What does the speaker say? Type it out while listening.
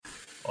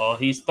Well,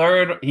 he's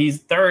third. He's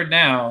third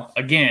now.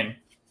 Again,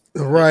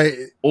 Right.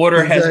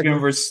 Order has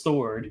been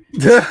restored.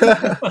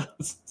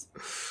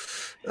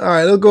 All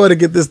right, let's go ahead and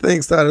get this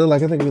thing started. I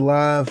think we're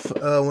live.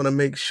 I want to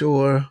make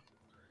sure.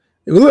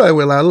 It look like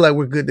we're live. It look like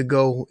we're good to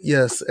go.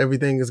 Yes,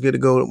 everything is good to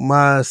go.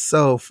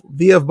 Myself,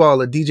 VF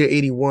Baller,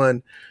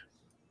 DJ81.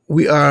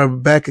 We are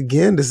back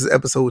again. This is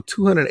episode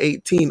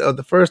 218 of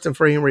the First and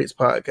Framerates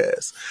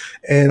podcast.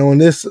 And on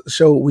this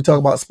show, we talk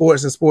about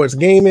sports and sports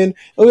gaming.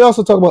 And we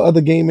also talk about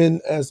other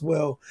gaming as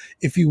well.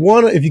 If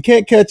you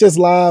can't catch us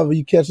live or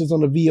you catch us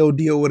on the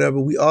VOD or whatever,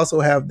 we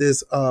also have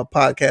this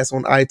podcast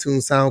on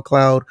iTunes,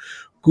 SoundCloud,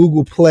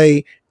 Google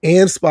Play,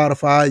 and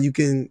Spotify. You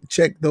can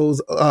check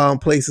those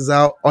places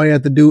out. All you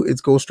have to do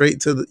is go straight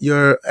to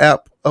your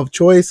app of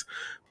choice,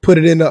 put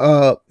it in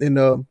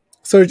the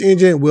search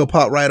engine, will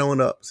pop right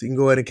on up. So you can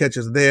go ahead and catch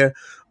us there.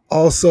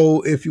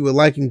 Also, if you would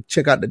like, you can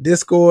check out the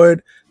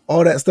Discord.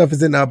 All that stuff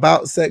is in the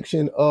about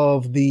section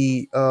of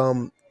the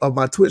of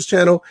my Twitch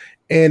channel.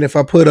 And if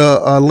I put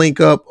a link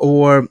up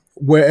or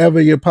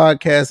wherever your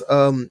podcast,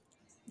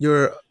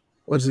 your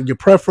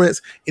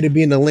preference, it'll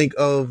be in the link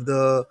of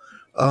the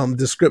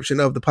description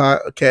of the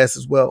podcast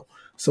as well.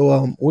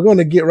 So we're going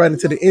to get right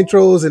into the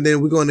intros, and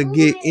then we're going to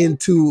get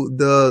into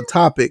the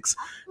topics.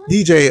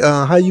 DJ,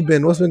 how you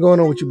been? What's been going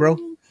on with you, bro?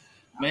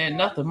 Man,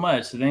 nothing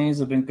much. Things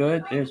have been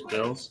good. There's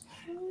Bills.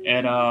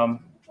 And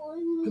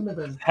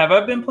have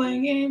I been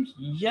playing games?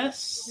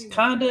 Yes,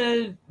 kind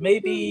of,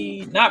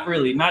 maybe, not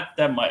really, not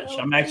that much.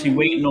 I'm actually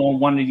waiting on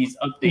one of these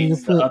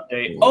updates to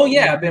update. Oh,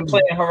 yeah, I've been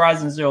playing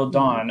Horizon Zero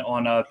Dawn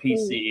on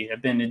PC.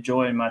 I've been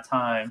enjoying my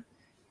time,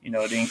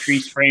 the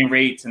increased frame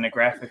rates and the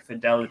graphic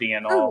fidelity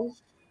and all.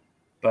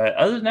 But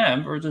other than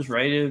that, we're just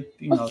ready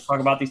to,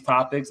 talk about these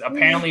topics.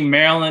 Apparently,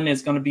 Maryland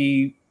is going to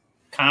be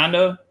kind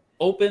of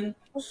open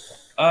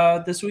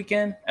this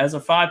weekend as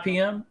of 5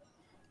 p.m.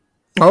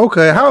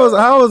 Okay, how is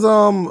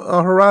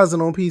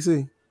Horizon on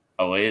PC?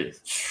 Oh,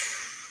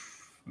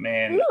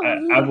 man,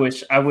 I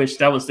wish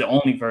that was the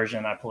only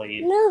version I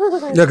played.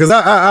 Yeah, because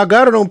I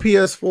got it on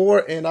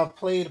PS4 and I've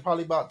played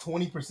probably about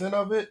 20%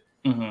 of it,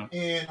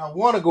 and I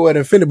want to go ahead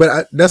and finish.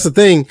 But that's the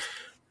thing,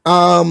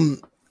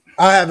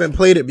 I haven't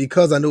played it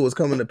because I knew it was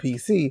coming to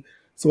PC.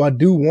 So I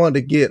do want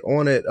to get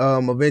on it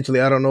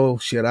eventually. I don't know,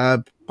 should I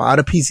buy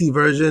the PC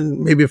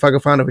version? Maybe if I can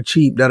find it for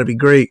cheap, that'd be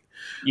great.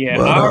 Yeah,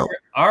 but,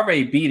 I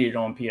already beat it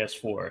on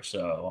PS4,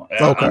 so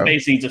I'm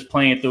basically just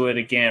playing through it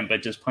again,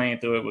 but just playing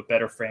through it with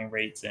better frame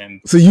rates.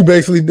 And so you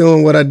basically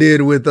doing what I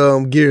did with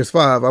Gears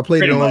 5. I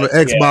played it on the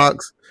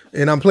Xbox,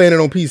 and I'm playing it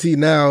on PC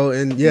now,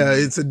 and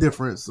it's a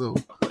difference. So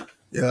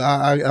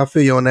yeah, I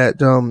feel you on that.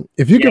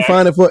 If you can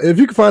find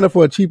it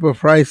for a cheaper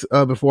price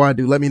before I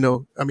do, let me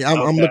know. I mean,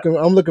 I'm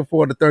looking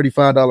for the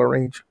 $35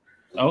 range.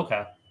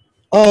 Okay.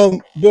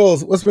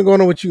 Bills, what's been going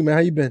on with you, man?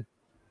 How you been?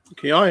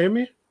 Can y'all hear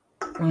me?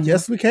 Mm-hmm.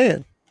 Yes, we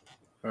can.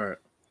 All right.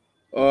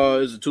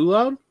 Is it too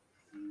loud?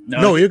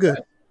 No, you're good.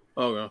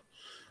 Okay.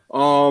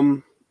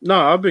 No,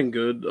 I've been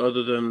good.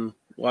 Other than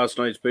last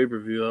night's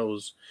pay-per-view,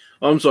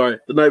 I'm sorry,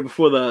 the night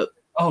before that.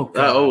 Oh,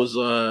 God. That was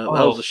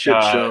a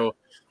shit show.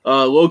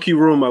 Low-key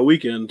ruined my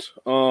weekend.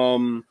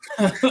 Other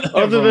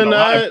than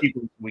that,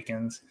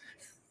 weekends.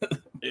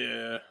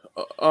 Yeah.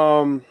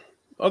 Other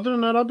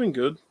than that, I've been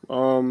good.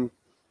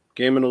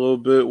 Gaming a little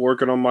bit,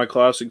 working on my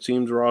classic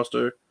teams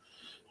roster,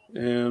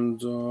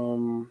 and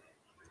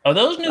are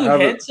those new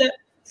headsets?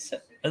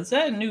 Is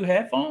that a new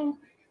headphone?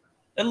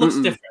 It looks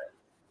different.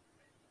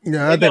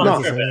 Yeah, I think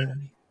that's the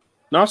same.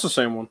 No, it's the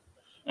same one.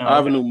 I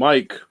have a new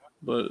mic,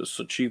 but it's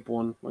a cheap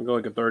one. I got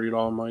like a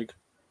 $30 mic.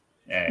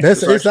 Yeah,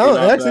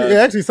 it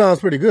actually sounds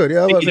pretty good.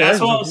 Yeah, that's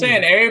what I'm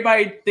saying.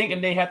 Everybody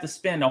thinking they have to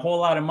spend a whole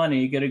lot of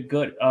money to get a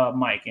good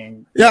mic.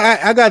 And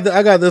I got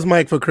this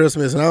mic for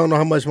Christmas, and I don't know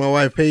how much my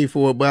wife paid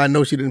for it, but I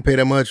know she didn't pay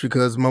that much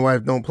because my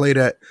wife don't play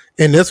that.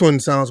 And this one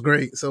sounds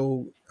great,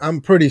 so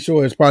I'm pretty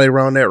sure it's probably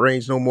around that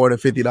range, no more than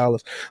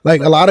 $50.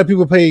 Like a lot of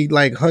people pay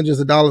like hundreds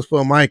of dollars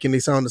for a mic, and they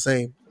sound the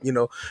same. And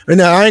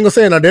now I ain't gonna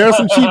say now there are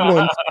some cheap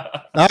ones.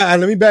 Let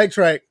me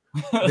backtrack.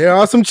 There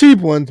are some cheap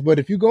ones, but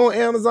if you go on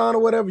Amazon or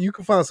whatever, you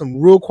can find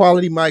some real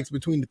quality mics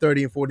between the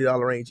 $30 and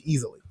 $40 range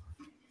easily.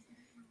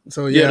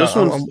 So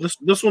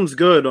this one's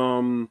good.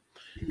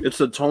 It's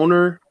a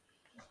toner.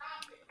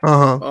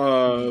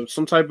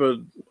 Some type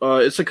of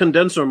it's a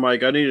condenser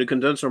mic. I need a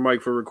condenser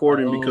mic for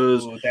recording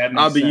because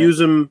I've been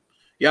using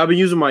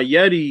my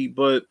Yeti,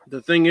 but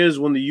the thing is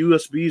when the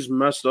USB's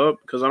messed up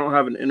because I don't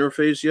have an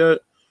interface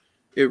yet,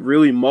 it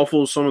really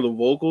muffles some of the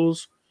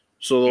vocals.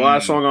 So the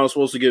last song I was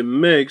supposed to get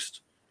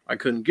mixed, I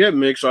couldn't get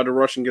mixed, so I had to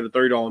rush and get a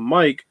 $30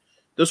 mic.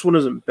 This one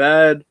isn't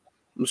bad.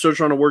 I'm still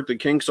trying to work the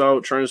kinks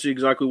out, trying to see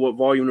exactly what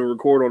volume to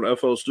record on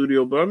FL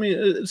Studio. But I mean,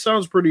 it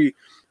sounds pretty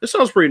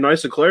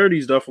nice. The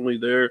clarity's definitely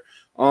there.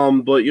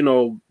 But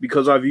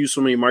because I've used so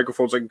many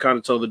microphones, I can kind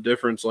of tell the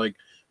difference. Like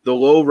the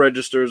low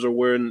registers are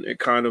when it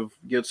kind of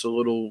gets a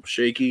little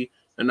shaky,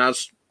 and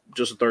that's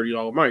just a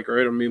 $30 mic,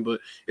 right? I mean, but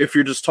if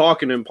you're just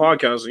talking and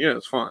podcasting, yeah,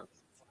 it's fine.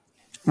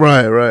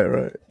 Right.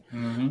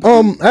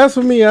 As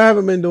for me, I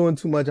haven't been doing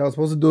too much. I was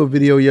supposed to do a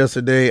video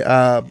yesterday.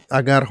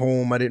 I got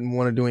home. I didn't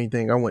want to do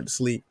anything. I went to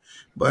sleep.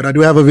 But I do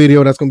have a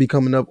video that's going to be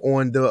coming up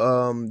on the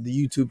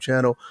YouTube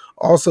channel.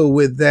 Also,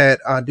 with that,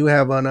 I do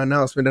have an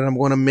announcement that I'm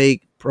going to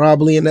make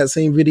probably in that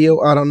same video.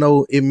 I don't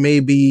know. It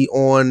may be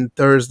on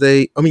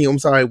Wednesday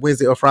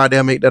or Friday.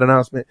 I'll make that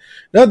announcement.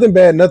 Nothing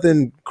bad,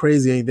 nothing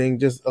crazy, anything.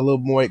 Just a little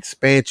more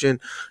expansion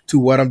to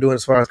what I'm doing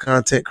as far as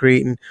content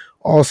creating.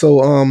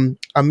 Also,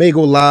 I may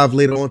go live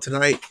later on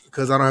tonight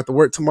because I don't have to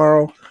work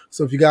tomorrow.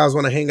 So if you guys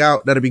want to hang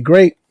out, that'd be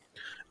great.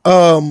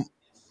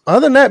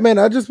 Other than that, man,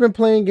 I've just been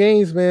playing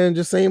games, man.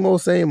 Just same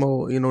old.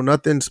 You know,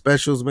 nothing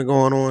special's been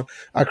going on.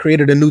 I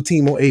created a new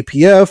team on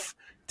APF.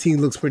 Team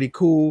looks pretty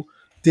cool.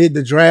 Did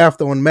the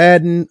draft on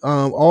Madden.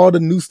 All the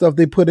new stuff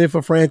they put in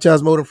for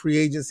franchise mode and free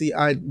agency.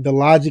 The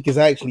logic is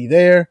actually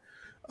there.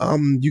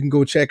 You can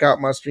go check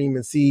out my stream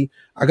and see.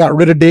 I got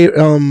rid of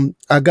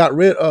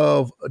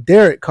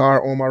Derek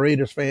Carr on my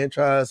Raiders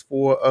franchise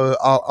for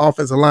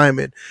offensive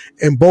lineman,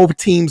 and both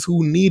teams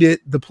who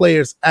needed the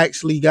players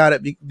actually got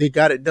it. They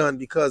got it done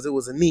because it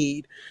was a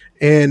need,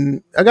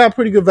 and I got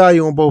pretty good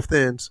value on both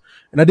ends.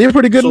 And I did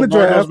pretty good in the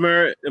draft.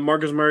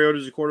 Marcus Mariota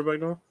is your quarterback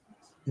now?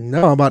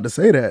 No, I'm about to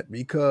say that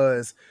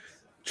because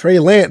Trey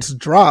Lance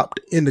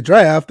dropped in the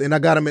draft, and I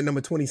got him at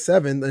number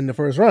 27 in the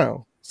first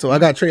round. So I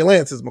got Trey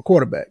Lance as my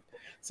quarterback.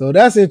 So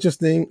that's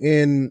interesting.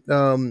 And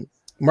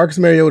Marcus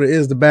Mariota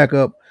is the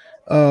backup.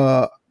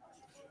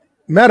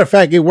 Matter of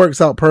fact, it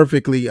works out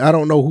perfectly. I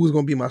don't know who's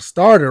going to be my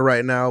starter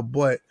right now,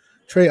 but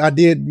I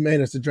did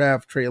manage to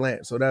draft Trey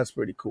Lance, so that's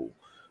pretty cool.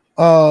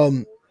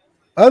 Other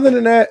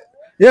than that,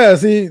 yeah,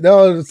 see,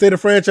 the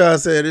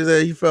franchise said is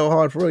that he fell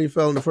hard for real. He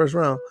fell in the first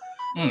round.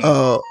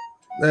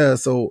 Yeah,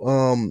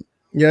 so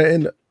yeah,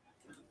 and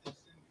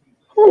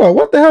hold on,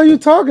 what the hell are you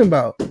talking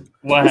about?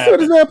 What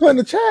happened? This man put in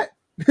the chat.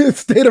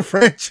 State of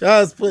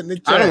franchise put in the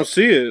chat. I don't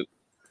see it.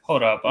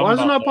 Hold up. Why is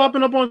it not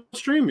popping up on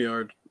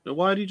StreamYard?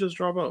 Why did he just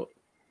drop out?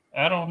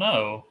 I don't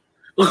know.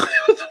 What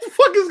the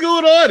fuck is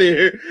going on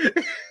here?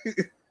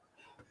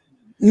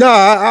 No,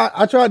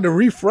 I tried to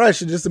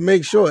refresh it just to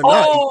make sure.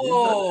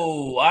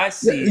 I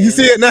see. You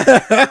see it now?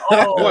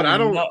 What? I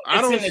don't.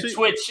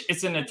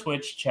 It's in the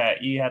Twitch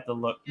chat. You have to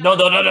look. No!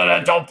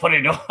 Don't put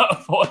it up.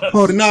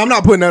 Hold on, no, I'm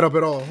not putting that up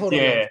at all. Hold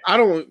on. I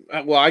don't.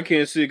 Well, I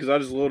can't see it because I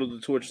just loaded the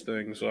Twitch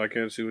thing, so I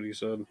can't see what he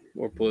said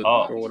or put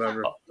or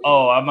whatever.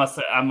 I must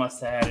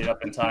have had it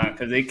up in time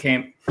because it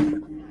came.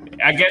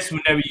 I guess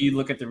whenever you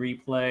look at the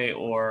replay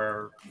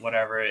or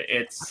whatever,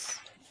 it's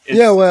I'm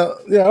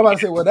about to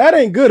say, well, that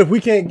ain't good if we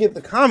can't get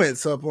the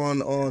comments up on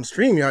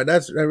StreamYard.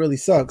 That really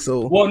sucks.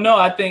 So, well, no,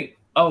 I think.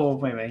 Oh,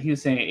 wait a minute. He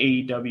was saying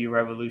AEW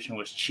Revolution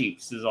was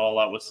cheeks. Is all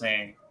I was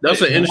saying.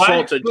 That's an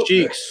insult to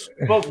cheeks.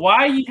 But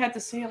why you had to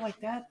say it like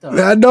that, though?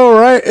 I know,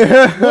 right?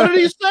 What did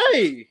he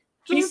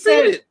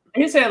say?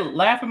 He said,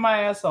 laughing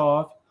my ass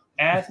off,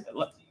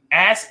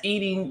 ass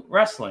eating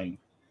wrestling.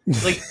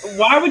 Like,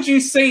 why would you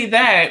say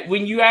that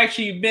when you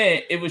actually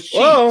meant it was cheeks?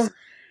 Well,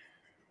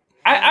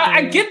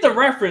 I get the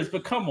reference,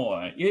 but come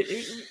on.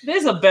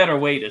 There's a better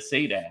way to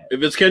say that.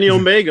 If it's Kenny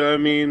Omega, I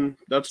mean,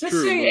 that's just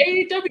true. Just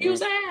say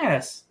AEW's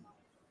ass.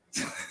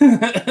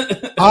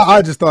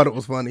 I just thought it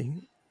was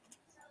funny.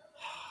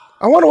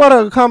 I wonder what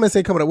the comments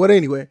say coming up. What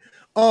anyway?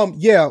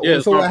 Yeah.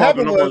 So what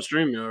happened was on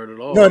StreamYard at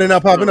all. No, they're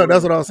not popping up.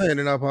 That's what I was saying.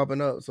 They're not popping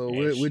up. So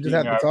we just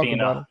have to talk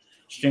about it.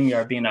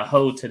 StreamYard being a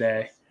hoe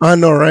today. I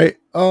know, right?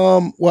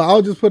 Well,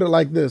 I'll just put it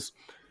like this.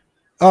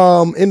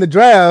 In the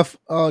draft,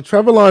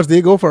 Trevor Lawrence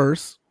did go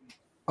first.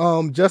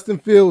 Justin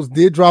Fields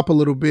did drop a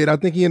little bit. I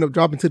think he ended up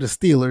dropping to the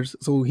Steelers.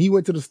 So he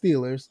went to the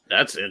Steelers.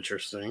 That's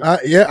interesting.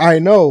 Yeah, I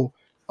know.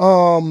 I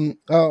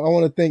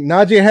want to think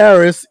Najee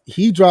Harris,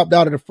 he dropped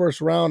out of the first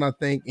round, I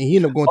think, and he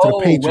ended up going to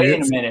the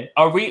Patriots.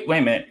 Wait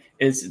a minute.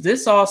 Is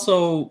this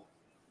also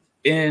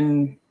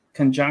in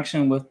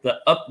conjunction with the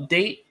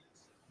update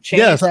change?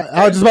 Yes,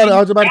 I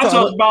was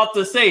about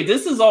to say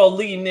this is all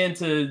leading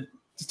into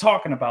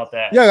talking about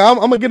that. Yeah, I'm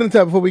gonna get into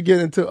that before we get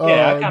into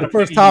the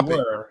first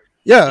topic.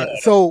 Yeah,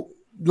 so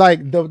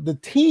like the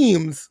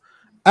teams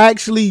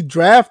actually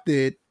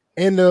drafted.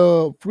 And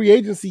the free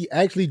agency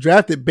actually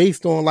drafted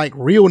based on like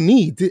real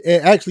needs.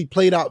 It actually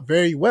played out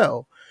very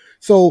well.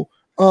 So,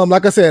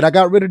 like I said, I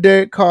got rid of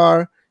Derek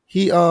Carr.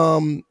 He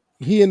ended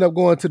up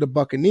going to the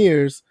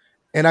Buccaneers,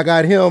 and I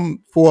got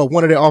him for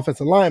one of their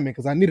offensive linemen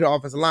because I needed an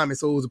offensive lineman.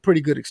 So it was a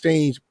pretty good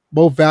exchange,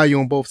 both value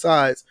on both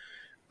sides.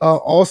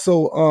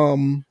 Also,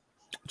 I'm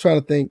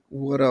trying to think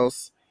what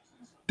else.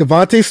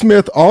 Devontae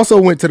Smith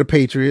also went to the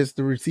Patriots,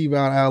 the receiver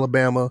out of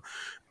Alabama.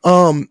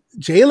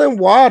 Jalen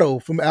Waddle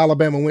from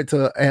Alabama went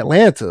to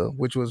Atlanta,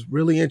 which was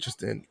really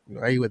interesting.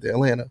 He went to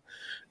Atlanta.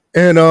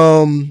 And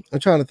I'm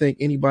trying to think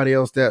anybody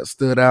else that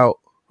stood out.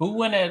 Who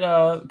went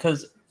at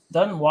because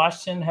doesn't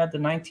Washington have the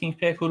 19th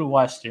pick? Who did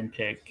Washington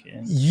pick?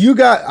 You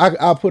got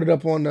I'll put it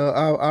up on the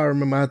I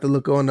remember I have to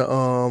look on the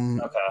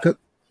okay.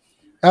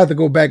 I have to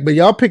go back, but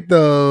y'all picked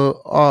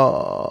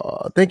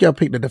I think y'all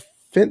picked the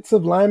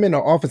defensive lineman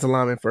or offensive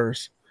lineman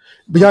first.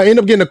 But y'all end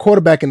up getting a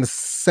quarterback in the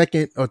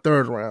second or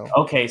third round.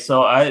 Okay,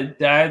 so I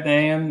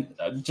am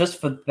just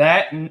for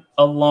that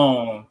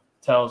alone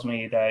tells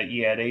me that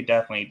they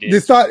definitely did.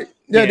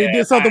 They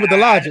did something with the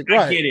logic,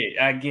 right?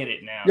 I get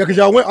it now. Yeah, because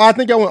y'all went. I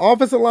think y'all went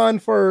offensive line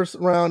first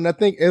round. I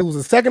think it was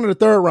the second or the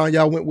third round.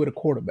 Y'all went with a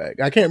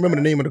quarterback. I can't remember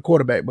the name of the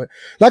quarterback, but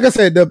like I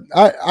said,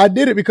 I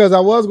did it because I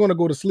was going to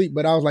go to sleep,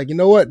 but I was like, you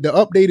know what? The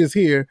update is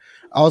here.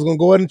 I was going to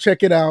go ahead and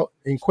check it out.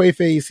 And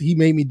Quayface, he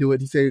made me do it.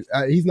 He said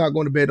he's not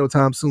going to bed no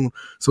time soon,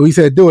 so he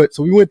said do it.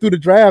 So we went through the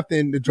draft,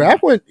 and the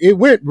draft went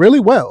really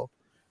well.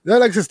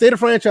 Like the state of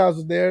franchise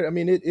was there. I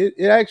mean,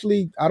 it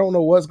actually. I don't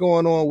know what's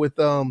going on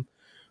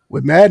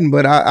with Madden,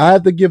 but I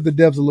have to give the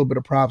devs a little bit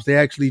of props. They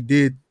actually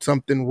did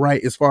something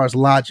right as far as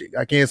logic.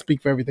 I can't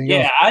speak for everything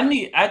else.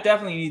 Yeah, I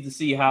definitely need to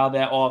see how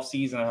that off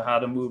season, how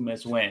the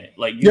movements went.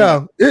 Like,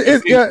 we'll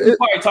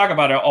probably talk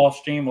about it off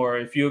stream, or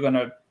if you're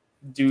gonna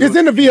do it's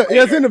in the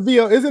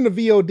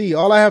VOD.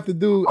 All I have to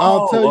do,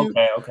 I'll tell you.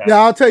 Okay. Yeah,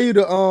 I'll tell you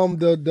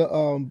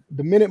the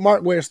minute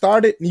mark where it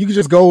started, and you can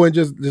just go and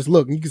just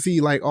look, and you can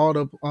see like all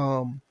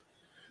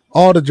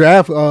the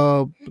draft.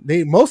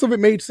 Most of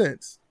it made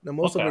sense. Now,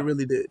 most of it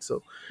really did.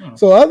 So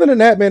other than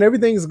that, man,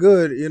 everything's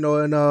good,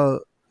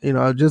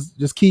 and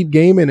just keep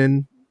gaming,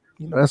 and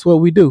that's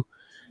what we do.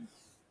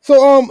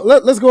 So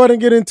let's go ahead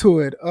and get into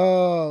it.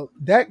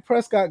 Dak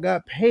Prescott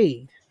got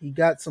paid. He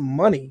got some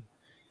money.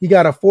 He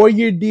got a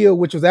 4-year deal,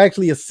 which was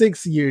actually a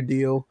 6-year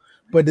deal,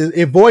 but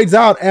it voids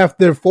out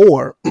after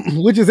 4,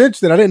 which is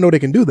interesting. I didn't know they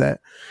can do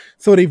that.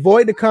 So they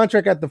void the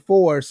contract at the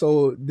 4.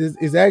 So this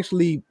is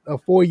actually a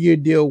 4-year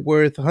deal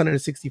worth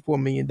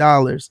 $164 million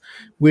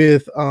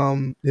with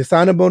the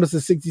signing bonus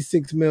of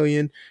 $66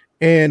 million.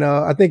 And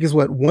I think it's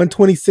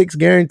 126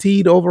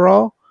 guaranteed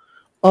overall.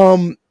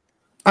 I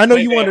know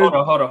you want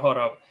to hold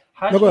on.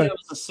 How did it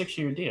was a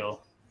 6-year deal?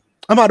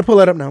 I'm about to pull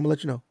that up now. I'm gonna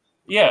let you know.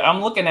 Yeah,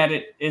 I'm looking at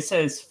it. It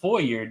says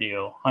 4-year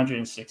deal,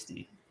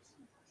 160.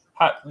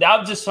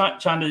 I'm just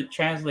trying to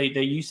translate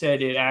that. You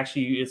said it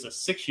actually is a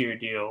 6-year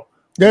deal.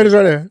 There it is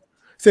right there.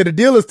 So the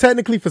deal is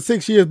technically for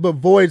 6 years, but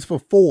voids for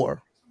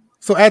 4.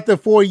 So after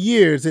 4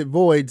 years, it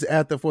voids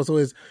after 4. So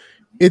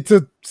it's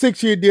a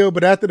 6-year deal,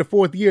 but after the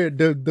 4th year,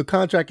 the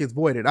contract is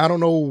voided. I don't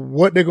know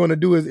what they're going to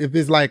do, is if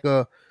it's like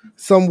a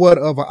somewhat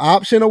of an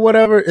option or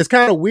whatever. It's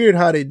kind of weird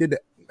how they did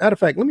that. Matter of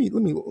fact, let me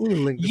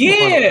link this.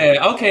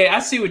 Yeah, okay, I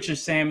see what you're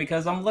saying,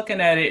 because I'm looking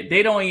at it.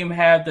 They don't even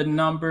have the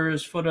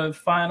numbers for the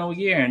final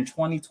year in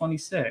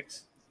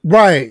 2026.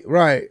 Right.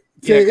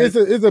 Yeah, it's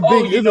a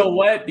big. You know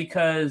what?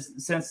 Because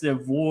since they're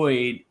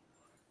void,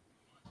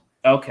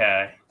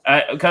 okay.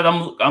 Because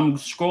I'm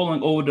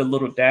scrolling over the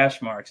little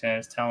dash marks, and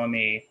it's telling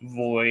me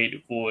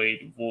void.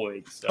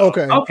 So,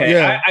 okay,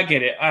 yeah. I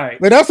get it. All right,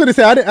 but that's what they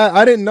said.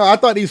 I didn't know. I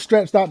thought he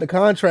stretched out the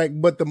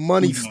contract, but the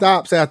money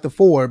stops after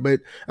 4.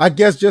 But I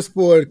guess just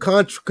for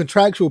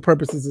contractual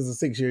purposes,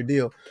 it's a 6-year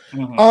deal.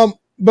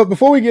 But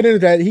before we get into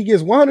that, he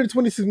gets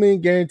 $126 million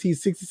guaranteed,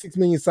 $66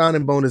 million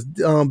signing bonus.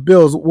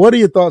 Bills, what are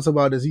your thoughts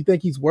about this? You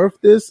think he's worth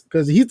this?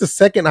 Because he's the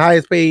second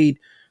highest paid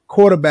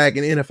quarterback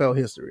in NFL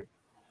history.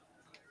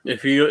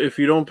 If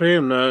you don't pay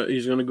him that,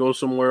 he's going to go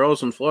somewhere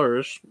else and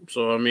flourish.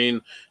 So, I mean,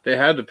 they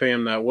had to pay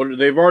him that.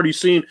 They've already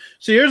seen.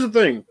 See, here's the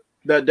thing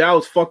that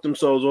Dallas fucked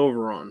themselves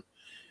over on.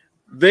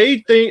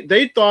 They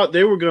thought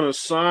they were going to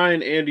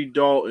sign Andy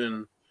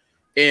Dalton,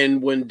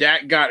 and when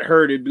Dak got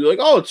hurt, it'd be like,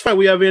 oh, it's fine,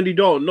 we have Andy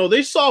Dalton. No,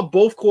 they saw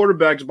both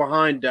quarterbacks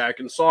behind Dak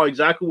and saw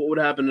exactly what would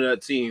happen to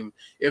that team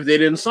if they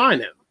didn't sign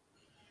him.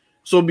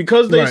 So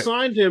because they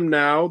signed him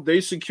now, they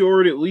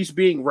secured at least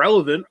being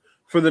relevant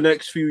for the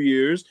next few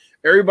years.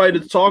 Everybody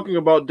that's talking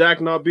about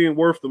Dak not being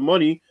worth the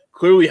money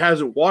clearly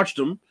hasn't watched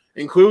him,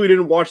 and clearly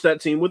didn't watch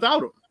that team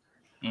without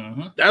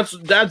him. That's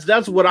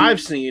what I've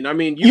seen. I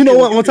mean, you know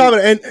what? On top of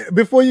it, and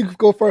before you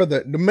go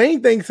further, the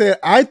main thing said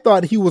I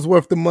thought he was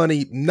worth the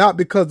money not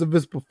because of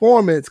his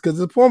performance, because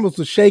his performance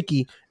was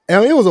shaky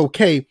and it was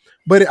okay,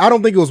 but I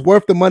don't think it was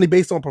worth the money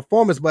based on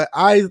performance. But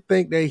I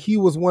think that he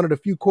was one of the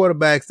few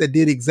quarterbacks that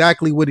did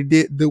exactly what he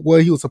did,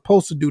 what he was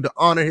supposed to do to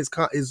honor his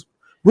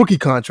rookie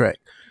contract.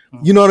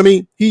 You know what I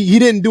mean? He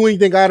didn't do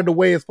anything out of the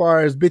way as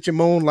far as bitch and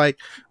moan like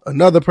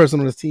another person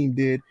on his team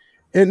did.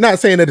 And not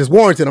saying that it's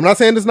warranted. I'm not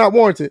saying it's not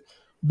warranted,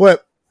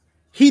 but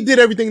he did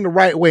everything the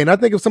right way. And I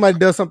think if somebody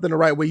does something the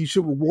right way, you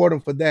should reward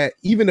them for that,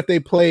 even if they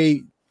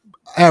play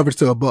average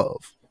to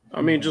above.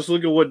 I mean, just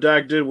look at what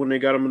Dak did when they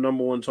got him a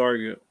number 1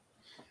 target.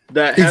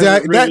 That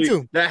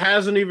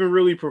hasn't even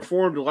really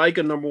performed like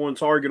a number 1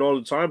 target all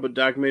the time, but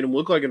Dak made him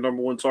look like a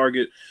number 1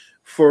 target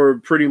for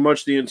pretty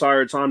much the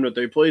entire time that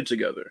they played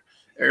together.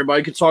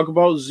 Everybody could talk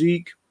about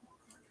Zeke.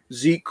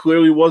 Zeke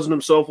clearly wasn't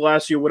himself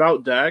last year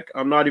without Dak.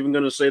 I'm not even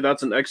going to say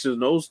that's an X's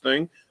and O's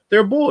thing.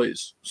 They're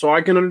boys, so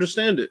I can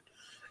understand it.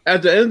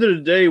 At the end of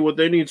the day, what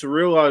they need to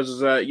realize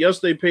is that, yes,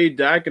 they paid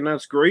Dak, and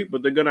that's great,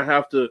 but they're going to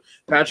have to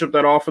patch up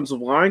that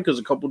offensive line because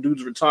a couple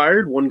dudes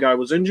retired. One guy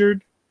was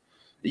injured.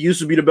 It used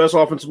to be the best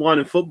offensive line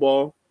in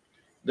football.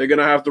 They're going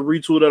to have to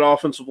retool that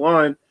offensive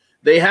line.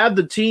 They had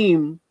the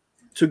team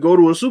to go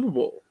to a Super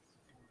Bowl.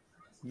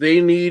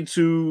 They need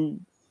to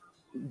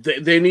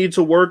they need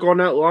to work on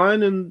that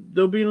line, and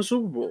they'll be in the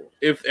Super Bowl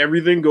if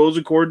everything goes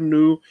according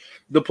to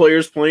the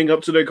players playing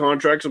up to their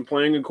contracts and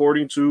playing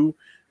according to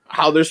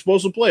how they're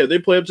supposed to play. If they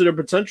play up to their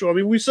potential. I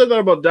mean, we said that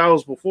about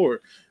Dallas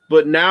before,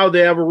 but now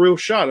they have a real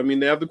shot. I mean,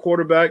 they have the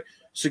quarterback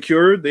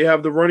secured. They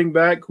have the running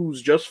back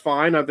who's just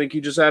fine. I think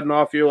he just had an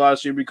off year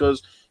last year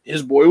because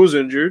his boy was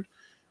injured.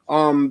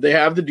 They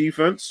have the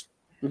defense.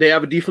 They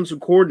have a defensive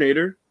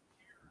coordinator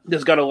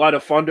that's got a lot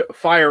of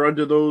fire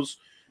under those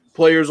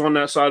players on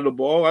that side of the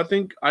ball. I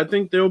think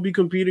they'll be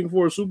competing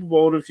for a Super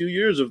Bowl in a few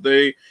years if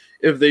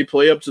they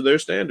play up to their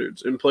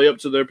standards and play up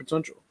to their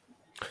potential.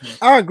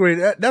 I agree.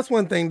 That's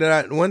one thing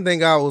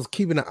I was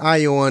keeping an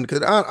eye on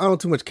because I don't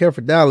too much care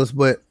for Dallas,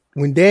 but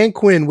when Dan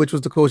Quinn, which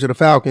was the coach of the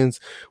Falcons,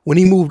 when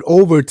he moved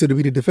over to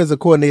be the defensive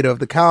coordinator of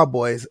the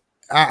Cowboys,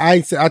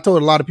 I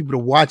told a lot of people to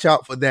watch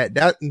out for that.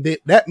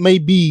 That may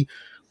be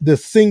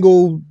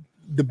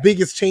the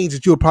biggest change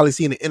that you'll probably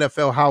see in the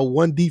NFL. How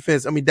one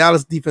defense, I mean,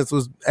 Dallas defense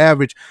was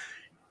average.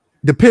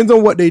 Depends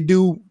on what they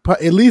do.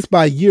 At least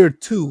by year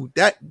 2,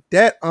 that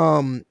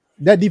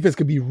defense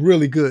could be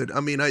really good. I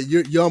mean,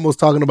 you're almost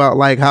talking about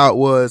like how it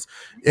was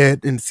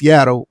in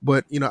Seattle,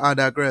 but I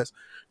digress.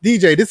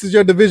 DJ, this is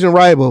your division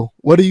rival.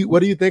 What do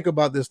you think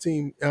about this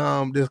team?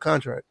 This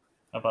contract.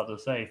 I'm about to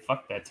say,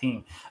 fuck that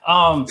team.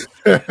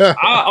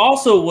 I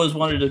also was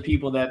one of the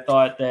people that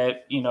thought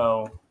that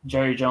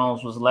Jerry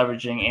Jones was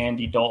leveraging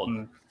Andy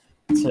Dalton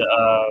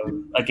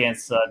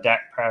against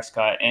Dak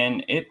Prescott,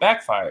 and it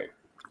backfired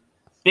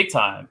big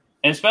time.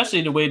 And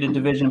especially the way the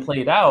division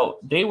played out,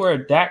 they were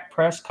a Dak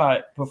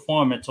Prescott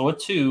performance or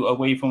 2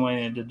 away from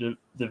winning the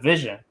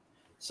division.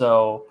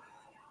 So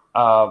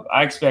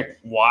I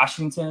expect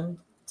Washington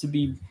to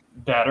be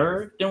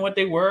better than what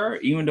they were,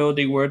 even though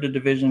they were the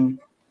division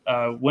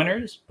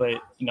winners.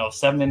 But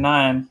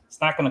 7-9,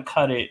 it's not going to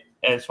cut it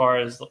as far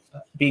as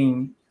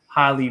being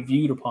highly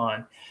viewed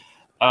upon.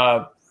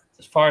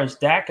 As far as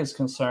Dak is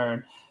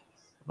concerned,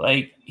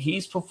 like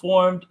he's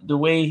performed the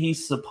way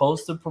he's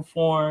supposed to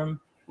perform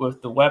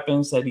with the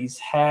weapons that he's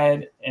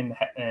had and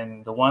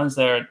the ones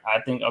that I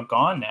think are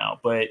gone now.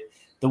 But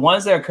the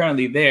ones that are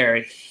currently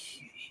there,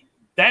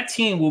 that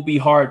team will be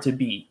hard to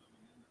beat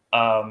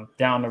down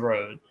the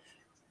road.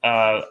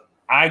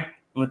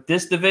 With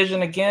this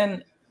division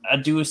again, I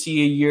do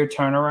see a year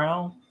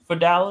turnaround for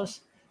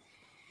Dallas.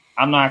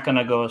 I'm not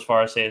gonna go as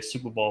far as say a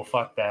Super Bowl.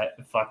 Fuck that.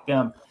 Fuck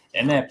them.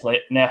 And that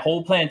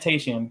whole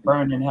plantation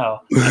burned in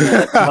hell.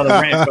 Another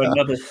rant for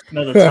another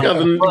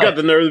time. You got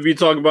the nerve to be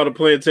talking about a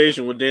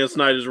plantation when Dan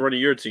Snyder's running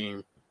your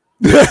team.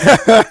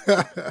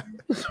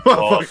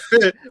 Well,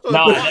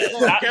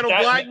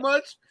 Black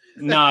much?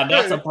 Nah,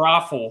 that's a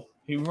brothel.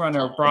 He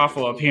running a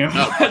brothel up here.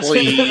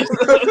 Please.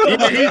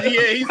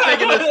 He's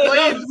taking the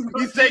slaves.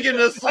 He's taking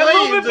the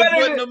slaves and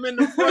putting them in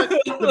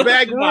the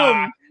back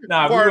room.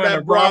 Nah, we're running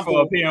a brothel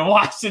up here in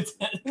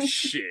Washington.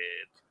 Shit.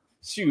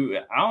 Shoot,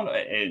 I don't know.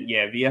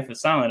 Yeah, VF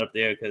is silent up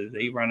there because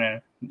they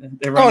running.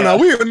 Oh no,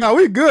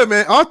 we good,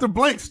 man. Arthur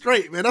Blank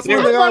straight, man. That's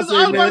what I was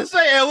about to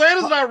say.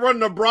 Atlanta's not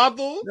running a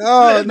brothel.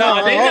 No, they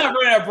not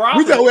running a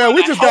brothel.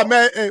 We just got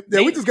mad.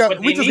 Yeah, we just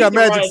got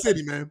Magic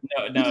City, man.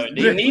 No,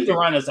 they need to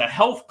run as a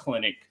health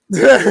clinic.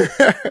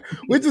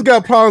 We just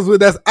got problems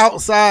with that's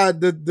outside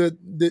the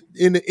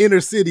in the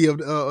inner city of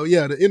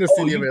the inner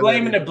city of Atlanta.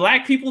 Blaming the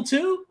black people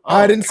too?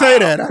 I didn't say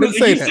that. I didn't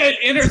say that. You said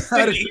inner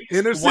city.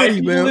 Inner city,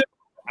 man.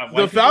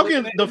 The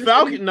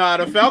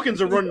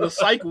Falcons are running the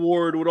psych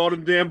ward with all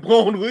them damn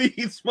blown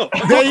leads.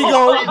 There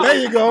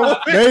you go.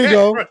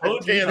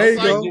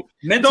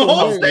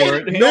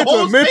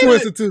 Mental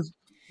institution.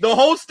 The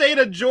whole state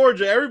of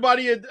Georgia,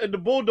 everybody at the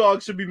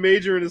Bulldogs should be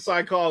majoring in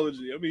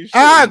psychology. I mean, shit.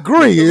 I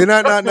agree.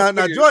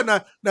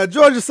 Now,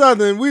 Georgia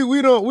Southern,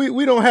 we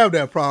don't have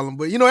that problem.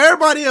 But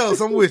everybody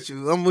else, I'm with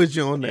you. I'm with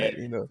you on that.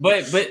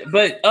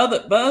 But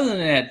other than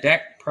that,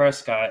 Dak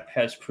Prescott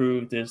has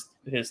proved his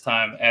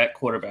time at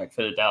quarterback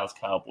for the Dallas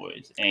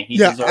Cowboys, and he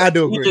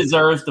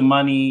deserves the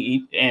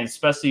money, and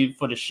especially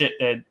for the shit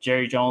that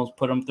Jerry Jones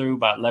put him through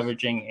by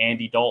leveraging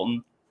Andy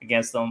Dalton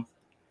against them.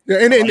 Yeah,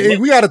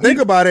 and we got to think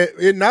about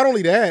it. Not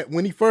only that,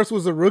 when he first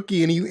was a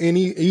rookie and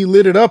he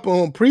lit it up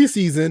on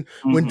preseason,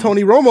 when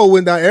Tony Romo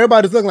went down,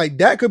 everybody's looking like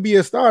Dak could be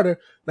a starter.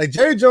 Like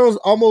Jerry Jones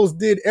almost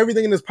did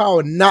everything in his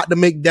power not to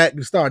make Dak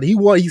the starter.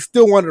 He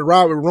still wanted to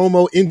ride with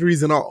Romo,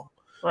 injuries and all.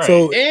 Right.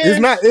 So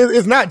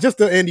it's not just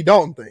the Andy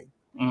Dalton thing.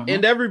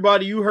 And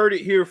everybody, you heard it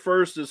here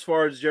first as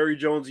far as Jerry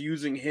Jones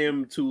using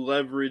him to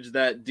leverage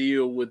that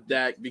deal with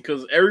Dak,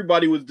 because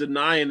everybody was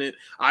denying it.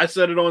 I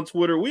said it on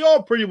Twitter. We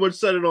all pretty much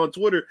said it on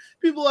Twitter.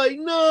 People like,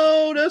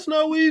 no, that's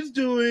not what he's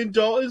doing.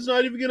 Dalton's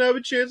not even going to have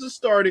a chance of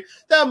starting.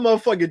 That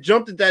motherfucker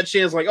jumped at that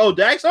chance like, oh,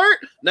 Dak's hurt?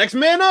 Next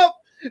man up.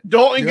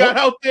 Dalton got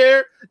out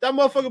there. That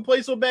motherfucker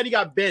played so bad he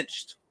got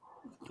benched.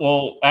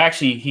 Well,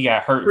 actually, he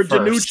got hurt for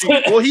first.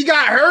 DiNucci. Well, he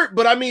got hurt,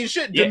 but I mean,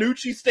 shit,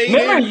 DiNucci stayed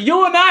Remember, in.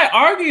 you and I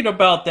argued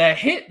about that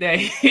hit that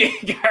he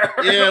got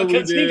hurt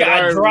because he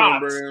got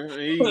dropped.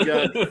 He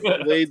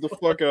got laid the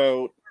fuck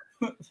out.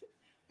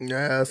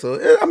 Yeah,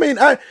 so I mean,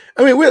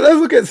 let's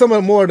look at some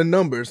more of the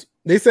numbers.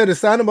 They said to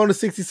sign him on the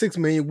 $66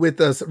 million with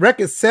a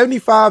record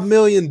 $75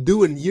 million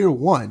due in year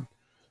one.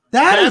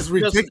 That's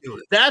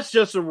ridiculous. That's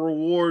just a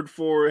reward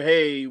for,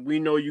 hey, we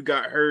know you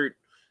got hurt.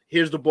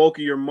 Here's the bulk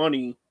of your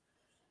money.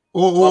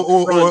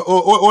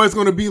 Or it's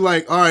going to be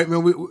like, all right,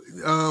 man, we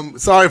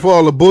sorry for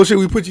all the bullshit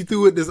we put you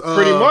through with this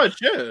pretty much,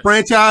 yeah.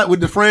 Franchise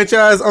with the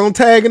franchise on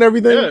tag and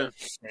everything. Yeah.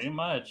 Pretty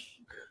much.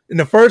 In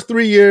the first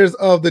 3 years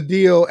of the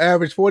deal,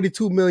 averaged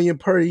 $42 million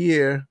per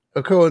year,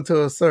 according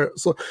to a search.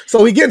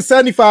 So he getting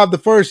 75 the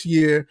first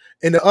year,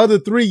 and the other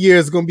 3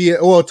 years is going to be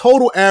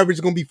total average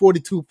is going to be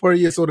 42 per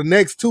year. So the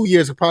next 2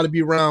 years will probably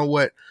be around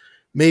what,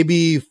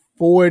 maybe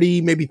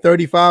 40, maybe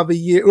 35 a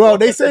year. Well,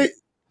 they say.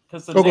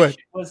 Because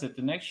the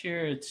next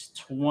year it's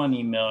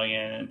 20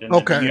 million, and then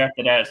the year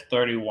after that it's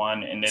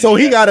 31, and then so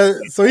he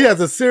has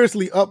a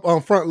seriously up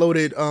on front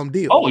loaded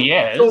deal. Oh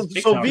yeah. So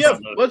VF,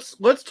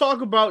 let's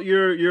talk about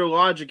your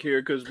logic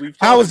here because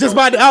I was just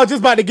about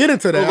to get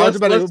into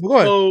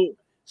that.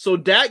 So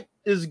Dak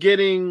is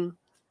getting,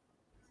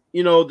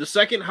 the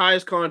second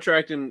highest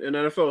contract in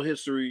NFL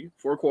history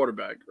for a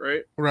quarterback,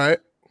 right? Right.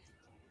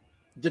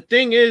 The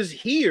thing is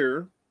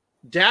here.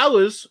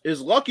 Dallas is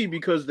lucky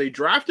because they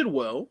drafted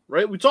well,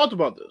 right? We talked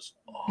about this.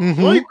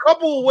 Mm-hmm. Only a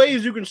couple of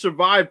ways you can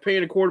survive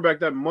paying a quarterback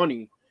that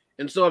money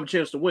and still have a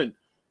chance to win.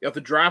 You have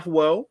to draft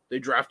well. They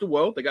drafted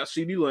well. They got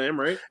CeeDee Lamb,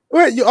 right?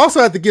 Well, you also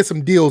have to get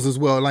some deals as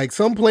well. Like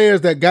some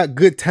players that got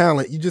good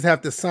talent, you just have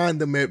to sign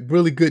them at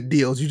really good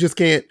deals. You just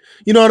can't,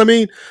 you know what I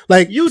mean?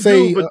 Like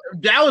but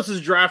Dallas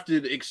has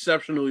drafted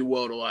exceptionally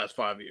well the last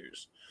 5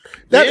 years.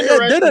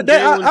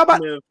 I'm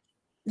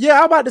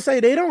about to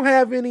say they don't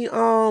have any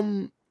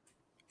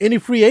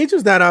free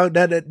agents that are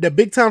the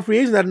big time free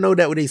agents that I know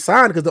that they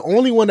signed, because the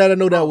only one that I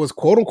know that was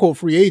quote unquote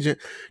free agent,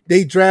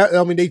 they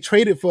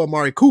traded for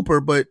Amari Cooper,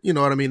 but you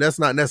know what I mean, that's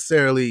not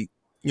necessarily,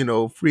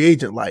 free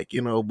agent like,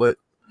 but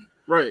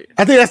right.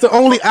 I think that's the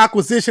only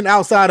acquisition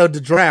outside of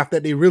the draft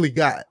that they really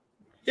got.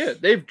 Yeah,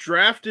 they've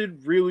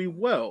drafted really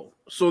well.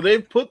 So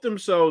they've put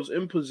themselves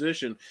in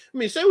position. I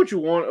mean, say what you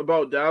want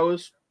about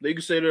Dallas. They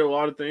can say they're a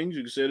lot of things.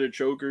 You can say they're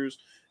chokers.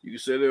 You can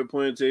say they're a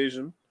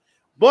plantation.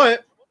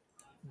 But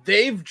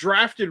they've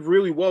drafted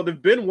really well. They've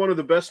been one of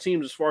the best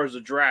teams as far as the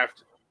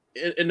draft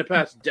in the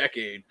past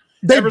decade.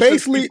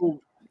 No,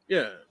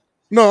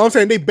 I'm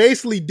saying they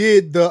basically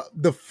did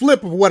the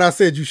flip of what I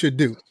said you should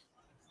do.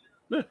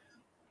 Yeah.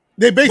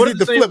 They basically did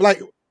the flip.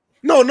 Like,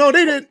 no,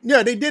 they didn't.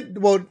 Yeah, they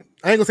did. Well,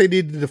 I ain't gonna say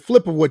they did the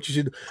flip of what you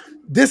should do.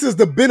 This is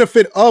the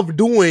benefit of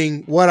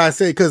doing what I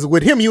say, because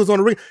with him, he was on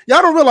the ring.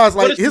 Y'all don't realize,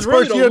 like, his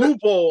really first year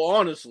loophole.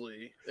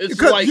 Honestly, it's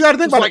like, you got to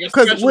think about it, a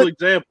special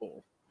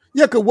example.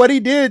 Yeah, because what he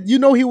did, he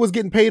was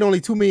getting paid only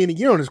 $2 million a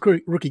year on his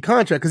rookie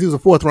contract because he was a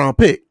 4th round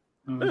pick.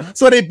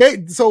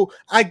 Mm-hmm. So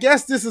I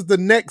guess this is the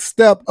next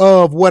step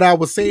of what I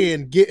was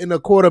saying, getting a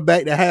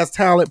quarterback that has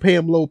talent, pay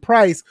him low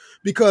price,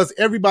 because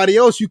everybody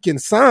else you can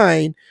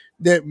sign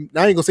that,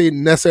 I ain't gonna say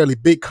necessarily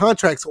big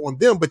contracts on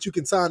them, but you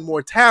can sign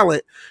more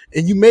talent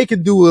and you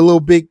can do a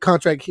little big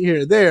contract here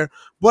and there.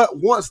 But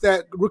once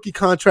that rookie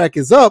contract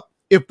is up,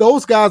 if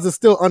those guys are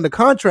still under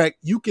contract,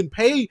 you can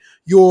pay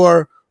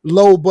your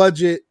low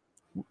budget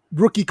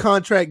rookie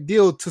contract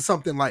deal to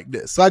something like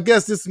this. So I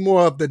guess this is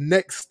more of the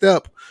next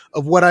step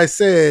of what I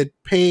said,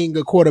 paying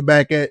a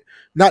quarterback at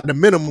not the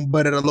minimum,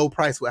 but at a low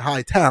price with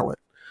high talent.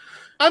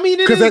 I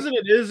mean, it is and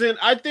it isn't.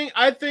 I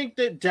think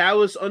that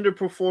Dallas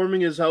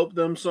underperforming has helped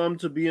them some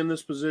to be in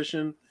this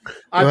position.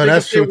 I think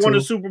if they won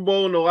a Super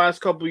Bowl in the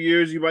last couple of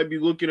years, you might be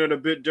looking at a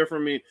bit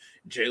different. I mean,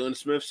 Jalen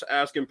Smith's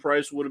asking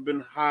price would have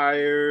been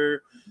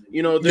higher.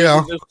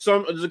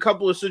 There's a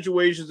couple of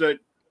situations that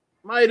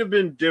might have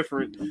been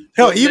different.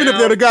 Hell, even if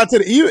they got to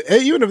the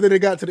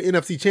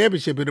NFC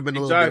Championship, it'd have been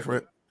a little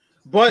different.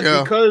 But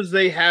because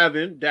they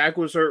haven't, Dak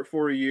was hurt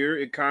for a year.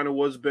 It kind of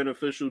was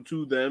beneficial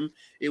to them.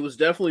 It was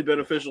definitely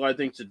beneficial, I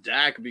think, to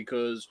Dak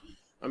because,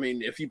 I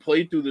mean, if he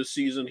played through this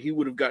season, he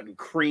would have gotten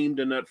creamed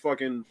in that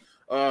fucking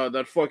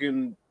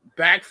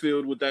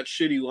backfield with that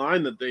shitty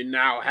line that they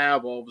now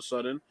have all of a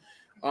sudden.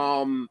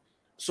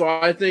 So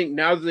I think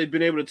now that they've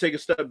been able to take a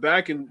step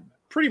back and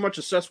pretty much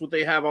assess what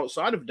they have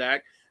outside of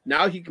Dak,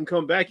 now he can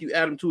come back. You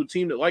add him to a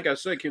team that, like I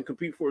said, can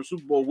compete for a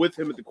Super Bowl with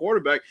him at the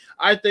quarterback.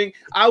 I think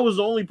I was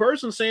the only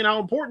person saying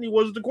how important he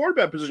was at the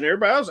quarterback position.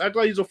 Everybody else acted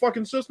like he's a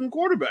fucking system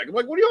quarterback. I'm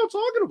like, what are y'all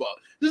talking about?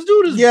 This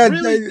dude is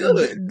really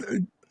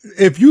good.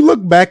 If you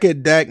look back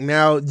at Dak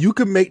now, you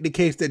can make the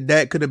case that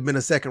Dak could have been a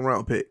 2nd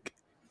round pick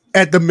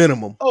at the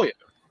minimum. Oh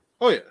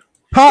yeah.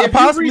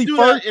 Possibly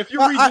if you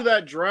redo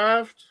that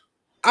draft,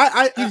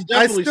 he's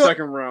definitely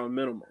 2nd round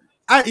minimum.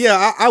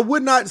 I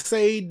would not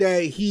say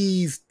that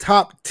he's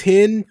top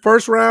 10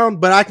 first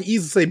round, but I can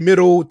easily say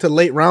middle to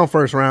late round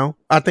first round.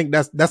 I think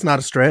that's not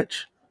a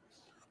stretch.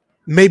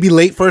 Maybe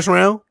late first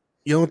round.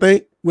 You don't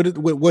think with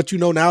what you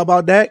know now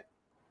about Dak?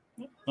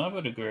 I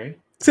would agree.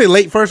 Say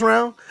late first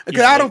round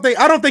because I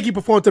don't think he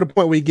performed to the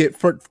point where he get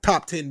for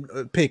top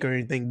 10 pick or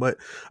anything. But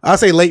I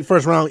say late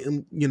first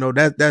round.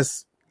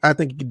 That's I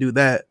think he can do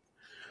that.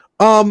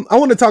 I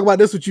want to talk about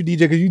this with you, DJ,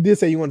 because you did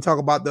say you want to talk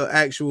about the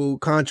actual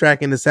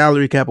contract and the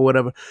salary cap or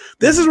whatever.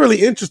 This is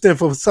really interesting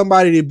for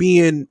somebody to be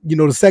in,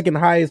 the second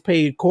highest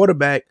paid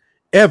quarterback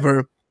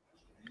ever.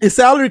 His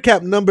salary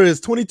cap number is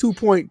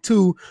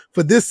 22.2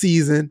 for this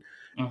season.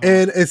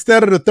 And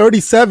instead of the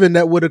 37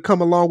 that would have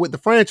come along with the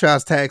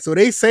franchise tag. So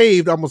they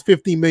saved almost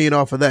 $15 million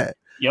off of that.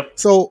 Yep.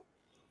 So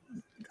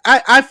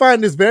I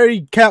find this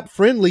very cap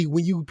friendly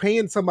when you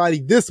paying somebody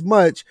this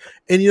much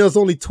and it's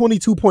only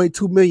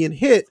 22.2 million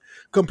hit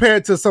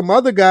compared to some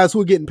other guys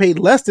who are getting paid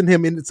less than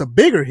him, and it's a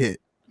bigger hit.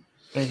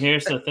 But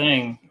here's the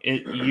thing: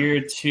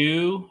 year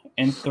 2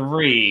 and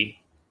 3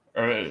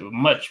 are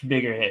much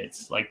bigger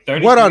hits. Like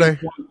 30. What are they?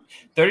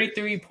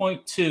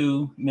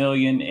 33.2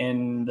 million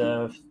in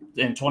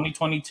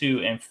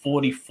 2022 and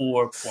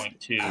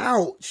 44.2.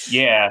 Ouch.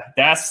 Yeah,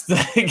 that's the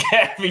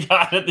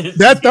caveat of this.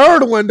 That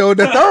third one though,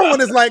 the third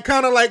one is like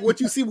kind of like what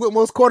you see what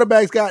most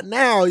quarterbacks got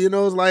now. It's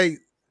like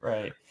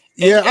right.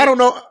 Yeah, I don't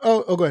know.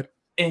 Oh, go ahead.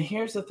 And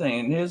here's the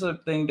thing. Here's a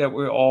thing that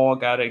we all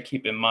got to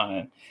keep in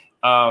mind.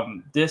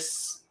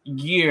 This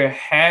year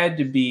had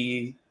to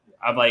be.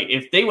 I'm like,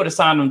 if they would have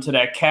signed him to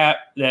that cap,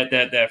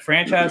 that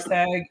franchise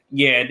tag,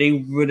 yeah, they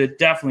would have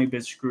definitely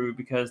been screwed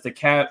because the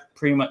cap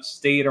pretty much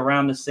stayed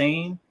around the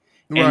same.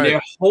 And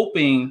they're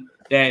hoping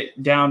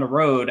that down the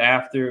road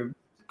after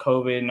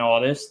COVID and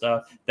all this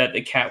stuff, that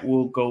the cap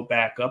will go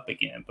back up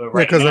again. But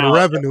right because now, of the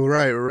revenue,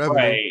 right?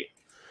 Right.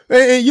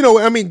 And you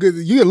look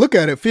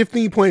at it,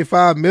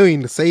 15.5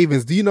 million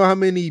savings. Do you know how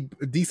many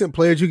decent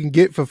players you can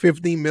get for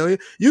 15 million?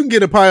 You can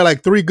get probably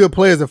like 3 good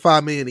players at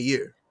 5 million a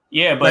year.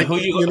 Yeah, but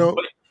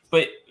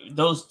but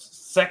those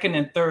second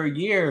and third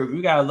year,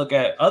 we gotta look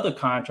at other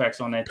contracts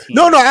on that team.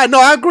 No,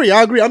 I agree.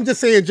 I'm just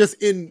saying, just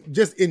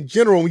in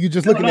general, when you're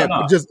just looking at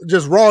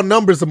just raw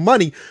numbers of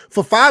money,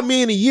 for 5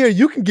 million a year,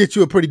 you can get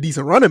you a pretty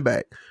decent running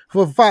back.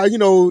 For for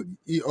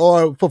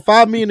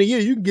 5 million a year,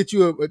 you can get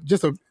you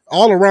just a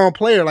all around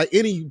player, like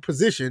any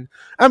position.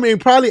 I mean,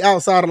 probably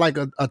outside of like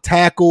a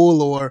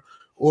tackle or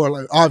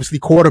like obviously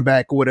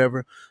quarterback or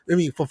whatever. I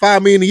mean, for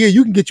 5 million a year,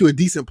 you can get you a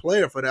decent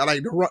player for that.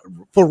 Like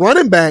for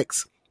running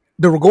backs,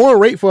 the going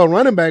rate for a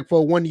running back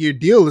for a 1-year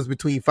deal is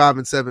between 5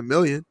 and 7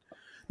 million.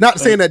 Not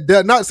saying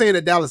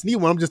that Dallas need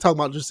one. I'm just talking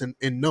about just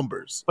in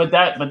numbers. But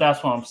that's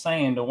what I'm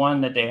saying. The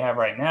one that they have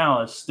right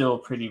now is still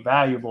pretty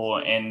valuable,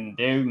 and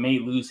they may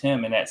lose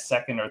him in that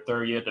second or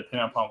third year,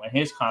 depending upon when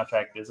his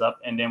contract is up.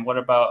 And then what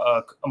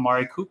about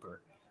Amari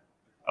Cooper?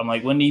 I'm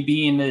like, wouldn't he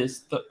be in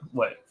this?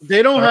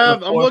 They don't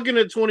have. I'm looking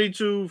at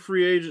 2022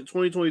 free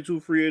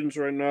agents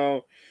right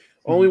now.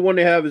 Only one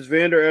they have is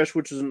Vander Esch,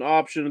 which is an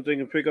option that they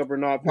can pick up or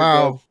not pick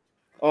up.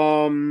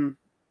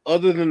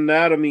 Other than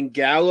that, I mean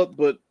Gallup,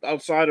 but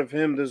outside of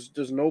him,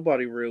 there's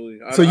nobody really.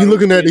 So you're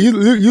looking at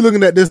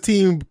this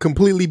team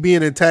completely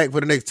being intact for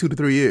the next 2 to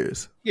 3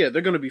 years. Yeah,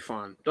 they're going to be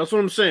fine. That's what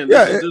I'm saying.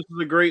 Yeah, this is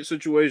a great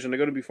situation. They're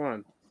going to be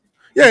fine.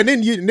 Yeah, and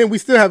then we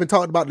still haven't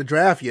talked about the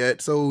draft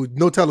yet, so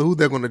no telling who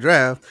they're going to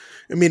draft.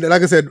 I mean,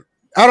 like I said,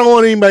 I don't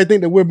want anybody to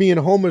think that we're being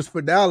homers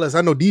for Dallas.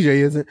 I know DJ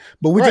isn't,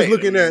 but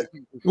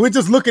we're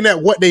just looking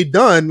at what they've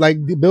done. Like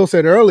Bill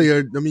said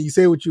earlier, I mean, you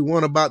say what you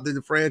want about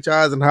the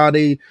franchise and how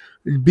they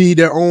be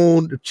their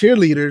own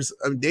cheerleaders.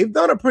 I mean, they've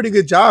done a pretty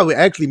good job with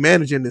actually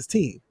managing this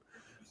team.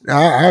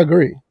 I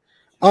agree.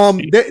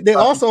 They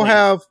also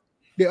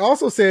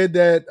said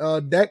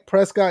that Dak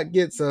Prescott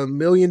gets $1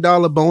 million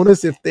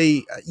bonus if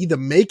they either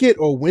make it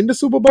or win the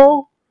Super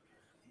Bowl.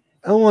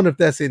 I wonder if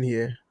that's in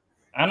here.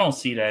 I don't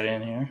see that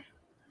in here.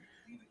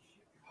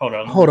 Hold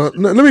on.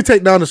 Let me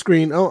take down the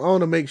screen. I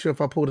want to make sure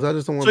if I pull this. I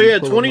just don't want to.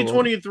 So,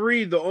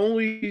 2023, the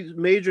only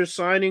major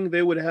signing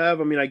they would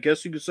have, I mean, I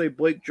guess you could say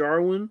Blake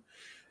Jarwin.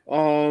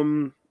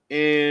 And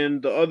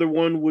the other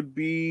one would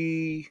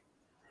be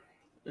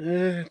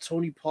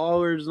Tony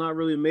Pollard is not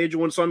really a major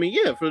one. So, I mean,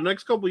 yeah, for the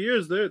next couple of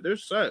years, they're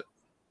set.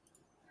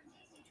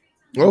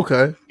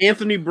 Okay.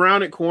 Anthony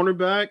Brown at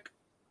cornerback,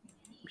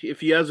 if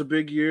he has a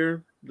big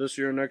year this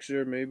year or next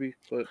year, maybe.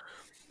 But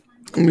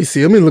let me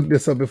see. Let me look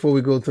this up before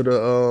we go to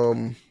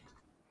the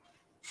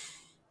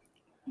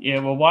Yeah,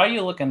 well, while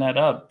you're looking that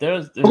up,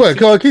 there's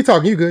keep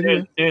talking. You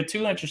good? There are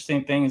 2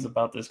 interesting things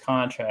about this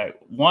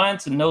contract.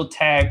 One's a no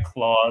tag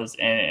clause,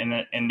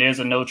 and there's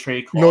a no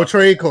trade clause. No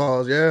trade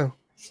clause, yeah.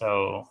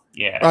 So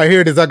yeah. All right,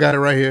 here it is. I got it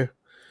right here.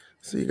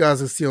 So you guys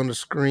can see on the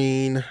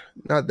screen,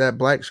 not that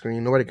black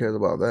screen. Nobody cares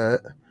about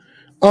that.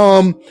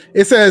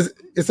 It says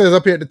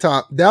up here at the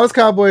top, Dallas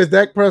Cowboys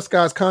Dak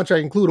Prescott's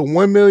contract include a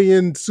 $1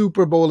 million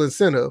Super Bowl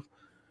incentive.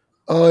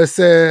 It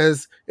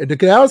says if the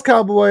Dallas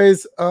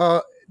Cowboys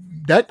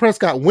Dak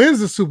Prescott wins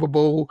the Super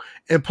Bowl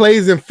and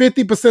plays in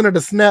 50% of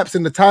the snaps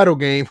in the title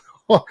game,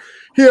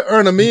 he'll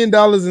earn $1 million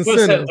incentive.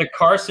 What's that, the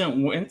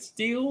Carson Wentz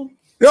deal?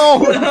 No,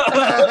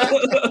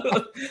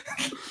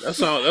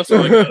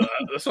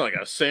 that's like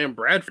a Sam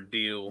Bradford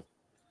deal.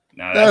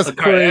 No, that's a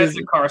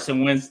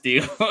Carson Wentz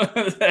deal.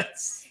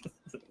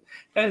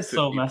 That's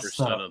so messed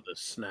up. Of the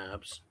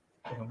snaps.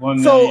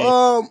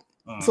 So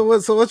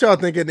what y'all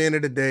think at the end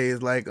of the day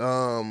is like,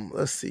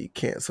 let's see,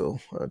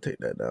 cancel. I'll take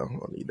that down. I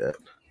don't need that.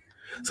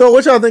 So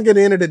what y'all think at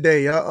the end of the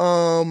day?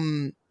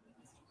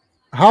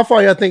 How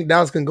far y'all think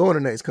Dallas can go in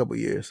the next couple of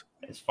years?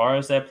 As far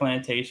as that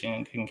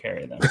plantation can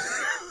carry them.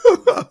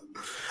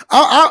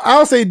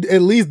 I'll say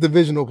at least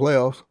divisional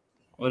playoffs.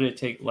 Would it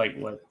take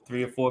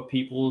 3 or 4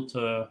 people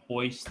to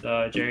hoist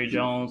Jerry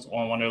Jones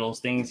on one of those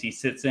things he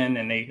sits in,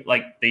 and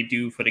they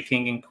do for the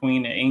King and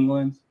Queen of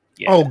England?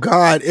 Yeah. Oh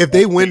God! If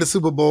they win the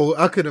Super Bowl,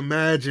 I could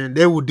imagine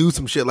they would do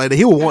some shit like that.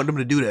 He would want them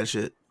to do that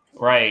shit.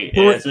 Right.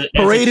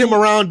 Parade him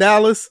around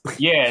Dallas.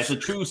 Yeah, as a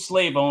true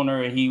slave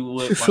owner, he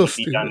would want to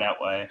be done that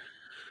way.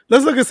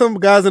 Let's look at some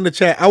guys in the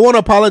chat. I want to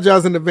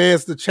apologize in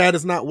advance. The chat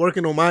is not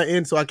working on my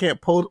end, so I can't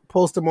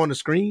post them on the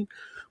screen.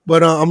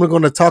 But I'm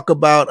going to talk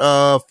about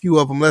a few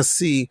of them. Let's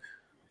see.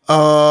 Where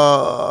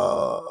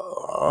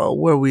are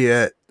we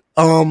at?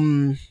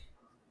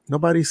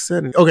 Nobody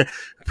said it. Okay.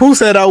 Pooh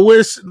said, I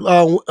wish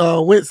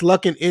Wentz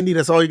luck in Indy.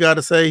 That's all you got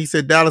to say. He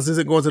said Dallas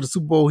isn't going to the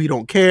Super Bowl. He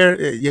don't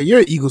care. Yeah, you're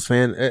an Eagles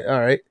fan.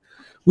 All right.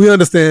 We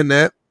understand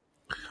that.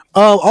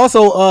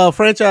 Also,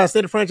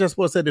 State of Franchise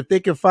Sports said if they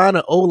can find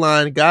an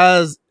O-line in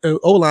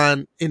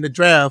the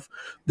draft,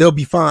 they'll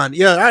be fine.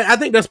 Yeah, I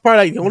think that's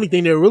probably the only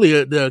thing they're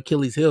really the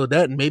Achilles heel.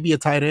 That and maybe a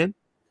tight end.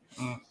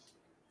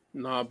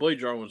 Nah, Blake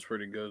Jarwin's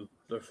pretty good.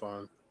 They're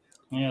fine.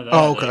 Yeah.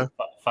 Okay.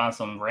 Find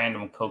some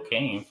random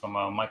cocaine from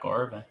Michael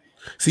Irvin.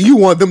 See, you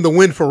want them to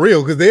win for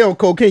real because they on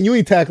cocaine. You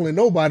ain't tackling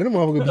nobody. Them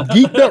motherfuckers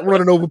be geeked up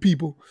running over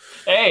people.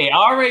 Hey, I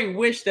already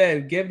wish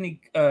that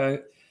Gibney.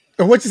 And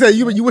what you said?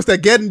 You wish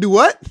that Gedden do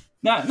what?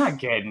 Not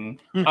Gedden.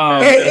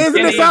 Hey,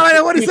 isn't it sound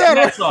like what he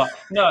said?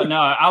 No.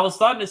 I was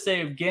starting to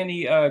say if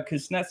Evgeny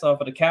Kuznetsov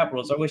of the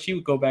Capitals, I wish he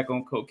would go back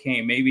on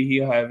cocaine. Maybe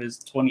he'll have his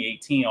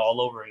 2018 all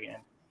over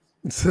again.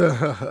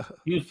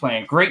 He was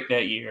playing great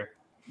that year.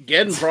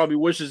 Gedden probably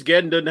wishes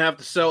Gedden doesn't have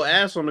to sell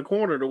ass on the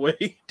corner the way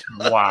he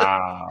does.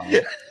 Wow.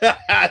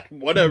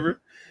 Whatever.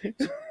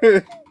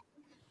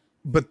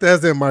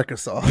 Bethesda and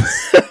Microsoft.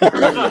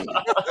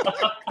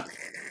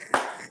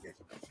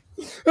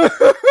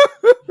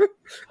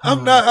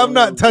 I'm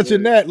not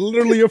touching that.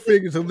 Literally or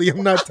figuratively,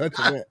 I'm not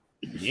touching that.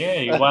 Yeah,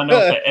 you wind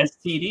up with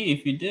STD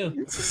if you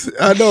do.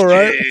 I know,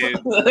 right?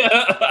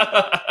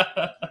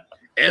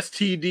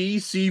 STD,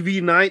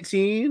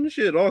 CV19,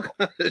 shit, all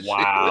kinds of shit.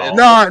 Wow.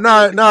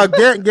 No.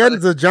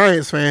 Gedden's a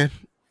Giants fan.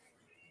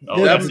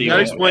 Oh, that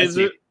explains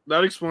it.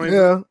 That explains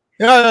it.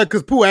 Yeah,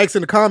 because Pooh asked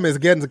in the comments,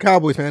 Gedden's a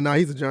Cowboys fan. Now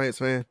he's a Giants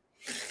fan.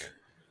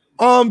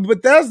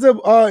 Bethesda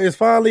is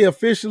finally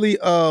officially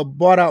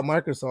bought out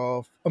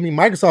Microsoft. I mean,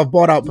 Microsoft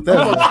bought out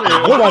Bethesda.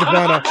 Nobody's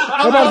buying out.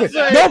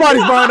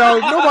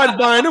 Nobody's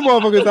buying them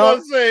motherfuckers out. I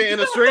was saying,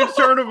 in a strange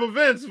turn of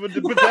events, but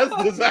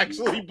Bethesda's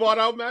actually bought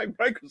out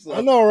Microsoft.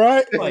 I know,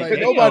 right? Like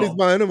nobody's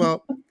buying them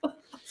out.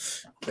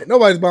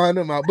 Nobody's buying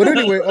them out. But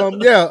anyway,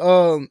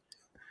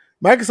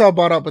 Microsoft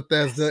bought out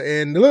Bethesda,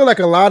 and it looked like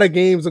a lot of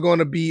games are going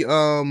to be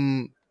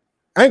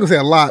I ain't gonna say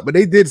a lot, but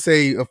they did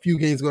say a few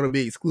games are going to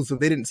be exclusive.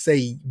 They didn't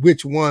say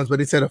which ones, but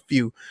they said a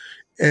few.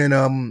 And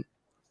I'm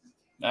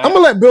gonna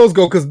let Bills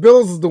go because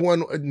Bills is the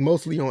one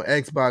mostly on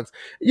Xbox.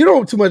 You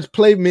don't too much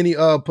play many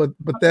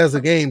Bethesda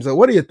games. So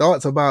what are your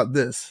thoughts about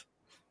this?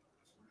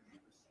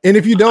 And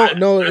if you don't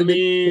know,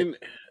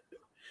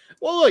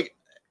 well,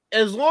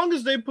 as long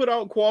as they put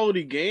out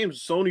quality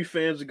games, Sony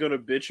fans are gonna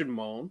bitch and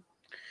moan.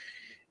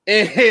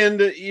 And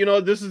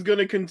this is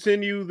gonna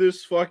continue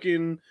this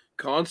fucking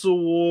console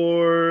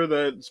war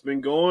that's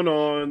been going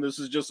on. This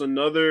is just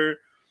another.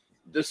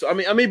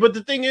 But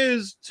the thing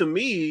is, to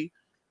me,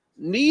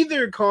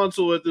 neither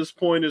console at this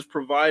point is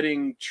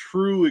providing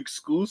true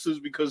exclusives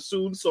because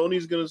soon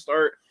Sony's gonna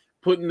start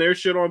putting their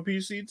shit on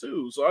PC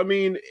too. So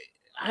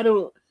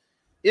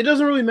it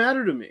doesn't really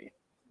matter to me.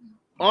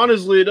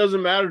 Honestly, it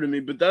doesn't matter to me.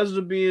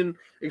 Bethesda being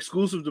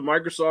exclusive to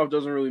Microsoft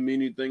doesn't really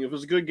mean anything. If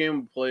it's a good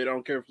game to play, I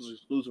don't care if it's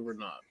exclusive or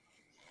not.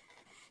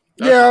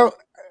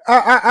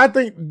 I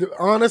think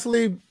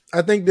honestly,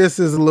 I think this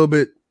is a little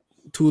bit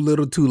too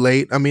little, too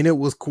late. I mean, it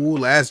was cool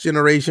last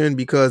generation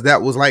because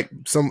that was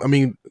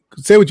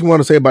say what you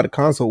want to say about the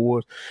console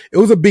wars. It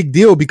was a big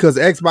deal because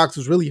Xbox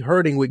was really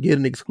hurting with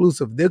getting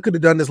exclusive. They could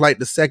have done this like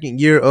the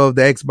second year of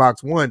the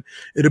Xbox One.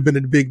 It'd have been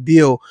a big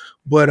deal.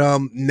 But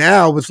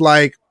now it's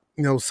like,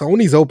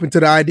 Sony's open to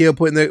the idea of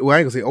putting I ain't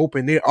gonna say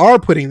open. They are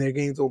putting their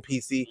games on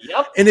PC.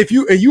 Yep. And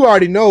you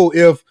already know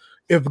if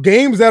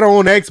games that are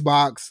on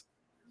Xbox,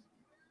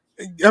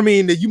 I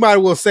mean, you might as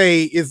well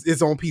say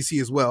it's on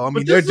PC as well. I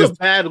mean, they're just a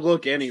bad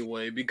look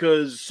anyway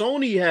because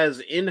Sony has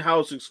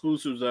in-house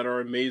exclusives that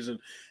are amazing.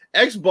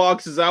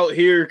 Xbox is out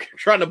here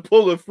trying to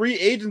pull a free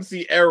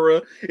agency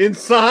era and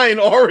sign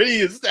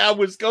already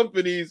established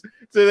companies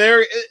to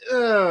their.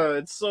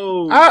 It's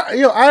so.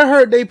 I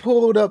heard they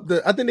pulled up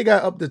I think they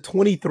got up to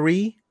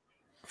 23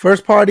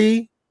 first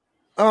party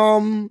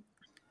teams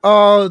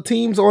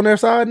on their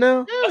side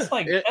now. That's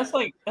like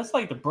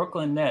the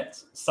Brooklyn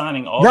Nets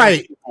signing all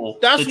right. People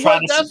that's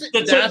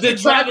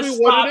exactly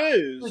what it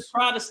is. To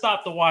try to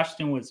stop the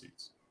Washington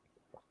Wizards.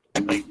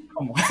 Like,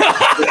 come on.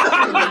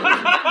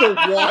 The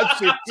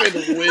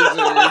Washington Wizards.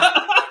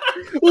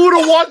 Who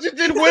the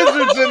Washington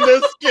Wizards in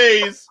this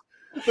case?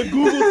 The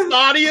Google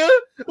Stadia?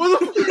 Who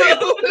the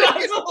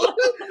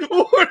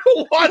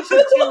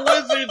Washington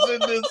Wizards in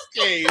this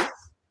case.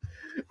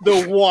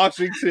 The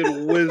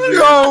Washington Wizards.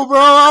 Yo, bro,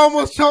 I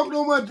almost choked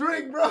on my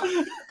drink, bro.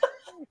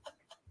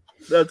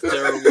 That's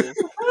terrible.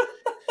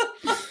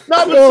 No,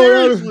 but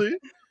seriously.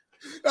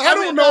 I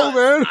don't know,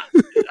 man.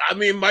 I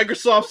mean,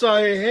 Microsoft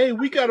saying, hey,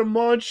 we got a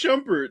Mon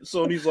Shumpert.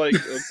 Sony's like,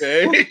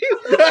 okay.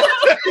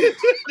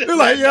 They're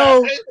like,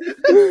 yo.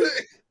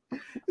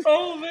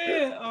 Oh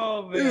man.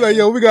 He's like,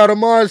 yo, we got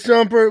Amon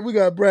Shumpert, we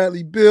got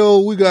Bradley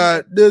Bill, we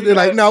got this. They're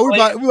like, no, we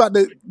about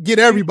to get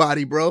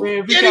everybody, bro.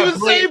 Man, can't even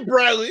say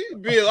Bradley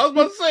Bill. I was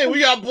about to say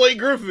we got Blake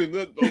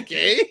Griffin.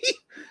 Okay.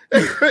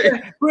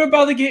 We're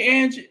about to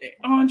get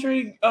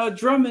Andre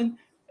Drummond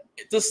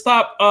to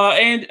stop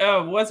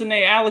and what's his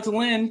name? Alex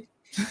Lynn.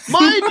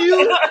 Mind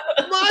you,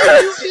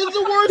 is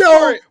the worst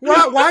part.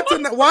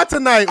 Why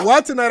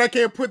tonight I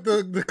can't put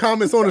the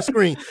comments on the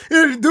screen.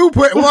 Dude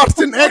put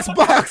Washington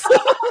Xbox.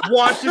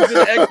 Washington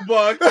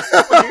Xbox.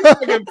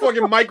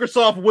 Fucking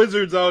Microsoft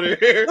Wizards out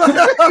here.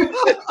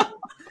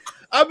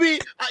 I mean,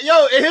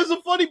 yo, here's the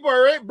funny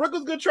part, right?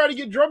 Brooklyn's gonna try to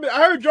get Drummond.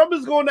 I heard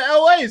Drummond's going to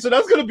LA, so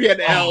that's gonna be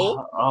an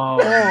L. Oh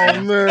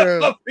man.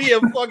 That'll be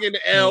a fucking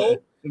L.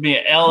 It'll be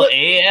an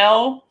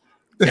LAL.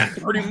 Yeah,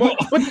 pretty much.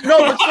 But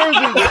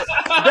seriously,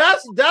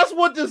 that's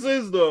what this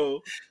is,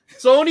 though.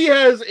 Sony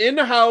has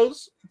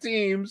in-house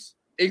teams,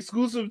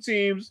 exclusive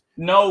teams.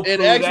 No,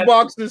 and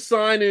Xbox is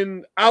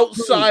signing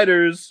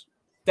outsiders.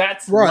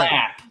 That's right.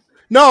 Lap.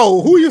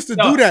 No, who used to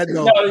do that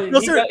though?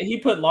 No, he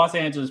put Los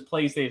Angeles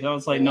PlayStation. I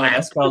was like, no,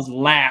 that spells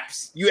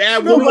laps. You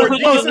add one more D,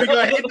 we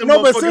gotta hit them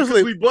motherfuckers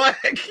because we black.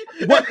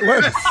 What?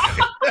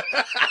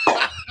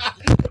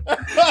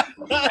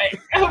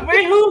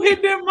 Wait, who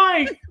hit that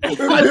mic? I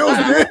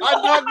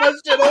knocked my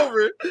shit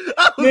over.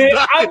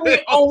 I'm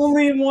the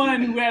only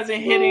one who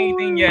hasn't hit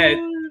anything yet.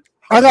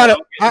 I got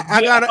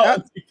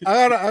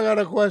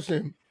a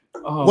question.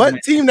 What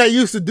team that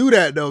used to do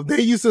that though?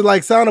 They used to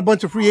like sign a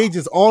bunch of free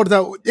agents all the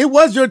time. It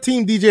was your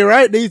team, DJ,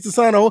 right? They used to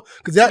sign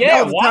because that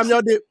was the time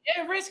y'all did.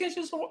 Yeah, Redskins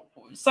just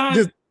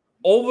signed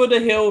over the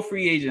hill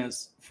free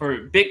agents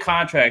for big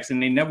contracts,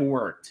 and they never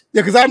worked.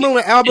 Yeah, because I remember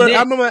Albert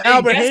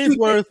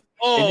Hainsworth.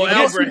 Oh,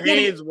 Albert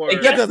Hainsworth.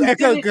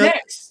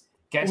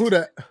 Who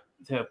that?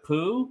 To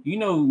Pooh, you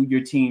know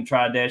your team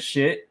tried that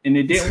shit and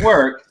it didn't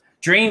work.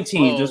 Dream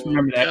Team, just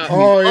remember that.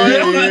 Oh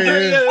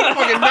yeah.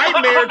 Fucking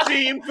nightmare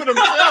team for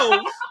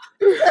themselves.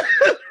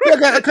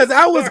 Because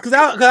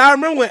I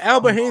remember when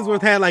Albert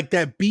Hainsworth had like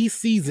that B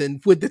season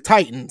with the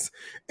Titans,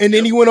 and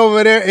then he went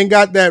over there and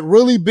got that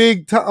really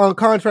big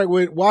contract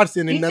with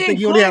Watson, and I think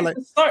he only had like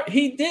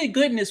he did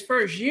good in his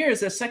first year.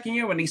 It's the second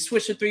year when he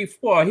switched to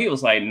 3-4. He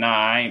was like, "Nah,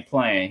 I ain't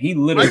playing." He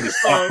literally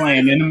stopped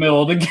playing in the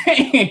middle of the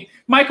game.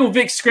 Michael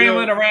Vick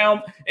scrambling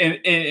around, and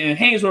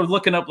Hainsworth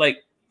looking up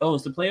like, "Oh,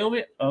 is the play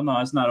over? Oh no,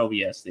 it's not over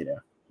yet. Stay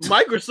there."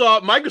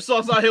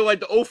 Microsoft's out here like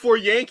the 04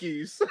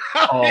 Yankees.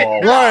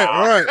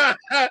 Right.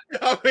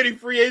 How many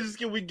free agents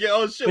can we get?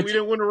 Oh shit, we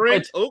didn't win a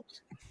ring.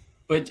 Oops.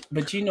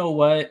 But you know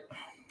what?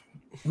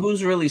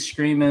 Who's really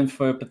screaming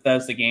for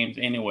Bethesda games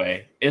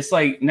anyway? It's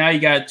like now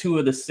you got two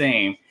of the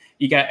same.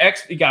 You got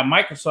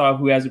Microsoft,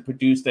 who hasn't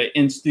produced an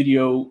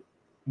in-studio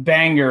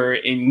banger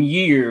in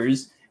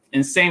years,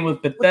 and same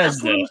with Bethesda.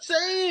 That's what I'm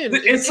saying.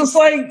 It's just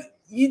like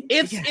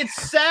it's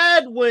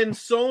sad when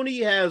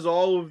Sony has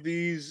all of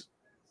these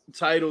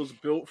titles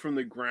built from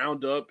the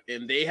ground up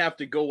and they have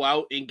to go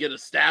out and get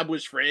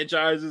established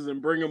franchises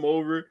and bring them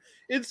over.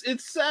 It's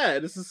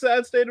sad. It's a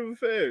sad state of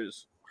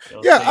affairs.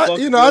 Yeah, I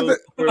know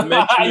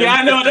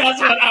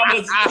that's what I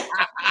was.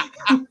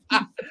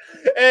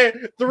 Hey,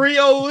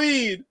 3-0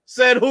 lead.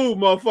 Said who,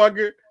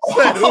 motherfucker?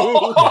 Said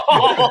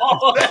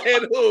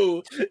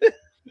who?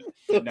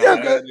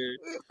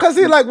 Because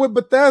he like with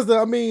Bethesda.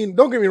 I mean,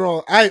 don't get me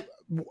wrong.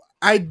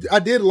 I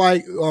did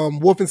like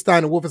Wolfenstein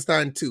and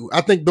Wolfenstein 2.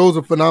 I think those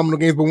are phenomenal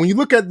games. But when you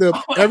look at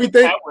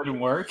everything, that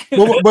wouldn't work.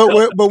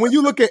 but when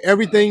you look at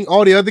everything,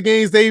 all the other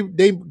games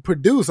they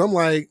produce, I'm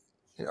like,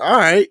 all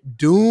right,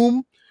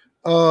 Doom.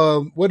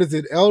 What is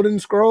it? Elden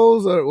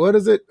Scrolls or what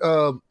is it?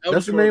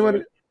 That's the name of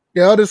it.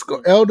 Yeah,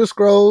 Elder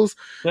Scrolls.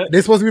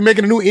 They're supposed to be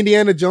making a new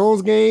Indiana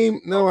Jones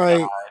game. No,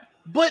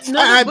 but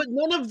none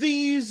of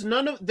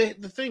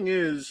the thing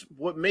is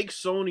what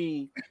makes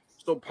Sony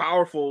so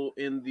powerful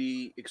in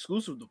the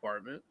exclusive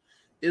department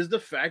is the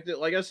fact that,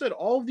 like I said,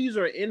 all of these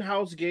are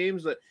in-house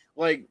games that,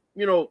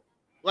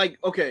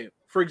 okay,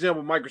 for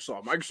example,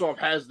 Microsoft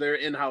has their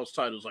in-house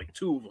titles, like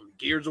two of them,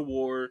 Gears of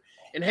War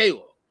and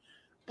Halo.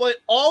 But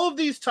all of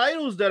these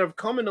titles that have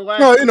come in the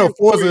last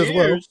Forza years, as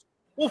well.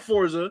 Well,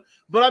 Forza,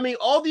 but I mean,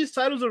 all these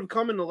titles that have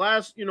come in the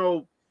last,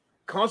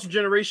 console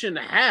generation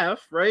and a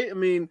half, right? I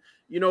mean,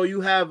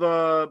 you have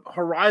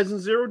Horizon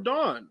Zero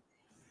Dawn,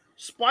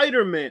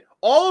 Spider-Man.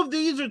 All of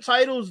these are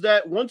titles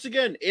that, once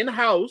again,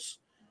 in-house,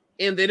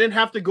 and they didn't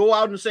have to go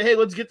out and say, "Hey,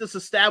 let's get this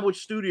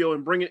established studio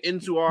and bring it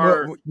into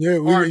our."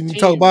 We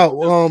talk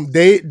about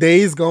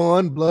Days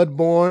Gone,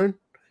 Bloodborne.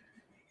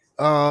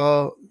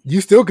 You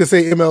still could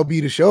say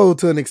MLB The Show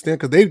to an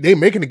extent because they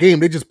making the game.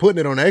 They're just putting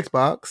it on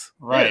Xbox,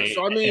 right? Yeah,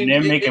 so I mean, and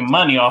they're making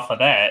money off of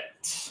that.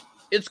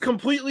 It's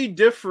completely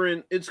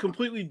different. It's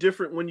completely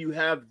different when you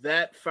have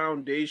that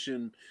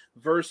foundation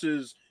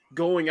versus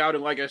going out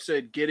and, like I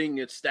said, getting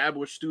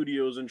established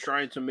studios and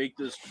trying to make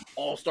this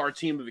all-star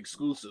team of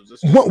exclusives.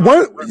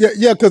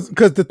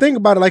 Because the thing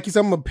about it, like you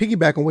said, I'm gonna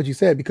piggyback on what you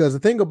said, because the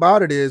thing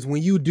about it is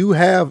when you do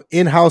have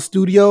in-house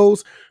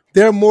studios,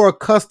 they're more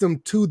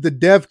accustomed to the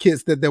dev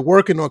kits that they're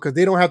working on, because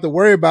they don't have to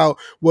worry about,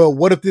 well,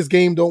 what if this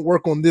game don't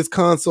work on this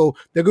console?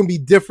 They're going to be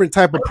different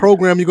type of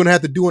program you're going to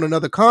have to do on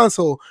another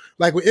console.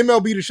 Like with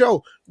MLB The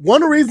Show,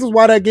 one of the reasons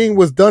why that game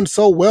was done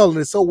so well and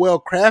it's so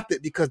well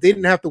crafted, because they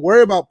didn't have to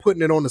worry about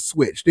putting it on the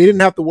Switch. They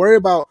didn't have to worry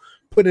about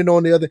putting it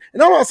on the other.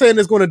 And I'm not saying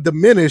it's going to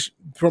diminish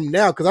from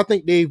now, because I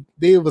think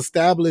they've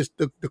established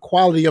the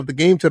quality of the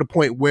game to the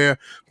point where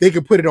they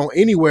can put it on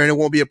anywhere and it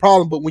won't be a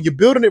problem. But when you're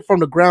building it from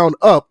the ground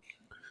up,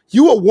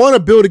 you would want to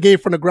build a game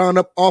from the ground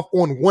up off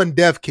on one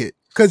dev kit,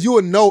 because you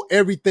would know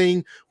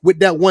everything with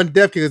that one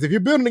dev kit. Because if you're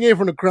building a game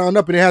from the ground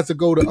up and it has to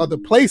go to other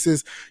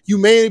places, you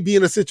may be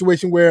in a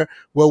situation where,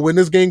 well, when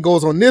this game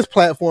goes on this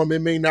platform,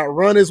 it may not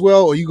run as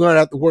well, or you're going to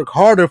have to work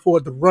harder for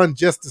it to run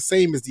just the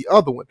same as the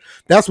other one.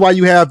 That's why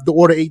you have the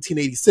Order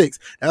 1886.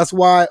 That's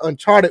why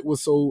Uncharted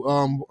was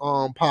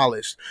so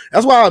polished.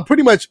 That's why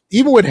pretty much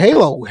even with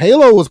Halo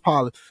was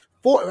polished.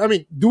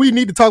 Do we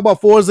need to talk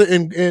about Forza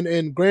and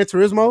Gran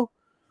Turismo?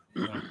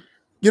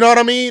 You know what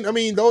I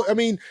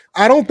mean?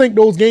 I don't think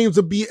those games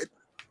would be,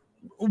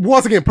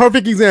 once again,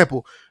 perfect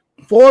example.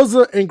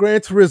 Forza and Gran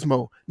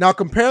Turismo. Now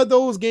compare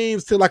those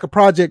games to like a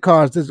Project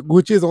Cars,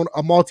 which is on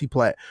a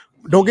multi-plat.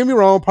 Don't get me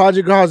wrong,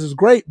 Project Cars is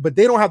great, but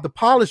they don't have the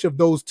polish of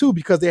those two,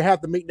 because they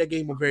have to make that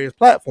game on various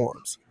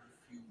platforms.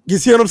 You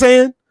see what I'm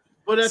saying?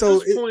 But at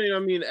this point,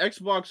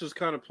 Xbox is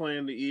kind of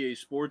playing the EA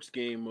Sports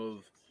game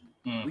of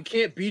we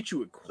can't beat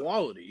you at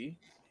quality,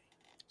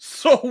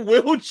 so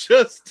we'll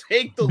just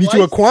take the beat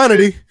you at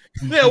quantity.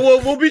 Yeah,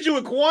 we'll beat you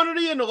with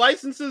quantity and the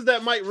licenses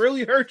that might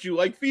really hurt you,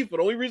 like FIFA. The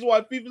only reason why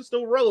FIFA is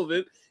still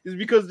relevant is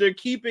because they're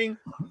keeping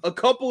a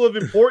couple of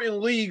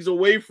important leagues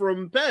away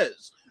from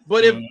PES.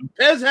 But if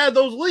PES had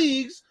those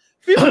leagugues,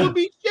 FIFA would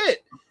be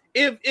shit.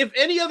 If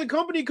any other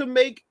company could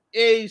make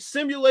a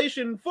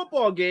simulation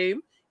football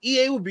game,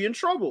 EA would be in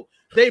trouble.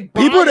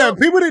 People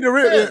need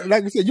to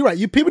like you said, you're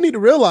right. People need to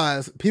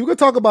realize, people can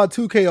talk about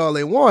 2K all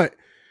they want,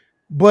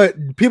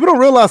 but people don't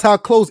realize how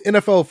close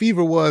NFL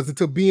Fever was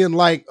to being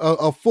like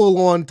a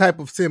full-on type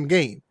of sim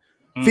game.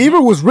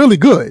 Fever was really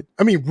good.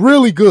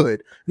 Really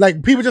good.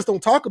 Like, people just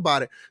don't talk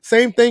about it.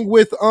 Same thing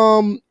with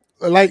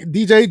like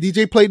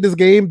DJ played this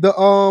game,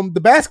 the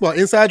basketball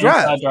Inside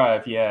Drive. Inside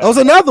Drive, yeah. That was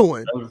another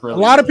one. Was really a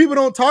lot of people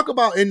don't talk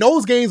about, and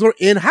those games were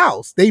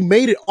in-house. They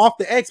made it off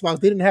the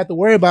Xbox. They didn't have to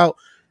worry about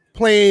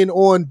playing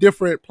on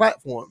different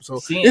platforms. So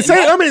go ahead,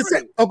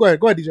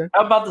 DJ.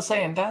 I'm about to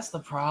say, and that's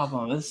the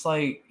problem. It's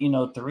like,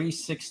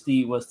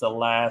 360 was the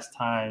last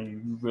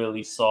time you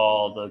really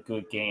saw the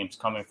good games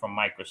coming from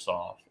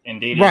Microsoft, and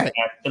they didn't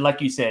have,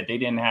 like you said, they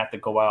didn't have to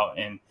go out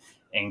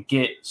and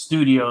get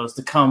studios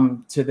to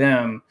come to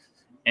them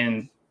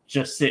and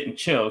just sit and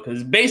chill,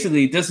 because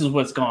basically this is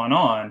what's going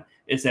on,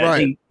 is that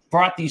they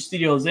brought these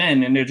studios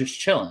in and they're just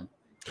chilling.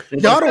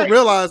 Y'all don't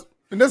realize.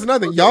 And that's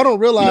another thing. Y'all don't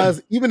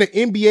realize, even the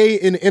NBA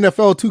and the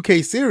NFL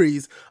 2K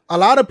series, a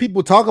lot of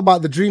people talk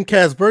about the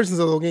Dreamcast versions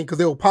of the game because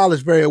they were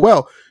polished very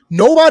well.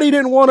 Nobody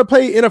didn't want to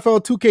play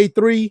NFL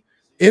 2K3,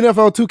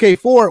 NFL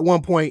 2K4 at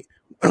one point.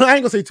 I ain't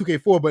going to say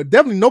 2K4, but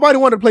definitely nobody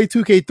wanted to play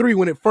 2K3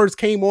 when it first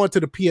came onto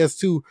the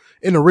PS2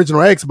 and the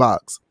original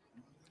Xbox,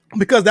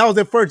 because that was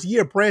their first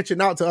year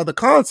branching out to other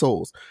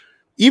consoles.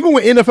 Even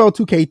with NFL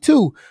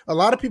 2K2, a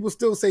lot of people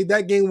still say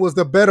that game was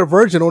the better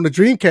version on the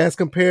Dreamcast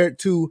compared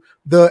to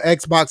the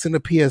Xbox and the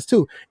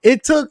PS2.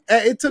 It took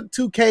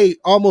 2K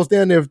almost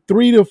down there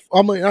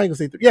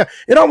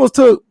it almost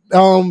took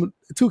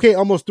 2K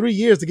almost 3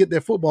 years to get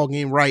their football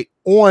game right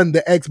on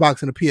the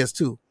Xbox and the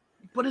PS2.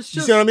 But it's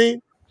just, you see what I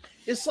mean?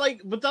 It's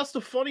like, but that's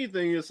the funny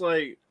thing. It's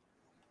like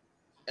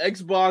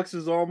Xbox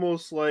is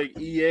almost like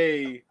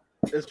EA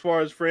as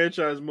far as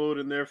franchise mode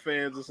and their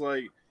fans. It's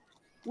like,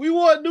 we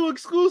want new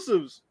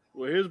exclusives.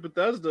 Well, here's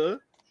Bethesda.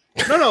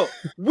 No,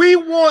 we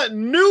want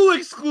new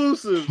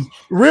exclusives.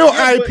 Real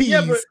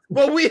IPs.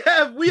 But we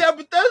have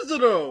Bethesda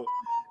though.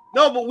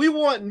 No, but we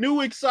want new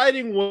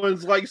exciting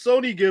ones like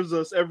Sony gives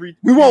us every.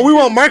 We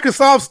want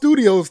Microsoft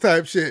Studios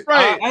type shit.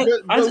 Right.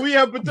 But we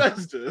have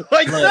Bethesda.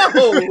 Like,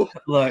 no.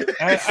 Look,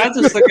 I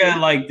just look at it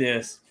like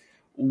this.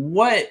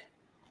 What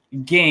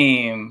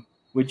game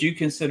would you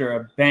consider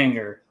a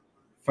banger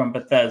from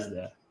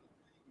Bethesda?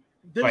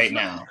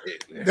 Now,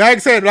 like I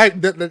said,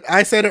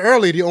 I said it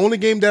earlier, the only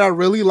game that I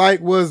really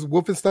liked was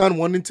Wolfenstein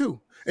 1 and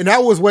 2, and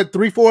that was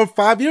 3, 4,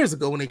 5 years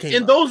ago when it came.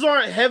 And out. Those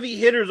aren't heavy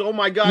hitters. Oh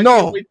my god!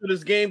 No, can't wait till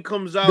this game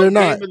comes out. They're game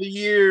not. of the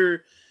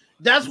year.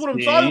 That's what I'm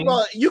talking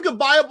about. You can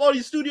buy up all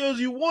these studios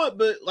you want,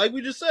 but like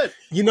we just said,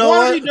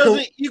 quality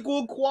doesn't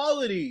equal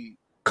quality.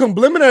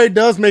 Combliminary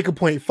does make a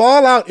point.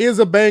 Fallout is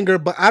a banger,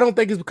 but I don't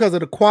think it's because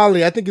of the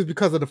quality. I think it's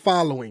because of the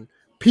following.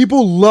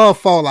 People love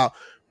Fallout.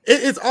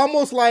 It's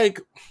almost like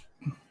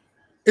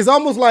It's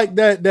almost like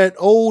that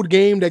old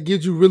game that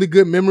gives you really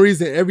good memories,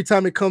 and every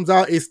time it comes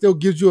out, it still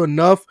gives you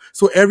enough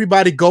so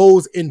everybody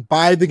goes and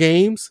buy the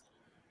games.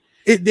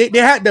 They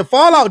had the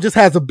Fallout just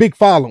has a big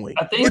following.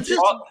 I think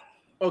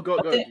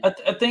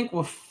I think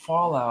with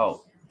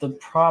Fallout, the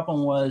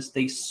problem was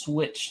they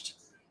switched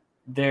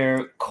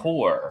their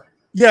core.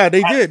 Yeah,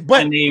 they did,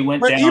 but they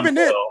went but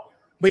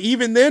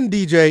even then,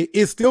 DJ,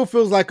 it still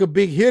feels like a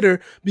big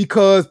hitter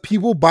because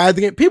people buy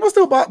the game. People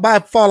still buy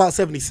Fallout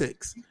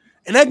 76.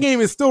 And that game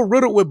is still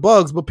riddled with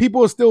bugs, but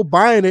people are still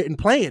buying it and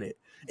playing it.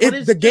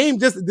 The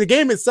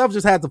game itself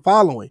just has the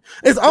following.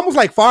 It's almost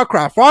like Far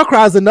Cry. Far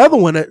Cry is another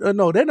one.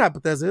 No, they're not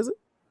Bethesda, is it?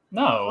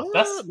 No,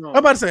 that's. I'm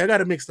about to say I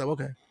got it mixed up.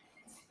 Okay.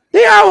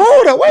 Yeah,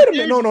 hold up. Wait a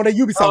minute. No, they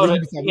Ubisoft.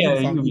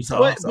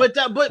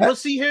 Ubisoft. But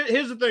see,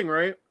 here's the thing,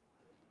 right?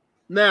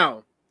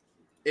 Now,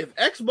 if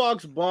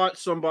Xbox bought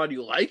somebody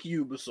like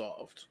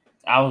Ubisoft,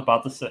 I was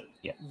about to say,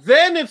 yeah.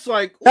 Then it's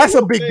like that's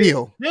a big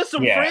deal. There's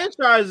some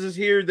franchises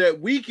here that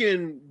we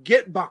can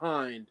get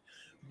behind,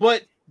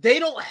 but they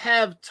don't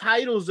have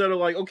titles that are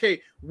like,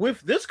 okay, with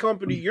this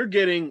company, you're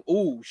getting,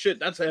 oh shit,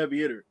 that's a heavy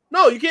hitter.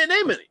 No, you can't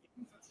name any.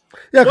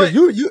 Yeah,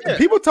 because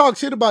people talk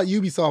shit about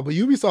Ubisoft, but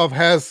Ubisoft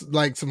has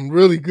like some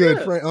really good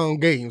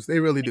games. They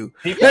really do.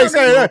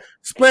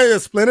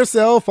 Splinter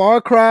Cell,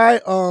 Far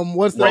Cry.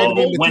 What's the other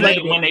game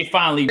when they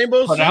finally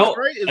put out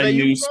a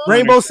new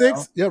Rainbow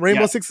Six? Yeah,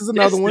 Rainbow Six is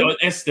another one.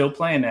 It's still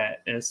playing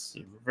that. It's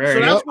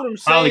very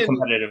highly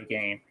competitive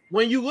game.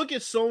 When you look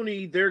at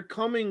Sony, they're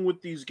coming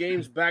with these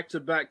games back to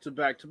back.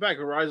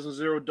 Horizon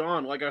Zero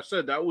Dawn, like I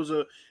said, that was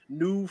a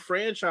new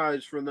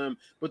franchise for them.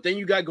 But then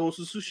you got Ghost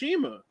of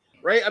Tsushima.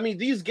 Right? I mean,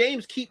 these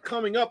games keep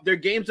coming up. They're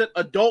games that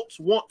adults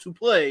want to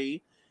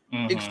play,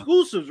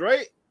 exclusives,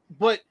 right?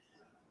 But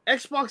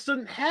Xbox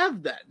doesn't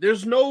have that.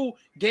 There's no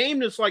game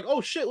that's like,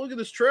 oh shit, look at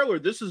this trailer.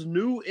 This is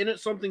new and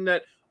it's something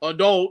that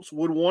adults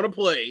would want to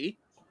play.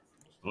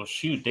 Well,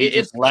 shoot, they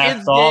just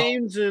laughed off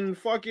games and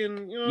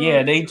fucking.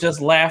 Yeah, they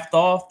just laughed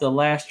off the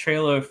last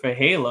trailer for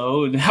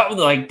Halo, and I was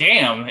like,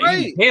 "Damn,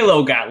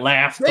 Halo got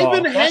laughed off."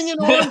 They've been hanging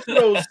on to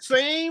those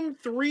same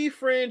 3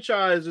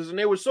 franchises, and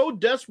they were so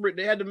desperate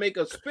they had to make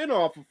a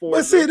spinoff of Forza.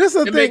 But see, this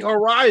is the thing. Make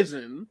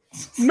Horizon.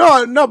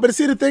 No, but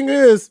see, the thing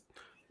is,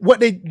 what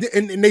they did,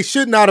 and they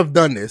should not have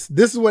done this.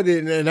 This is what,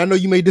 and I know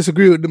you may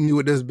disagree with me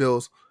with this,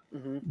 Bills.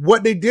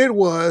 What they did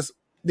was,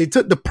 they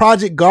took the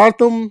Project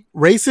Gotham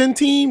Racing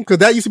team, because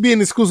that used to be an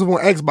exclusive on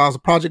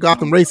Xbox, Project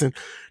Gotham Racing.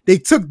 They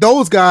took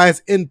those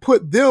guys and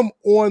put them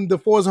on the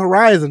Forza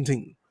Horizon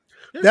team.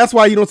 That's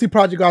why you don't see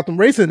Project Gotham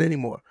Racing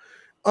anymore.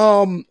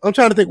 I'm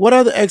trying to think, what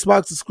other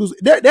Xbox exclusive?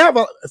 I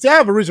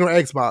have original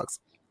Xbox.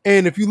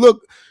 And if you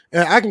look,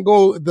 I can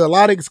go a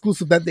lot of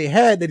exclusive that they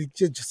had that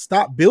they just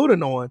stopped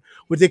building on,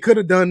 which they could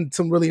have done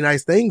some really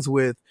nice things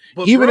with.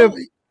 But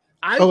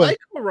I like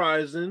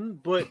Horizon,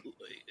 but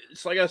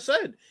it's like I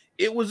said,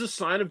 it was a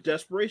sign of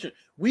desperation.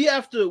 We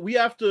have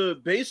to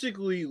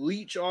basically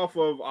leech off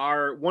of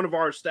one of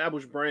our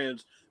established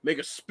brands, make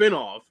a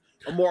spinoff,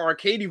 a more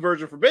arcadey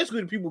version for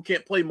basically the people who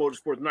can't play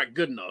motorsports, not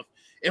good enough.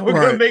 And we're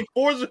going to make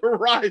Forza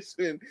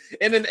Horizon.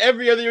 And then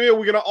every other year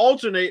we're going to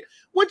alternate,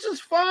 which is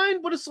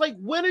fine. But it's like,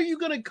 when are you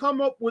going to come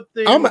up with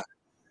things?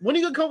 When are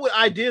you going to come up with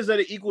ideas that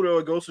are equal to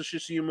a Ghost of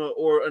Tsushima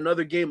or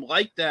another game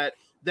like that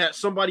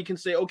somebody can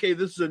say, okay,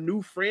 this is a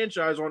new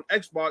franchise on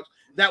Xbox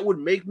that would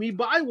make me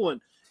buy one.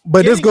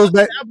 But this goes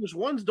back. Established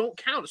ones don't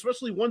count,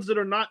 especially ones that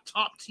are not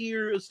top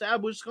tier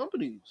established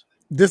companies.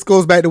 This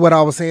goes back to what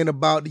I was saying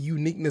about the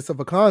uniqueness of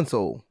a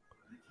console.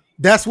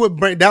 That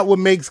what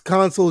makes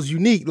consoles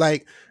unique.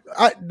 Like,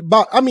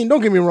 I mean,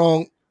 don't get me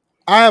wrong.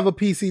 I have a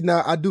PC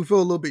now. I do feel a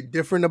little bit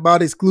different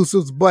about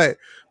exclusives, but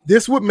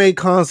this would make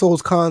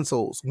consoles.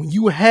 When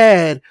you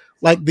had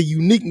like the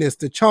uniqueness,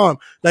 the charm,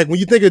 like when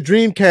you think of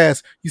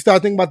Dreamcast, you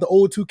start thinking about the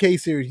old 2K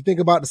series. You think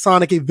about the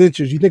Sonic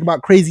Adventures. You think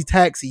about Crazy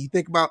Taxi. You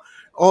think about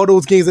all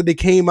those games that they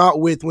came out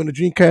with when the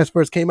Dreamcast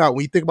first came out.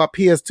 When you think about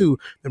PS2,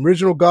 the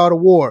original God of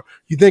War,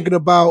 you're thinking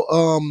about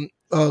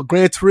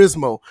Gran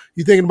Turismo.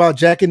 You're thinking about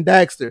Jak and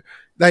Daxter.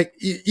 Like,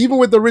 even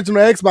with the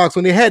original Xbox,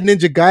 when they had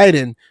Ninja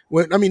Gaiden,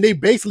 they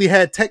basically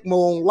had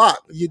Tecmo on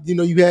lock. You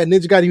had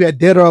Ninja Gaiden, you had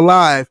Dead or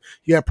Alive,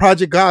 you had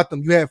Project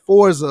Gotham, you had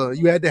Forza,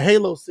 you had the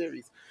Halo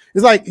series.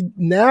 It's like,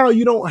 now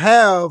you don't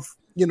have,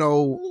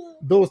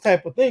 those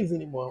type of things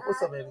anymore.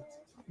 What's up, baby?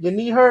 Your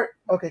knee hurt?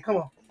 Okay, come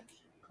on.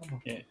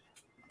 Yeah.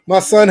 My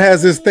son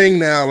has this thing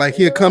now. Like,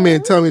 he'll come in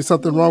and tell me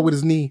something wrong with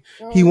his knee.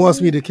 He wants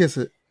me to kiss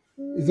it.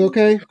 Is it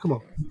okay? Come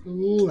on.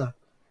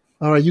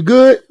 All right, you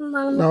good?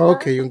 No,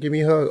 okay, you gonna give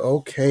me a hug.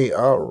 Okay,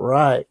 all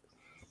right.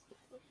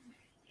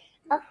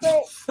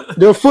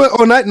 Your foot?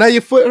 Oh, now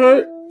your foot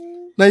hurt?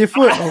 Now your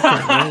foot?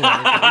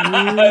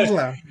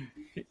 Okay.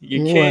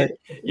 You can't.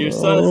 Your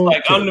son's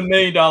like, I'm the $1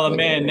 million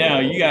man now.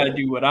 You got to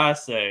do what I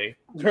say.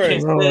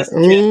 Kiss this, kiss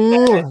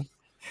that.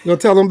 You gonna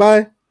tell him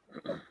bye?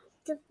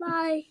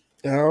 Bye.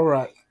 All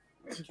right.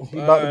 He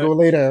about to go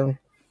lay down.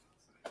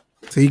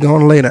 So he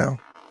going to lay down.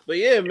 But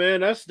yeah,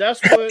 man, that's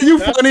what you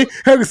that's funny.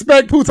 Have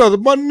respect, Poots on the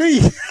button knee.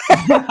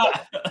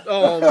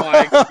 Oh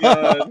my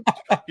god,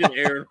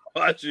 Aaron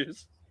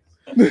Rodgers.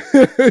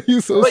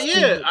 You so But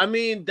stupid. I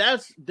mean,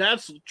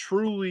 that's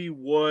truly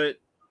what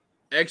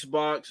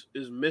Xbox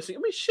is missing. I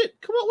mean, shit,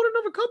 come on with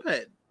another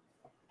Cuphead.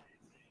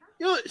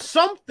 You know,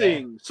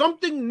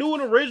 something new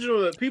and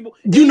original that people.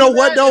 You know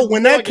what though?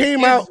 When that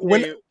came out,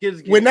 when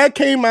that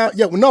came out,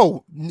 yeah,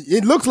 no,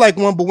 it looks like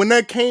one, but when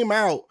that came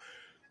out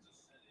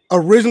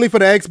originally for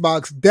the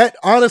Xbox, that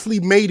honestly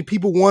made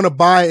people want to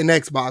buy an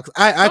Xbox.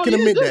 I can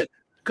admit that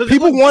because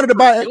people wanted to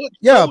buy it.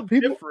 Yeah,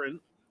 people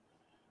different.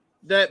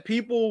 That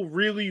people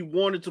really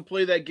wanted to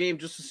play that game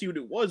just to see what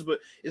it was. But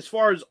as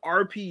far as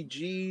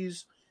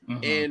RPGs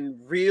and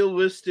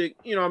realistic,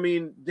 you know, I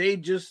mean,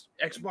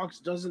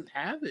 Xbox doesn't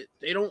have it.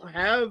 They don't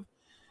have.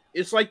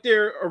 It's like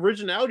their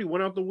originality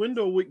went out the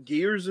window with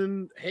Gears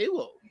and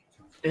Halo.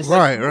 It's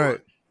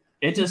right.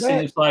 It just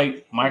seems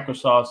like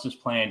Microsoft's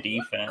just playing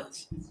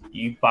defense.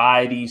 You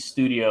buy these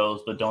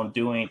studios, but don't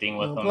do anything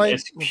with them.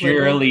 It's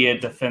purely a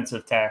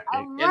defensive tactic.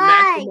 And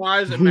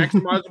maximize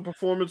the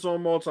performance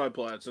on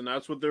multiplats, and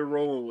that's what they're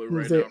rolling with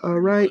right now.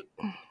 All right.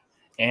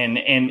 And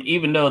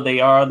even though they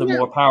are the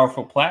more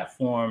powerful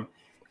platform,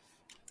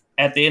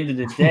 at the end of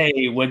the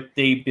day, what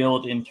they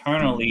build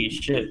internally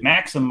should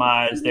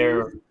maximize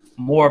their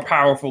more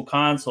powerful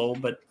console,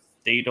 but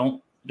they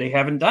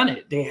haven't done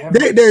it. They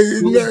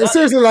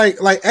seriously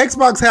like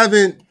Xbox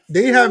haven't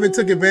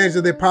took advantage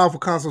of their powerful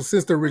console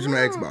since the original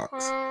Xbox.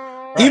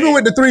 Right. Even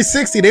with the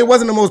 360, they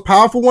wasn't the most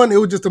powerful one. It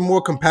was just a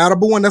more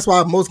compatible one. That's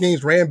why most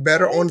games ran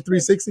better on the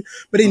 360.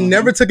 But they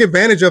never took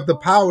advantage of the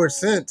power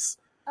since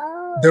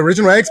the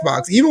original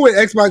Xbox. Even with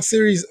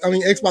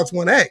Xbox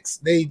One X,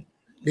 they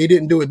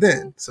didn't do it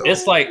then. So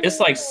it's like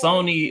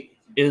Sony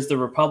is the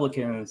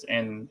Republicans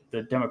and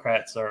the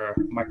Democrats are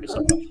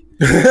Microsoft.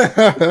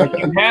 Like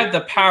you have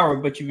the power,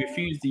 but you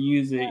refuse to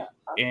use it,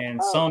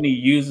 and Sony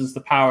uses the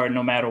power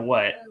no matter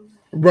what.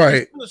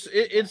 Right.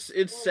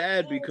 It's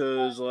sad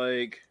because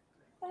like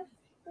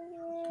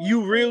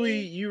you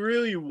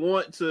really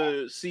want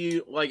to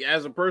see, like,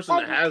 as a person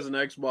that has an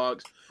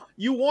Xbox,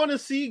 you want to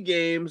see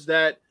games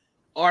that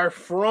are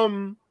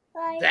from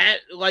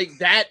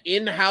that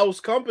in-house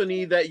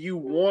company that you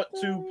want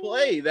to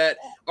play, that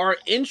are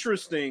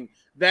interesting,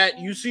 that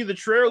you see the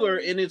trailer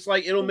and it's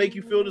like it'll make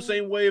you feel the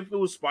same way if it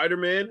was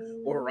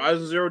Spider-Man or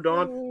Horizon Zero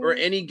Dawn or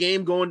any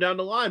game going down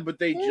the line, but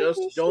they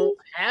just don't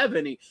have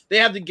any. They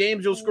have the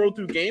games you'll scroll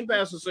through Game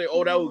Pass and say,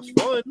 oh, that looks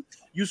fun.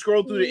 You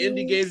scroll through the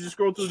indie games, you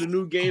scroll through the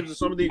new games, and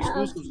some of the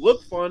exclusives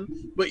look fun,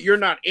 but you're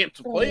not amped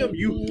to play them.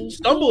 You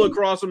stumble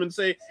across them and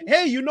say,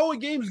 hey, you know a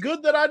game's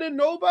good that I didn't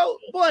know about?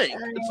 Blank.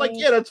 It's like,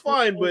 yeah, that's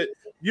fine, but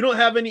you don't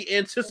have any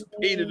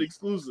anticipated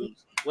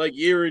exclusives like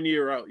year in,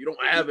 year out. You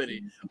don't have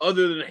any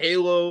other than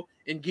Halo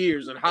and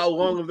Gears. And how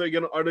long are they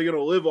gonna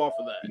live off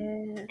of that?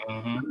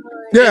 Mm-hmm.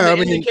 Yeah,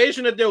 the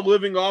indication that they're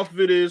living off of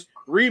it is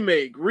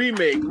remake,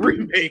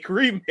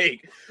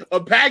 a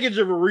package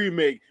of a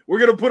remake. We're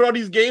gonna put all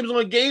these games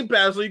on Game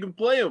Pass so you can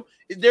play them.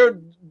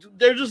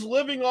 They're just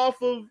living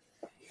off of,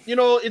 you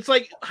know, it's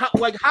like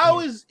how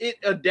is it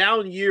a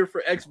down year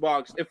for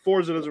Xbox if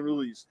Forza doesn't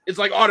release? It's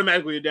like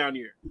automatically a down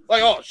year.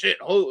 Like, oh shit,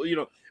 you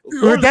know.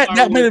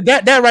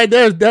 That right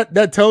there,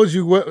 that tells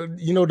you what,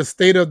 you know, the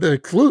state of the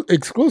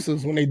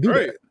exclusives when they do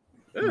that.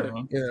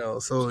 Yeah. You know,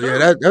 so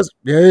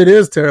it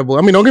is terrible.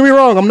 I mean, don't get me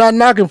wrong, I'm not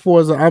knocking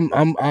Forza.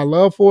 I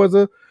love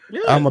Forza.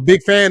 Yeah. I'm a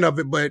big fan of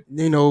it, but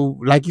you know,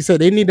 like you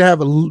said, they need to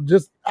have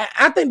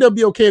I think they'll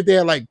be okay if they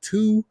had like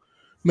 2,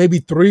 maybe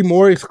 3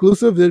 more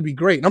exclusives. It'd be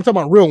great. And I'm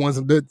talking about real ones.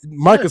 The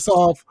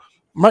Microsoft,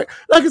 like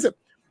I said,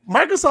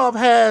 Microsoft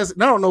has,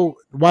 and I don't know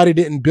why they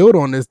didn't build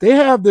on this, they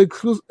have the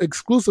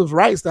exclusive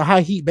rights to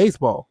High Heat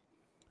Baseball.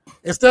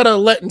 Instead of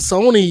letting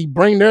Sony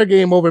bring their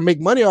game over and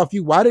make money off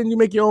you, why didn't you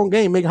make your own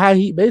game, make High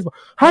Heat Baseball?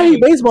 High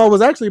Heat Baseball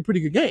was actually a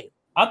pretty good game.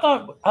 I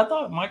thought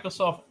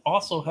Microsoft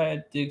also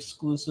had the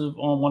exclusive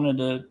on one of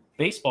the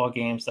baseball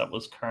games that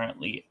was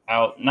currently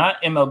out.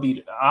 Not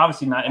MLB,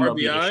 obviously not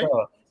MLB The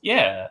Show.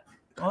 Yeah.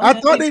 Well, I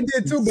thought they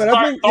did too, but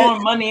I think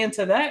throwing money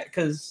into that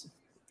because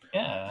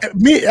yeah.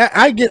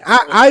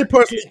 I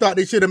personally thought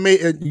they should have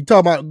made. You talk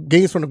about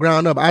games from the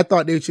ground up. I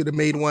thought they should have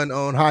made one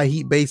on High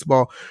Heat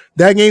Baseball.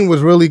 That game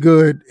was really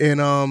good,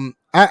 and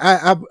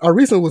I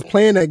recently was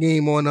playing that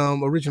game on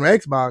original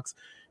Xbox.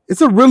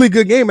 It's a really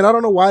good game, and I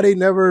don't know why they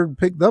never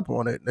picked up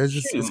on it.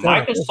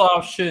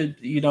 Microsoft should,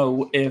 you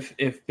know, if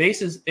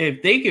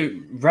they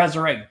could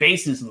resurrect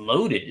Bases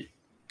Loaded.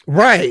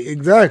 Right,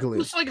 exactly.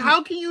 It's like,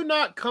 how can you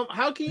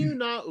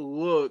not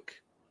look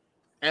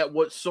at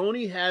what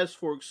Sony has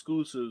for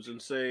exclusives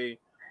and say,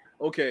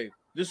 okay,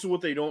 this is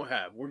what they don't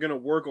have. We're going to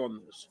work on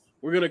this.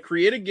 We're going to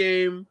create a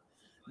game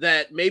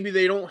that maybe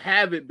they don't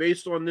have it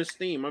based on this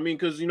theme. I mean,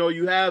 because, you know,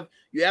 you have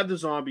the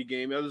zombie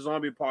game, you have the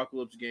zombie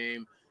apocalypse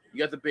game, you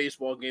got the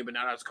baseball game, but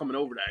now that's coming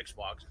over to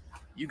Xbox.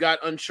 You got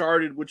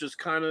Uncharted, which is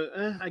kind of,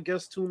 I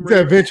guess, Tomb Raider. It's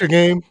an adventure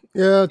game.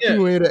 Yeah,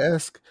 Tomb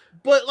Raider-esque.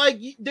 But like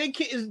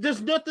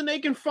there's nothing they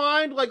can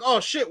find. Like, oh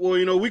shit, well,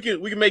 you know, we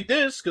can make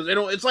this because they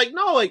don't. It's like,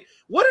 no, like,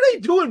 what do they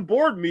do in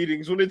board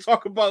meetings when they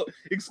talk about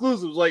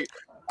exclusives? Like,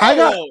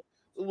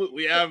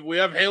 We have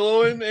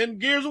Halo and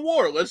Gears of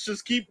War. Let's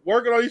just keep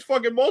working on these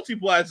fucking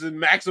multiplats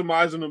and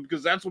maximizing them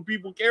because that's what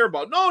people care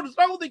about. No, that's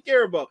not what they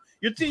care about.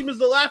 Your team is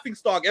the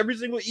laughingstock every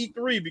single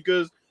E3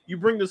 because you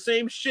bring the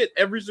same shit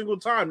every single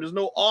time. There's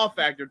no awe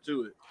factor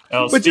to it.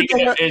 Oh,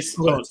 speaking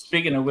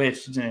of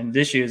which,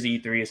 this year's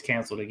E3 is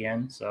canceled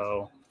again.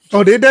 So.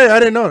 Oh, did they? I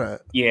didn't know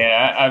that.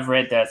 Yeah, I've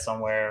read that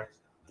somewhere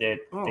that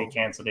they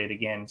canceled it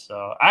again.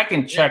 So I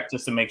can check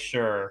just to make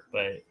sure,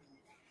 but.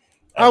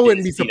 I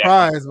wouldn't be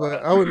surprised,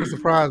 but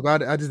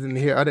I just didn't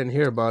hear. I didn't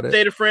hear about it.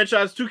 State of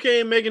franchise 2K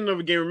ain't making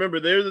another game.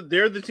 Remember,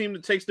 they're the team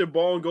that takes their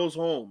ball and goes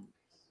home.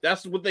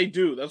 That's what they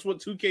do. That's what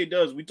 2K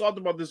does. We talked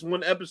about this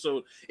one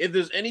episode. If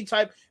there's any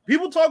type,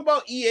 people talk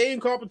about EA in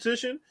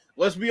competition.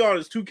 Let's be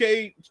honest.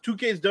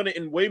 2K's done it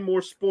in way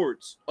more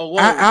sports. Alone,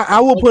 I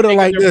will put it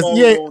like this.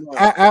 Yeah,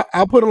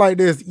 I'll put it like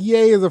this.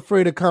 EA is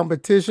afraid of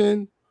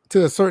competition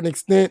to a certain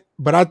extent,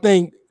 but I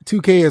think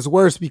 2K is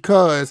worse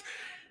because.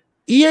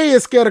 EA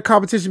is scared of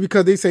competition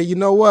because they say, you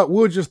know what,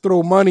 we'll just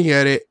throw money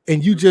at it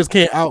and you just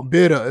can't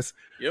outbid us.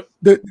 Yep.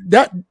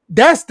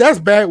 That's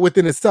bad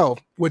within itself.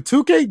 What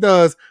 2K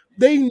does,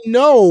 they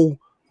know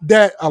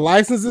that a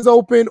license is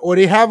open or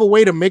they have a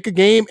way to make a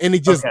game and they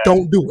just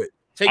don't do it.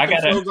 Take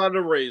themselves out of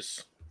the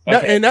race.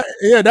 Okay.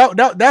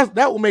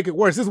 That will make it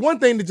worse. It's one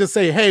thing to just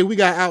say, hey, we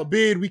got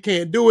outbid, we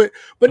can't do it.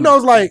 But no,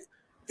 it's like,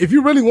 if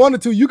you really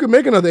wanted to, you could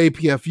make another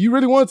APF. If you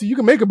really wanted to, you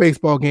can make a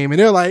baseball game. And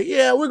they're like,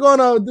 yeah, we're going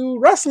to do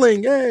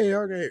wrestling. Hey,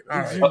 okay. All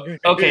right.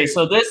 Okay,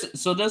 so this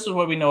is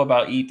what we know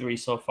about E3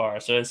 so far.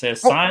 So it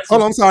says science.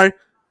 Hold on, I'm sorry.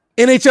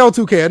 NHL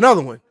 2K,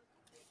 another one.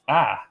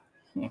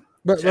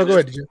 But go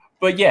ahead, DJ.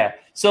 But yeah,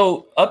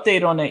 so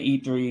update on that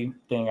E3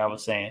 thing I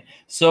was saying.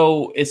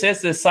 So it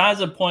says the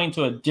signs are pointing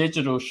to a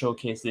digital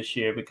showcase this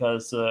year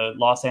because the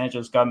Los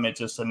Angeles government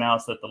just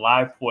announced that the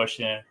live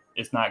portion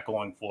is not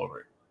going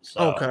forward.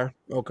 So,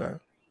 Okay.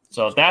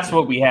 So that's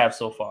what we have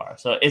so far.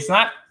 So it's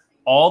not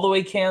all the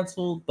way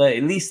canceled, but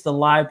at least the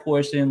live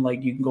portion,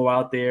 like you can go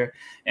out there.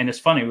 And it's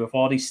funny with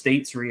all these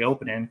states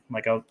reopening,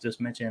 like I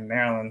just mentioned,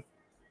 Maryland.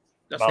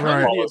 That's kind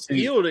of the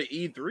appeal to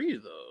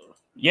E3, though.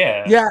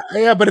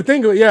 Yeah. But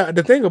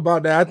the thing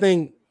about that,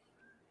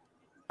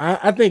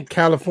 I think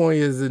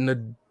California is in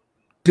a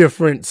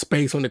different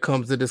space when it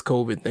comes to this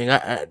COVID thing.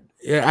 I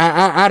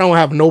don't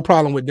have no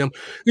problem with them.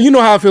 You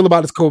know how I feel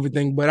about this COVID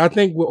thing, but I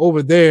think we're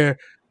over there.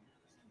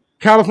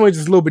 California is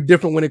just a little bit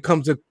different when it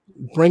comes to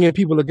bringing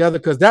people together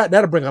because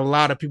that'll bring a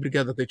lot of people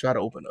together if they try to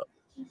open up.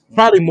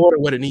 Probably more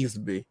than what it needs to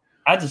be.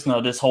 I just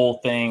know this whole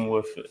thing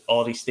with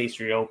all these states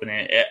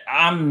reopening.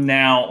 I'm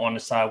now on the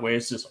side where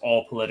it's just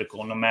all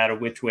political, no matter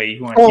which way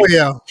you want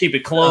to keep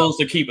it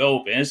closed or keep it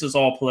open. It's just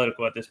all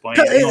political at this point.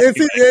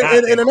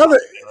 And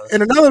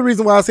another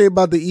reason why I say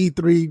about the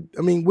E3,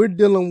 I mean, we're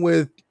dealing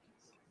with.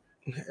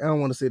 I don't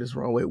want to say this the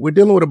wrong way. We're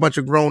dealing with a bunch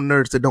of grown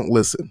nerds that don't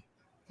listen.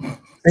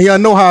 And y'all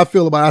know how I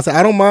feel about it. I say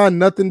I don't mind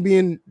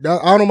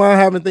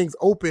having things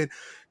open.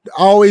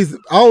 I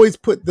always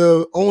put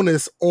the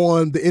onus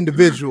on the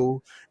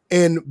individual,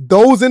 and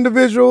those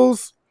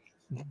individuals,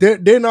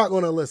 they're not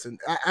going to listen.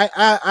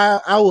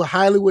 I will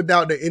highly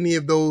doubt that any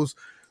of those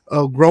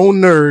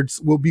grown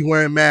nerds will be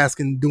wearing masks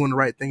and doing the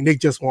right thing. They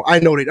just won't. I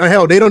know they.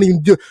 Hell, they don't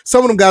even do.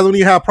 Some of them guys don't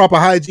even have proper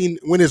hygiene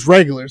when it's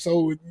regular.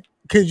 So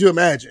can you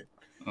imagine?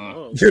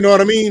 You know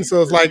what I mean?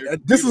 So it's like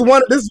this is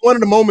one of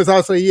the moments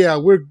I'll say, yeah,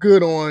 we're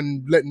good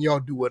on letting y'all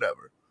do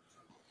whatever.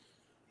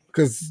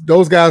 Because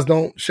those guys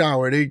don't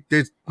shower. They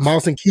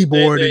mouse and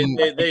keyboard.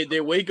 They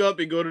wake up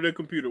and go to their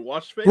computer.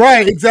 Watch Facebook.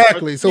 Right,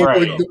 exactly. So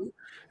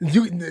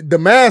the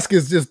mask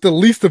is just the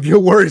least of your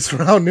worries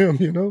around them,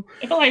 you know?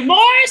 They're like,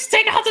 Morris,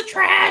 take out the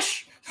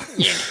trash.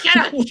 Yeah,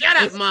 shut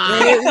up,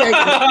 Mom.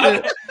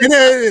 And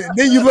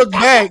then you look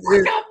back,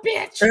 and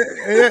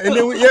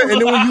then when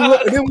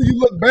you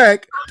look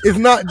back, it's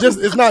not just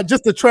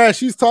the trash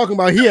he's talking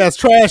about. He has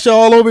trash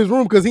all over his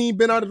room because he ain't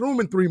been out of the room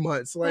in 3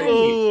 months. Like,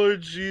 oh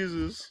Lord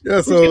Jesus. Yeah,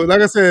 so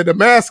like I said, the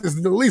mask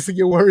is the least of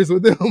your worries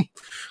with them.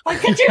 Like,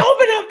 could you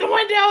open up the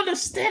window and the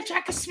stench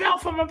I can smell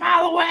from a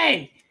mile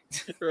away?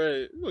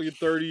 Right, like a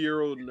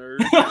 30-year-old nerd.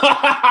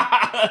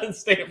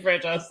 State of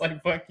franchise,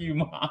 like, fuck you,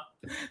 Mom.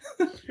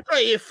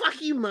 Right,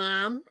 fuck you,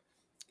 Mom.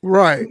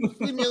 Right.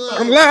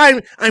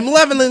 I'm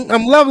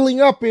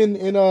leveling up in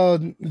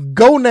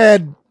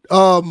gonad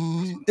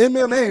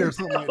MMA or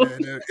something like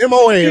that.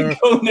 MOA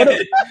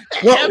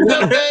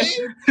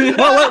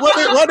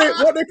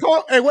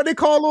or what they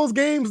call those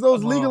games,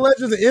 those League of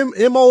Legends,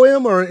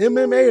 MOM or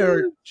MMA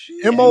or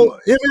MMO?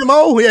 Yeah,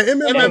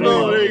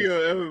 MMO. There you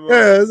go.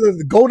 Yeah,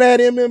 it's gonad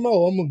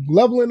MMO. I'm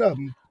leveling up.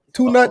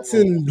 2 nuts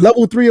and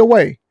level 3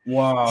 away.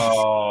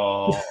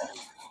 Wow.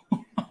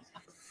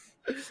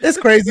 It's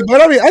crazy,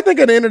 but I mean, I think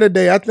at the end of the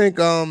day, I think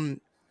I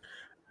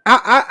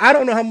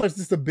don't know how much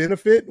this is a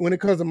benefit when it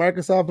comes to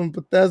Microsoft and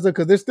Bethesda,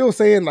 because they're still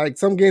saying like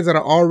some games that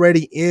are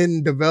already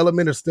in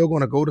development are still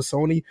going to go to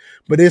Sony,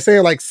 but they're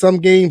saying like some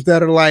games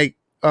that are like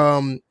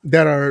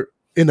that are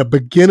in the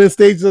beginning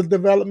stages of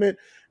development,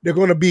 they're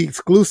going to be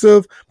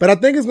exclusive, but I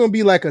think it's going to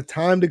be like a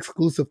timed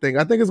exclusive thing.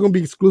 I think it's going to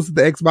be exclusive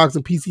to Xbox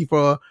and PC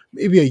for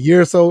maybe a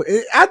year or so.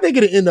 I think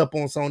it'll end up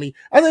on Sony.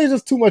 I think it's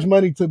just too much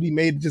money to be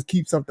made to just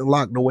keep something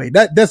locked away.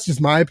 That's just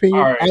my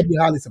opinion. Right. I'd be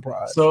highly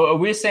surprised. So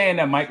we're saying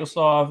that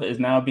Microsoft is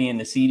now being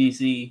the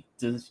CDC,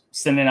 just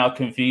sending out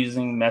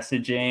confusing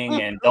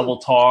messaging and double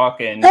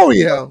talk, and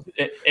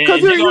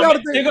because they're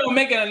going to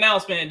make an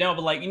announcement and they'll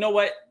be like, you know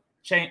what?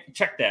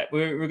 Check that.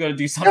 We're gonna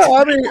do something.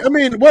 Yeah, I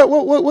mean,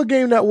 what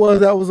game that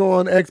was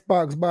on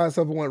Xbox by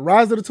itself?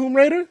 Rise of the Tomb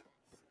Raider.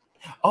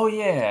 Oh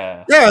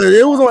yeah,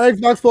 it was on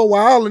Xbox for a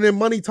while, and then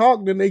money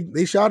talked, and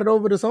they shot it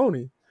over to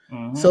Sony.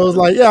 Mm-hmm. So it's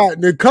like,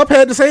 the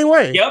Cuphead the same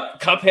way.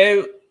 Yep,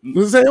 Cuphead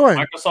was the same way.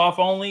 Microsoft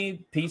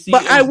only, PC.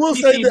 But I will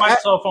say that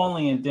Microsoft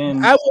only, and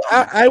then I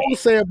will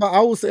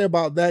say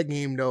about that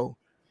game though.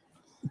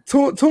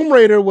 Tomb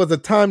Raider was a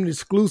timed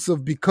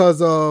exclusive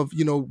because of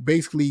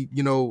basically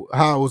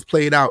how it was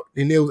played out,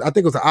 and I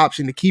think it was an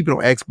option to keep it on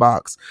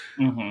Xbox.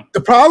 Mm-hmm.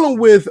 The problem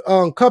with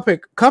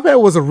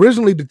Cuphead was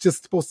originally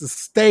just supposed to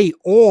stay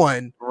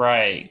on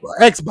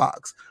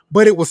Xbox,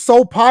 but it was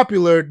so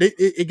popular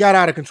it got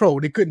out of control.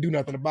 They couldn't do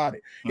nothing about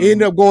it. Mm-hmm. It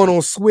ended up going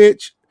on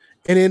Switch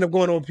and it ended up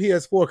going on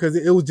PS4 because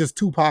it was just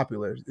too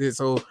popular.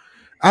 So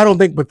I don't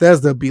think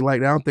Bethesda would be like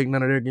that. I don't think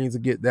none of their games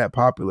would get that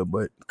popular,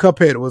 but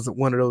Cuphead was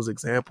one of those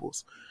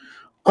examples.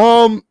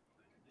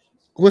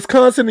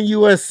 Wisconsin and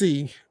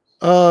USC,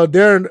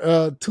 there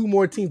are two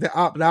more teams that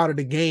opt out of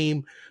the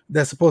game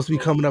that's supposed to be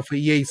coming up for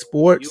EA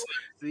Sports.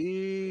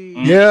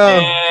 USC.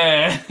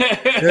 Yeah,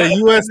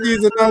 USC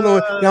is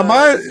another one.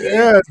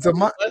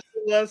 Now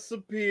less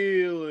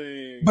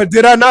appealing. But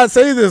did I not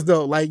say this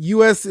though? Like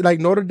USC, like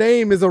Notre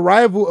Dame is a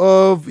rival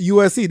of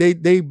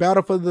USC. They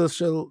battle for the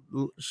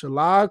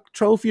Shalag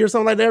Trophy or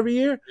something like that every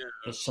year.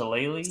 The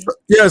Shillelagh?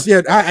 Yes,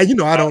 yeah. I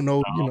don't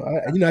know.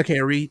 I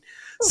can't read.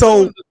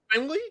 So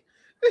Finley?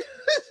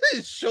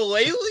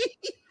 Shillelagh?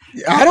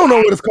 I don't know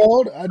what it's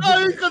called.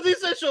 Because he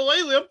said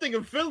Shillelagh, I'm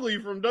thinking Finley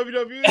from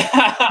WWE.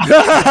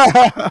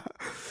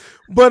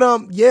 But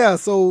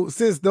so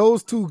since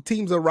those two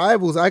teams are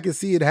rivals, I can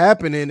see it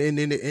happening, and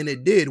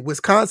it did.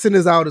 Wisconsin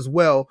is out as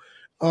well.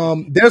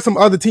 There's some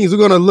other teams we're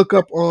gonna look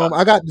up.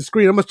 I got the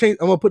screen. I'm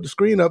gonna put the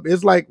screen up.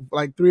 It's like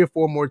 3 or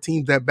 4 more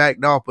teams that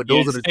backed off, but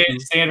those are the two.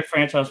 Standard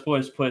Franchise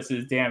Sports puts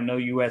his damn no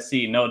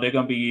USC. No, they're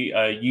gonna be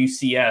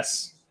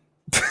UCS.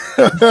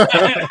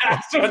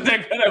 That's what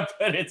they're gonna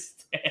put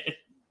instead.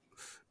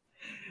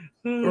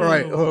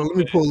 Right. Let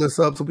me pull this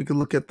up so we can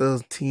look at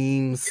the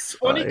teams. It's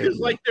funny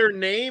because their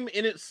name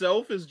in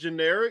itself is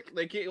generic.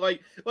 They can't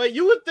like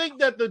you would think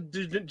that the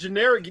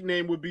generic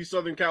name would be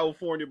Southern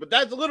California, but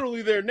that's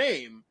literally their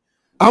name.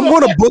 I'm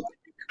gonna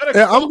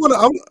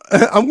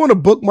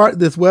bookmark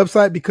this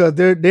website because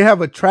they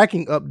have a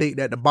tracking update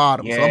at the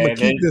bottom. Yeah, so I'm gonna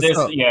keep this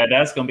up. Yeah,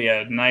 that's gonna be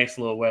a nice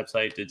little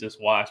website to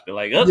just watch. Be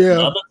like,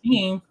 another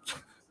team.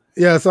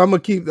 Yeah, so I'm gonna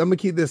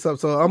keep this up.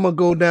 So I'm gonna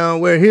go down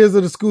where here's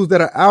the schools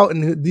that are out,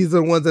 and these are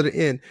the ones that are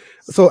in.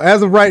 So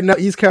as of right now,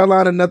 East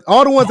Carolina,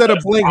 all the ones that are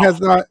blank has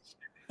not.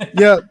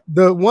 Yeah,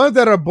 the ones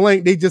that are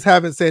blank, they just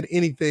haven't said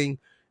anything.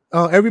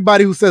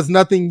 Everybody who says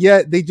nothing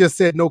yet, they just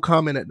said no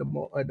comment at the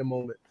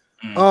moment.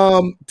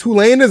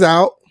 Tulane is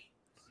out.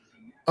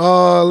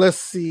 Let's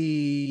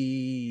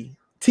see,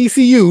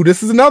 TCU.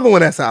 This is another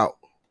one that's out.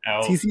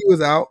 TCU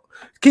is out.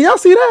 Can y'all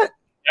see that?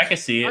 I can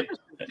see it.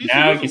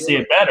 Now you can see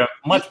it better,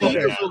 much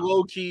better. It's a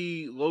low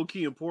key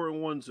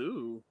important one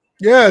too.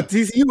 Yeah,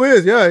 TCU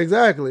is. Yeah,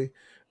 exactly.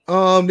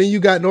 Then you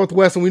got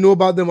Northwestern. We know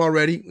about them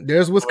already.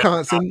 There's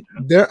Wisconsin.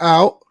 They're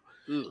out.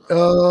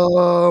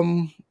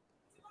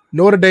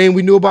 Notre Dame.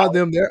 We knew about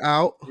them. They're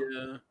out.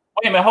 Yeah.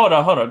 Wait a minute. Hold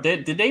on.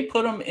 Did they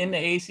put them in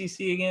the ACC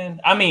again?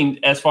 I mean,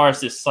 as far as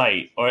this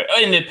site or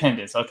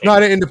Independence? Okay. No,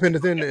 they're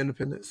Independence. They're in the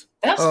Independence.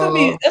 That's gonna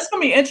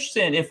be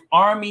interesting if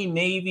Army,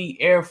 Navy,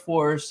 Air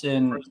Force,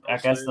 and I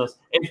guess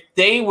if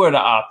they were to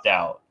opt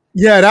out.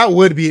 Yeah, that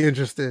would be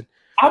interesting.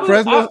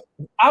 Fresno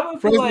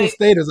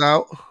State is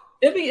out.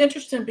 It'd be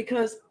interesting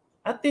because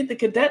I think the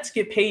cadets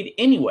get paid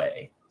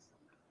anyway.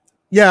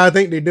 Yeah, I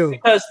think they do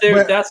because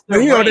that's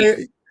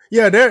the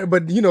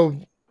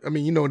I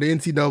mean, the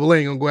NCAA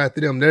ain't gonna go after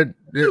them.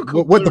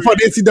 What the fuck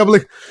the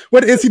NCAA?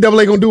 What the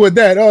NCAA gonna do with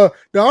that?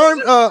 The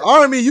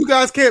Army, you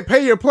guys can't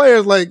pay your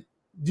players. Like,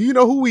 do you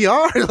know who we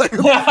are? Like,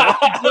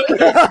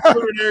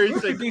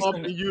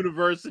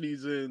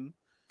 universities in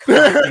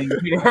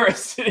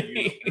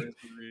university.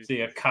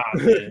 See a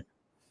comment.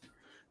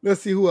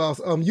 Let's see who else.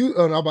 I'm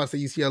about to say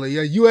UCLA.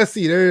 Yeah,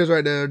 USC. There it is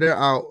right there. They're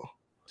out.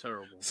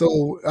 Terrible.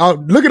 So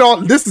look at all.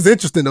 This is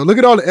interesting though. Look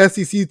at all the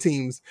SEC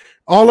teams.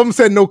 All of them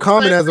said no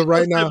comment as of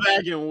right now.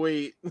 Back and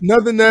wait.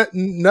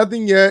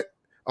 Nothing yet.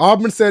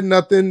 Auburn said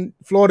nothing.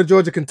 Florida,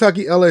 Georgia,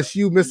 Kentucky,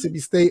 LSU, Mississippi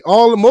State.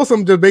 Most of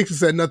them just basically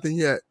said nothing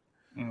yet.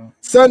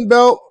 Sun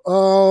Belt.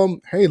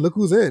 Hey, look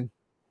who's in.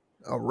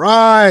 All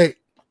right.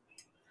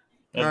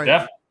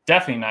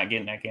 Definitely not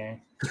getting that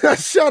game.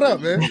 Shut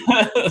up, man.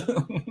 By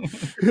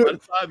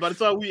the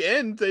time we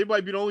end, they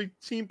might be the only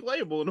team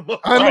playable in the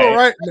month. I know,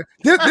 right?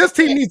 This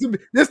team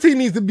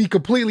needs to be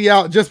completely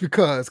out just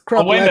because.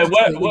 Oh, wait a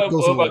minute.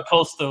 What about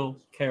Coastal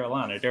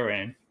Carolina? They're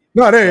in.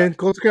 No, they're in.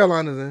 Coastal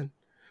Carolina's in.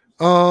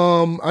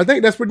 I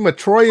think that's pretty much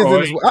Troy is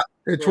in as well.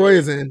 Troy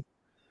is in.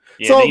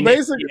 Yeah, so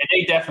basically,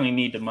 they definitely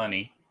need the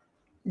money.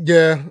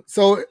 Yeah,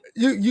 so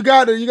you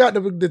got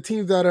the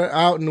teams that are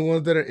out and the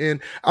ones that are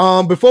in.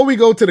 Before we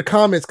go to the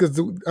comments, because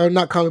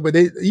not comment, but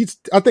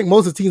I think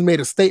most of the teams made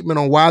a statement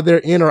on why they're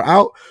in or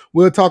out.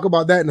 We'll talk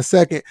about that in a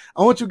second.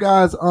 I want you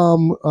guys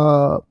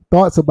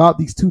thoughts about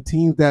these two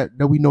teams that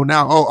we know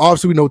now. Oh,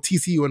 obviously we know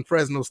TCU and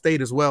Fresno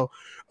State as well.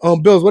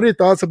 Bills, what are your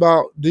thoughts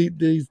about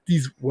these?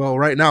 Well,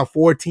 right now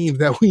 4 teams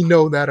that we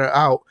know that are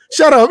out.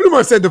 Shut up! You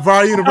must have said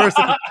Devon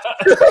University.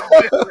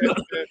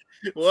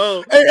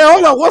 Well, hey,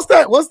 hold on. What's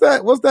that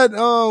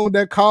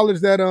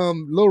college that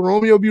Lil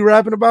Romeo be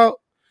rapping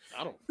about?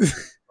 I don't.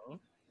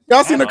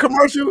 Y'all seen the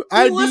commercial?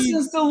 Who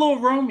listens to Lil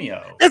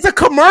Romeo? It's a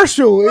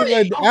commercial.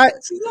 It's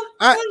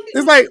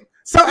like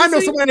I know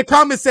somebody in the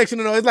comment section.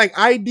 It's like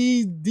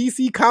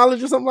DC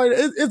College or something like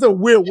that. It's a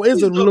weird.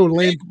 It's a little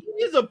lame.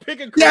 He's a pick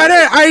and yeah,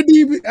 that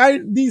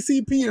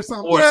IDCP or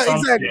something. Or yeah, some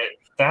exactly. Shit.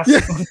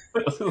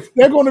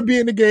 They're going to be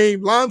in the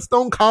game.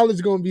 Limestone College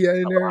is going to be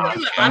in there. I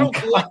don't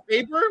collect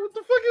paper. What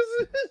the fuck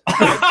is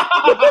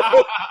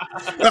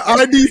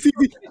it?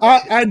 IDCP.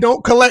 I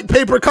don't collect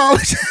paper.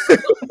 College.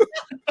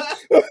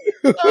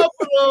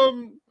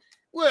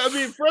 Well, I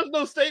mean,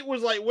 Fresno State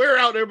was like, we're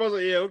out. Everybody's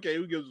like, yeah, okay,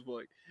 who gives a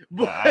fuck?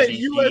 But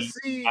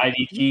USC,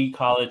 IDT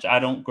College. I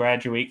don't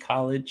graduate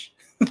college.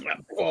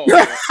 But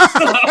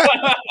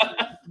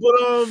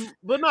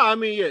no, I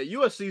mean, yeah,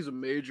 USC is a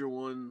major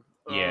one.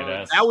 Yeah,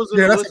 that's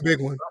a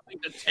big one. I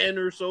think the 10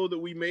 or so that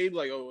we made,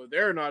 like, oh,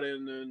 they're not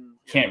in. Then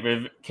can't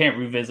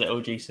revisit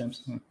O.J.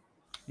 Simpson.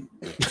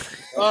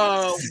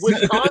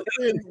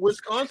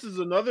 Wisconsin's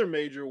another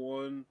major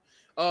one.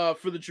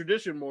 For the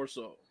tradition more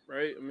so,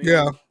 right? I mean,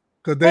 yeah,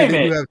 because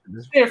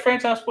they're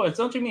franchise sports.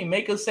 Don't you mean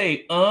make us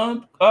say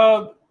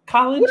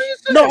college?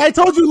 No, I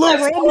told you Lil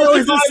Romeo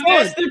is his son.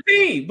 Master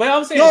P, but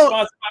I'm saying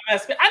sponsored by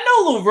Master P. I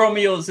know Lil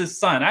Romeo is his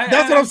son.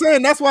 That's what I'm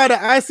saying. That's why the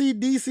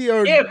ICDC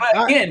or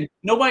but again,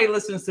 nobody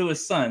listens to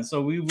his son,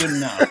 so we wouldn't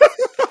know.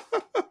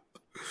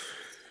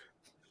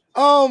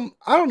 I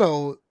don't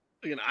know.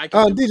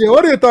 DJ,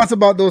 what are your thoughts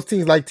about those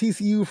teams like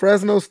TCU,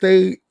 Fresno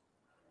State,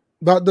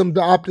 about them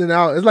opting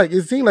out?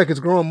 It seems like it's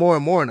growing more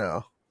and more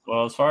now.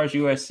 Well, as far as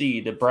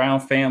USC, the Brown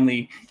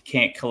family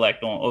can't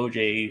collect on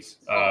OJ's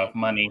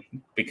money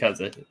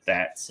because of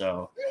that.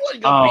 So he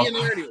wasn't gonna be in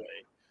there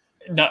anyway.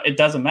 No, it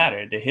doesn't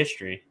matter. The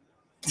history.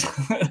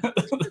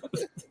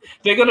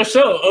 They're gonna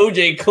show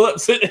OJ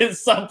clips at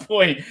some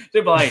point.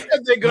 They'll be like,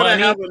 they're gonna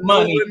have a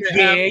money,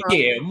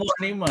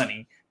 halftime.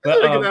 money. But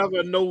they're gonna have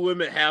a no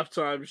limit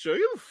halftime show.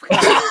 You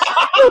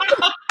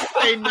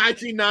say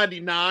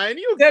 1999.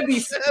 That'll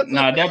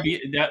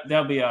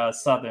be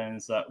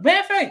Southern's. Matter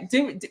of fact,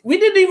 we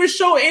didn't even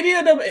show any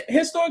of the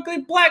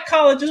historically black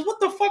colleges. What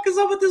the fuck is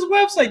up with this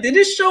website? Did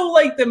it show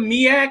like the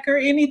MEAC or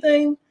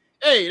anything?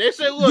 Hey, they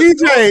said, look,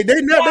 DJ,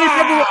 they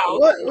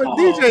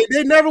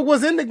never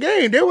was in the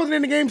game. They wasn't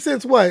in the game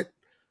since what?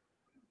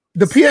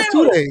 The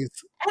PS2 days.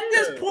 At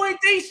this point,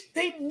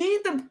 they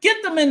need to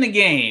get them in the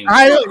game.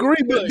 I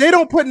agree, but they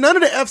don't put none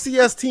of the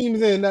FCS teams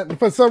in that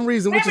for some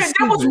reason. Which is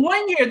that was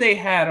 1 year they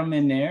had them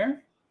in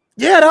there.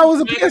 Yeah, that was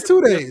the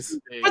PS2 days.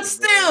 But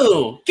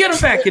still, get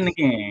them back in the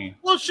game.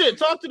 Well, shit,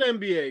 talk to the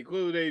NBA.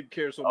 Clearly, they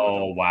care so much.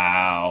 Oh,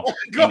 wow.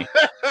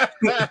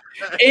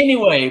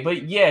 Anyway,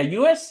 but yeah,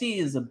 USC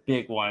is a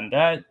big one.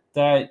 As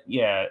I'm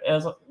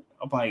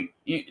like,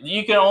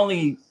 you can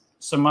only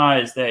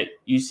surmise that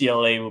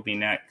UCLA will be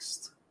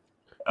next.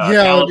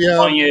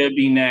 California will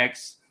be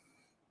next.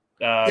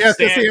 Stanford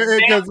will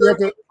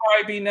probably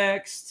be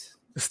next.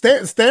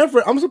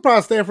 Stanford. I'm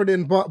surprised Stanford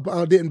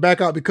didn't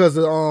back out because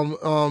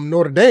of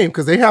Notre Dame,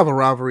 because they have a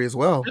rivalry as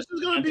well. This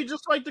is going to be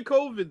just like the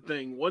COVID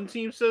thing. One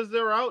team says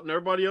they're out, and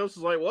everybody else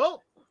is like,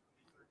 "Well,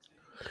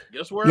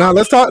 guess we're out."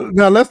 Let's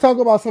talk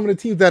about some of the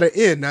teams that are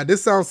in. Now,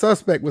 this sounds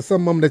suspect with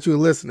some of them that you're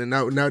listening.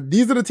 Now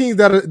these are the teams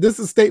that are. This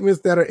is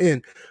statements that are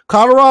in.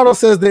 Colorado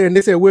says they're in.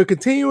 They say we're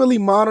continually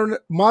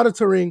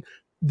monitoring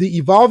the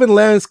evolving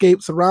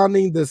landscape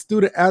surrounding the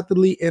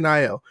student-athlete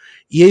NIL.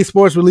 EA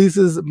Sports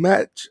releases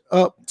match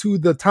up to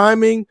the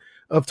timing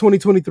of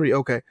 2023.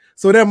 Okay,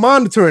 so they're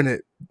monitoring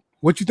it.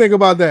 What you think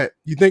about that?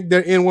 You think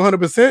they're in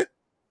 100%?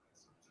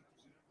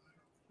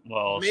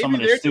 Well, maybe some of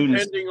the they're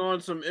students depending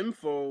on some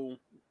info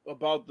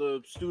about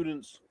the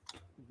students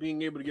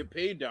being able to get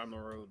paid down the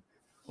road.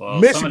 Well,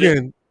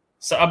 Michigan.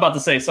 I'm about to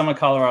say some of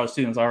Colorado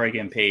students are already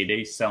getting paid.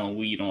 They selling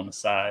weed on the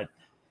side.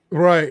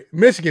 Right.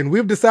 Michigan,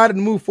 we've decided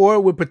to move forward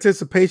with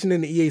participation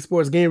in the EA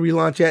Sports game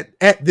relaunch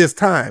at this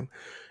time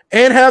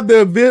and have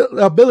the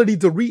ability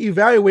to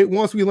reevaluate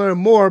once we learn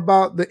more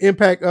about the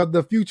impact of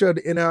the future of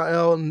the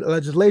NIL and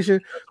legislation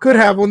could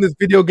have on this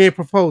video game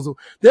proposal.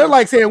 They're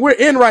like saying we're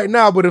in right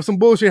now, but if some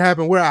bullshit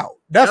happened, we're out.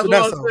 That's what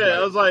I said.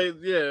 I was like,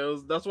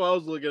 that's what I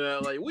was looking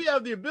at. Like, we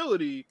have the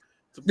ability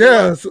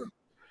Yes.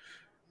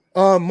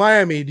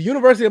 Miami. The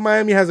University of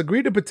Miami has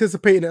agreed to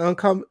participate in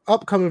an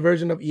upcoming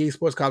version of EA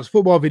Sports College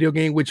Football video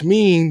game, which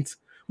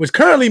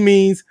currently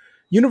means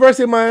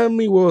University of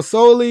Miami will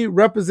solely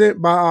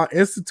represent by our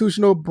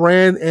institutional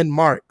brand and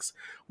marks.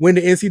 When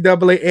the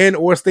NCAA and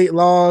or state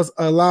laws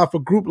allow for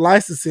group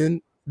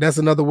licensing, that's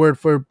another word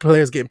for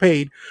players getting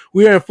paid,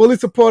 we are in fully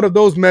support of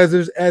those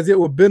measures as it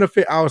will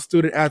benefit our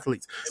student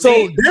athletes.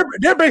 So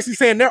they're basically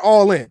saying they're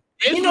all in.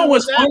 You know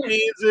what that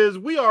means is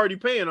we already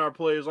paying our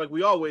players like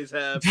we always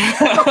have.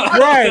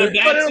 Right.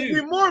 But it'll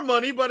be more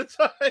money by the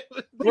time.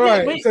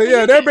 Right. So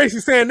yeah, they're basically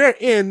saying they're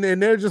in,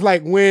 and they're just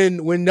like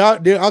when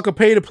I can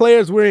pay the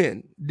players, we're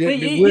in.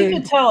 You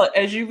can tell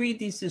as you read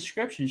these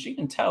descriptions, you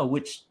can tell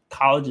which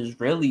colleges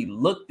really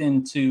looked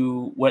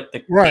into what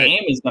the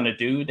game is going to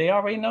do. They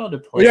already know the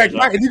players.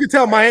 Yeah, you can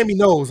tell Miami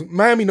knows.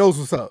 Miami knows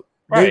what's up.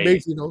 Right. They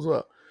basically knows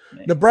what's up.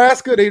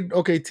 Nebraska,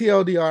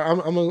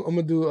 TLDR. I'm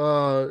gonna do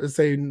let's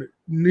say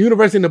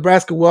University of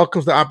Nebraska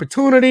welcomes the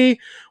opportunity.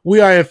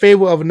 We are in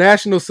favor of a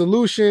national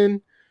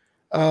solution,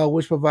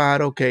 which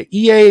provide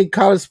EA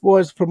college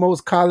sports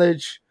promotes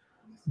college.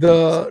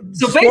 So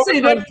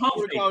basically they're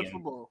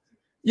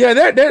yeah,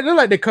 they're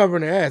like they're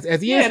covering their ass.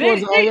 As EA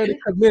Sports already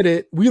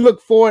committed, we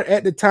look forward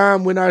at the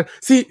time when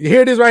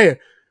here it is right here.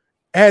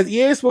 As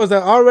EA Sports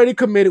are already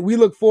committed, we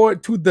look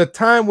forward to the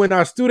time when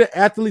our student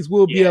athletes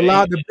will be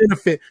allowed to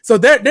benefit. So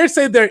they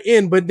say they're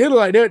in, but they're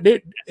like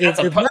they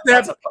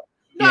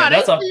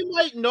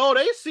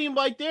seem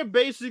like they're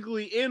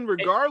basically in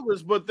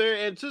regardless, but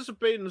they're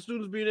anticipating the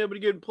students being able to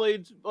get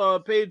paid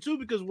too.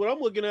 Because what I'm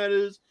looking at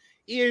is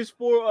EA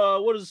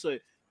Sport. What does it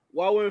say?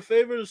 While we're in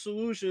favor of the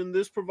solution,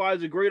 this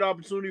provides a great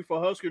opportunity for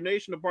Husker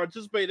Nation to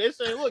participate. They're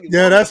saying, "Look,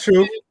 that's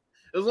true."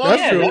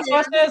 That's true. That's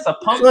what it's a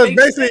pump. So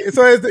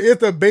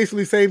it's the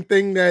basically same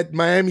thing that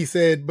Miami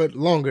said, but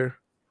longer.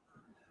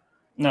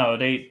 No,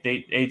 they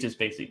just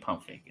basically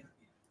pump faking.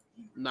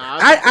 Nah,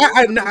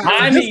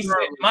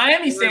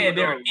 Miami saying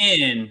they're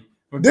in.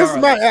 This is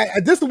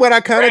what I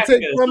kind of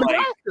take from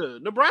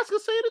it. Nebraska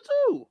saying it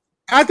too.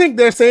 I think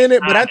they're saying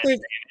it, but I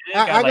think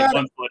I got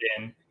 1 foot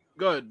in.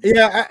 Good.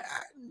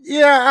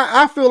 Yeah,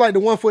 I feel like the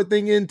 1 foot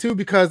thing in too,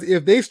 because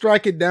if they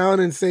strike it down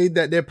and say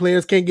that their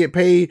players can't get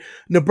paid,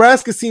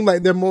 Nebraska seems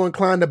like they're more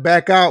inclined to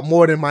back out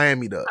more than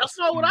Miami does. That's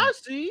not what I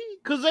see,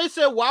 because they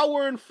said while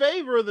we're in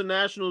favor of the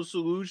national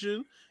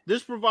solution,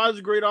 this provides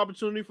a great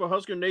opportunity for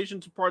Husker Nation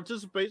to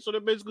participate. So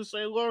they're basically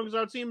saying, as long as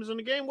our team is in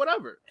the game,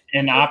 whatever.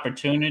 An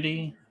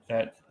opportunity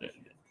that's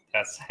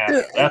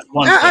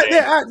one.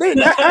 I think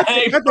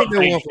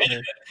they're 1 foot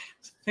in.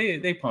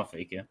 They pump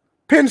faking.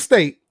 Penn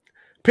State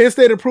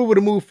approval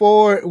to move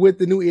forward with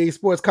the new EA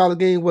Sports college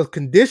game was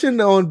conditioned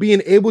on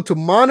being able to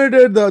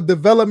monitor the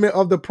development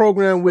of the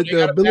program with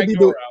the ability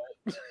to.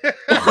 There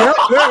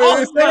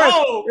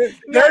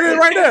it is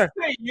right there.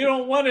 You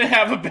don't want to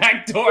have a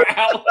backdoor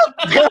out.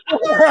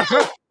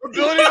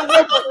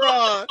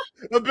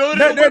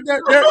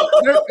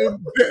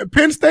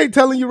 Penn State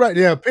telling you right.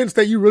 Yeah, Penn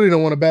State, you really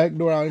don't want a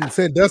backdoor out. And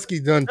Sandusky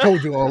done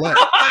told you all that.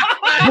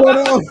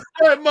 But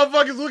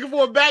motherfuckers looking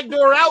for a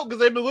backdoor out because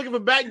they've been looking for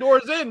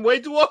backdoors in way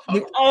too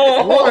often.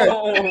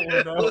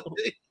 No.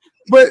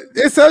 But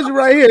it tells you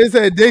right here. It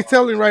said they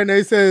telling right now.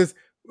 It says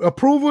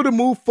approval to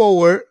move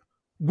forward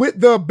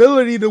with the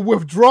ability to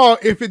withdraw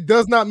if it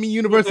does not meet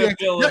university. With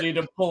the ability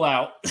to pull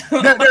out.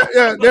 They're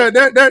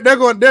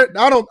going.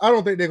 I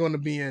don't think they're going to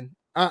be in.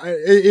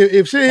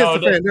 If shit hits the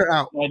fan, they're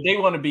out. They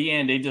want to be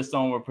in. They just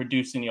don't want to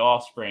produce any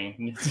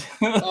offspring.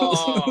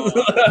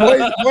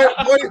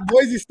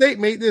 Boise State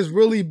made this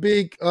really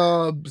big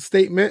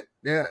statement.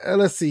 Yeah,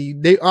 let's see.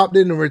 They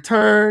opted in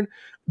return.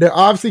 There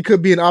obviously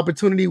could be an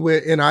opportunity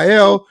with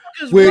NIL.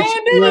 They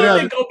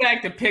go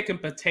back to picking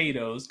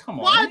potatoes. Come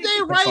on. Why'd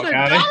they write a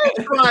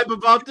diatribe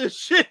about this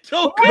shit? That's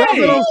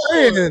what I'm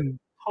saying.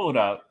 Hold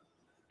up.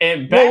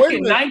 And back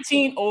in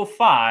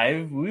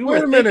 1905, we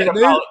were thinking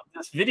about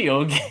this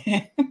video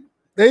game.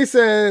 They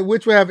said,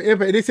 which will have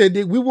impact. They said,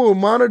 we will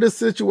monitor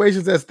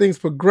situations as things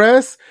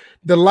progress.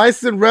 The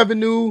licensing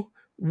revenue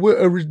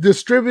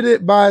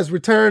distributed by its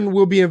return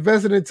will be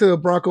invested into a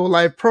Bronco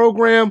Life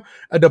program,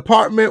 a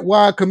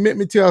department-wide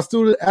commitment to our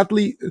student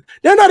athlete.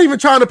 They're not even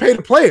trying to pay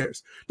the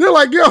players. They're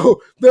like,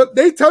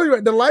 they tell you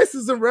the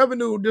licensing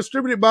revenue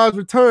distributed by its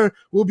return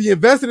will be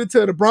invested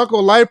into the Bronco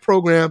Life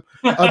program,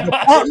 a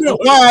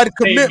department-wide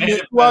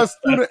commitment to our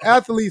student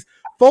athletes.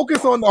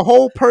 Focus on the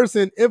whole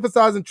person,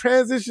 emphasizing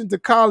transition to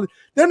college.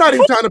 They're not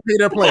even trying to pay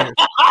their players.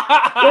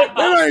 They're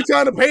not even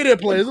trying to pay their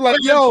players. They're like,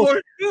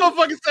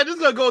 motherfucker said this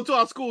is gonna go to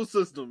our school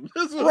system.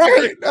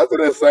 Right? That's what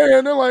they're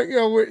saying. They're like,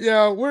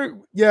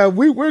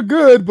 we're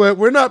good, but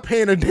we're not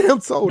paying a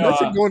damn soul.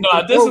 This is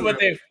what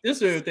they're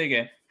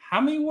thinking.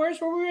 How many words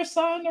were we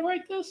assigned to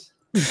write this?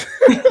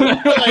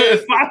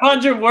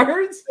 500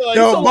 words. That's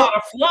a lot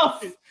of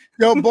fluff.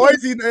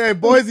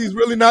 Boise's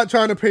really not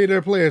trying to pay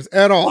their players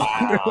at all.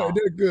 Wow.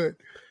 They're good.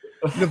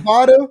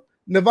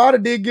 Nevada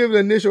did give the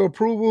initial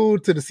approval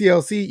to the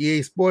CLC,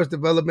 EA Sports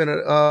Development.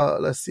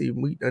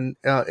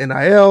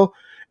 NIL,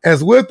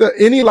 as with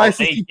any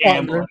licensee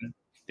partner.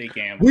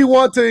 We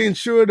want to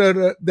ensure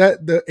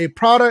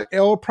that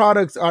all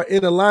products are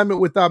in alignment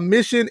with our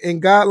mission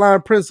and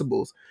guideline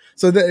principles,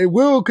 so that it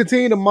will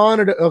continue to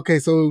monitor. Okay,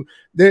 so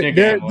there's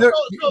a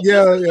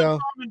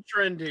common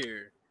trend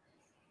here.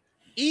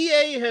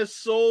 EA has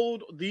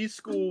sold these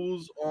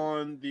schools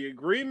on the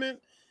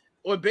agreement,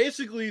 or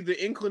basically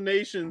the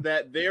inclination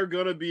that they're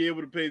gonna be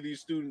able to pay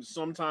these students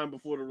sometime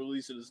before the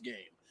release of this game.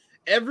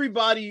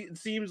 Everybody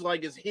seems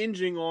like is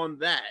hinging on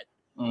that.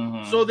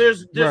 Mm-hmm. So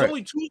there's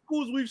only 2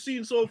 schools we've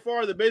seen so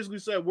far that basically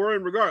said we're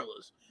in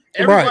regardless.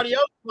 Everybody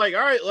else is like,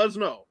 all right, let's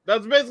know.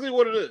 That's basically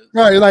what it is.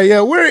 Right, like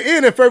we're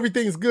in if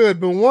everything's good,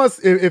 but once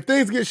if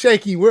things get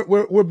shaky,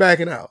 we're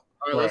backing out.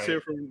 All right, let's hear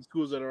from the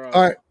schools that are out.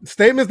 All right,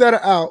 statements that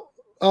are out.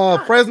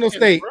 Fresno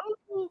State.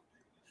 Bro.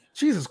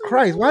 Jesus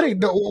Christ, why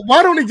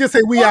don't they just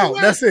say we out?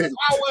 That's it.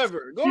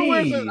 However, go to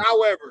where it says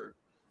however.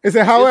 It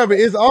said, however,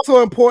 it's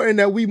also important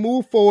that we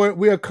move forward.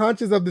 We are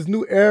conscious of this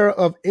new era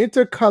of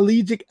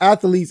intercollegiate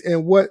athletes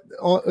and what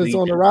is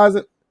on the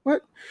horizon.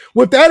 What?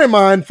 With that in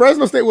mind,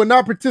 Fresno State will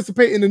not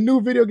participate in the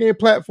new video game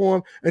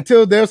platform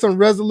until there's some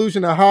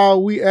resolution of how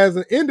we as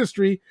an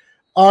industry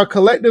are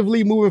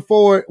collectively moving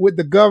forward with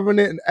the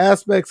governance and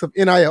aspects of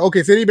NIL.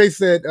 Okay, so anybody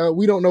said,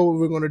 we don't know what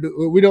we're going to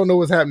do. We don't know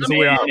what's happening, so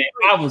we're out.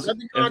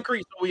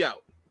 Concrete, so we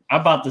out.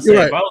 I'm about to say,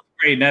 if I was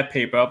creating that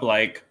paper, I'm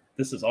like,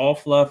 this is all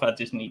fluff. I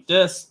just need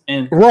this.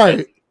 And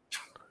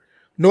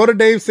Notre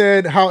Dame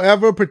said,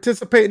 however,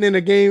 participating in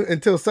the game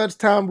until such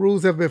time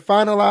rules have been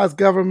finalized,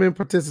 government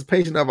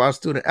participation of our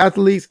student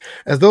athletes.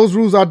 As those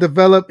rules are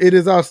developed, it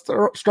is our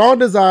strong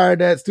desire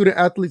that student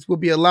athletes will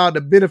be allowed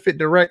to benefit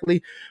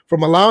directly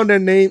from allowing their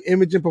name,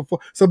 image, and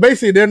perform. So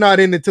basically, they're not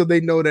in until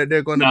they know that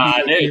they're going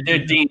to be.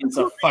 Their dean is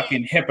a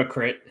fucking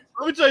hypocrite.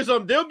 Let me tell you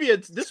something.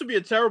 This would be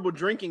a terrible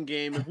drinking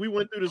game if we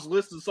went through this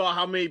list and saw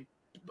how many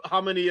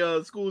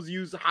schools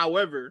use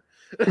however.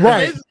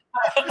 Right.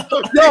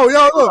 Look.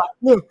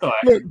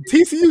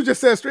 TCU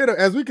just said straight up,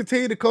 as we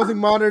continue to closely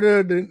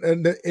monitor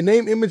the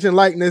name, image, and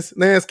likeness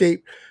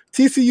landscape,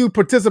 TCU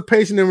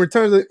participation in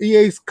returns of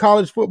EA's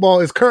college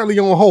football is currently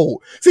on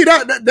hold. See,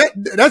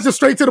 that's just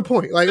straight to the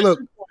point. Like, look,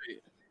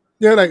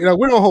 we're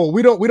on hold.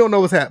 We don't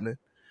know what's happening.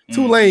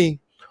 Tulane,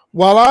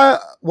 all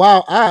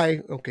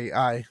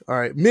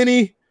right,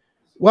 Mini,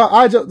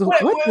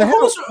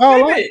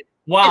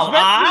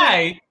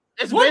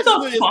 It's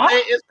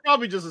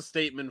probably just a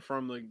statement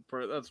from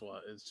that's why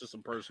it's just a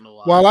personal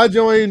line. While I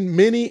join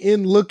many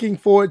in looking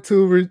forward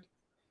to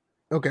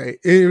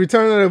in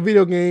return of a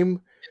video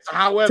game,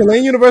 however,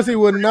 Tulane University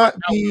will not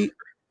be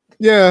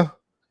a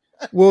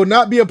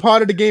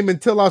part of the game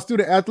until our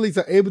student athletes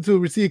are able to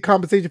receive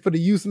compensation for the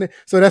use in it.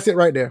 So that's it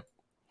right there.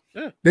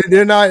 Yeah.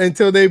 They're not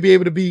until they be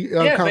able to be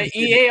but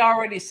EA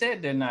already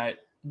said they're not.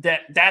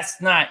 That's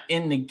not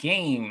in the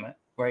game,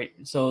 right?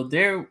 So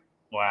they're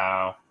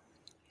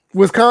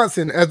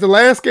Wisconsin, as the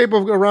landscape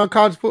around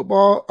college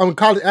football,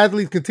 college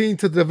athletes continue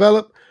to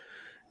develop,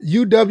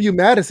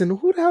 UW-Madison.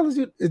 Who the hell is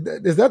you?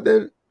 Is that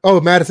the? Oh,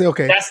 Madison.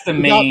 Okay, that's the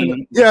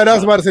main. Yeah, I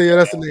was about to say. Yeah,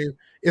 that's the name.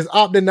 Is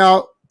opting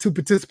out to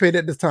participate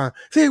at this time.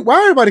 See,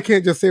 why everybody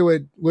can't just say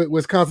what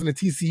Wisconsin and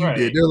TCU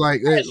did? They're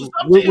like,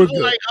 we're good.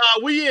 Like,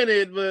 we in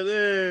it, but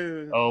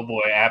oh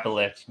boy,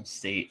 Appalachian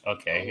State.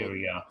 Okay, here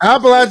we go.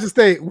 Appalachian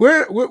State.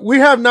 We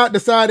have not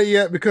decided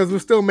yet because we're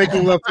still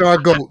making love to our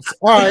goats.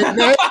 All right,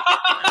 man.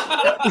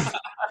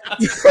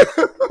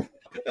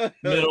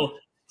 Middle.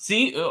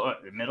 See,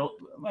 middle.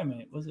 Wait a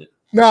minute. Was it?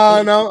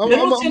 No.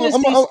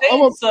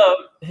 I'm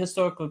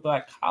historically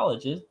black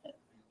colleges.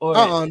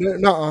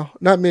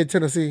 Not Mid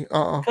Tennessee.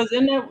 Because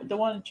isn't that the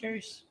one that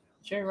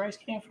Jerry Rice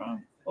came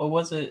from, or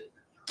was it?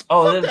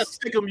 Oh, that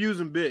Stickum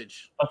using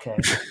bitch. Okay.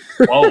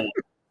 Whoa.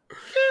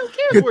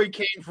 Cares where he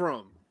came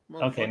from.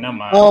 Okay, never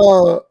mind.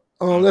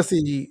 Let's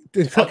see.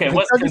 Okay,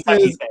 what's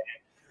Kentucky saying?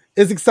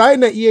 It's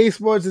exciting that EA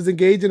Sports is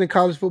engaging in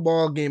college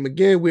football game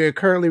again. We are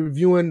currently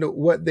reviewing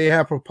what they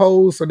have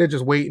proposed, so they're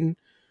just waiting.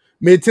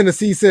 Mid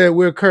Tennessee said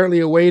we're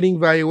currently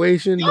awaiting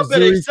valuation. Y'all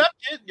better accept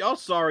it. Y'all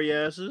sorry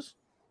asses.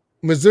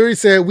 Missouri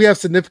said we have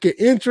significant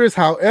interest.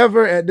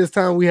 However, at this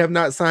time, we have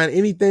not signed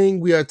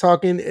anything. We are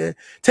taking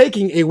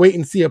a wait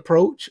and see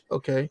approach.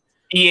 Okay.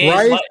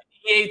 EA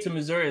to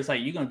Missouri is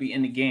like, you're going to be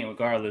in the game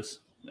regardless.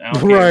 I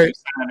don't care if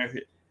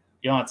you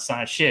don't have to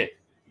sign shit.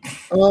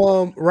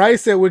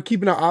 Rice said we're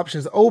keeping our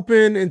options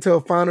open until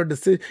a final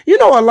decision. You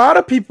know, I've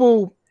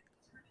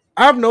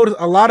noticed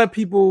a lot of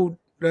people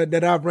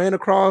that I've ran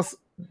across,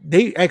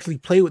 they actually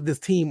play with this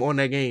team on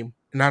that game,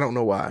 and I don't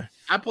know why.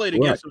 I played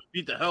against them,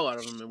 beat the hell out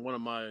of them in one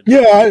of my.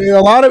 Yeah,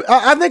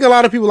 I think a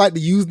lot of people like to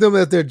use them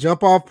as their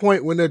jump off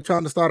point when they're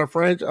trying to start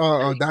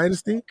a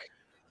dynasty.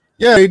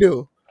 Yeah, they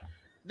do.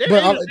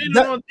 They're on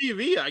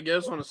TV, I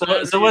guess.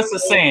 So what's the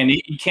saying?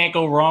 You can't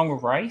go wrong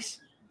with Rice.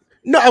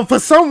 No, for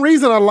some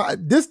reason,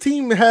 this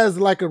team has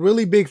like a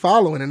really big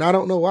following, and I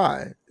don't know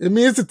why. I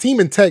mean, it's a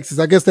team in Texas.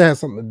 I guess that has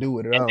something to do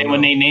with it. And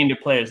when they name the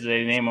players, do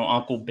they name them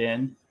Uncle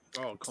Ben?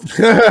 Oh, come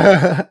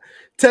on.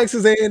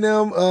 Texas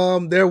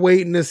A&M, they're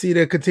waiting to see.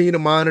 They continue to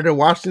monitor.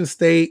 Washington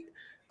State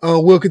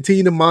will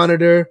continue to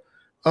monitor.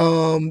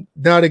 Now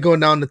they're going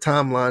down the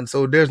timeline,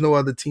 so there's no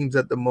other teams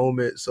at the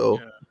moment. So,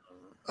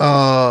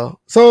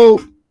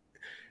 so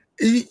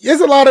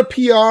it's a lot of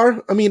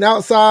PR. I mean,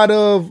 outside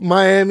of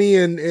Miami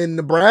and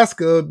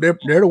Nebraska, they're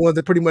the ones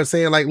that pretty much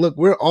saying like, look,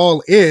 we're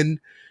all in,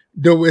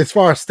 as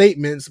far as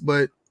statements,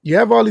 but you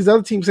have all these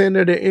other teams saying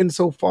that they're in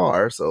so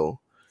far. So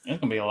there's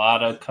gonna be a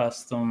lot of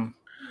custom.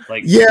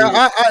 Like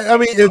I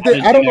mean,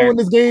 I don't know when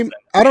this game.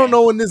 I don't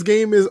know when this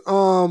game is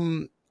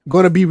going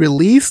to be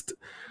released,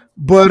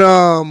 but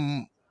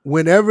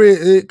whenever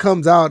it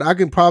comes out, I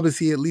can probably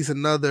see at least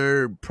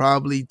another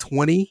probably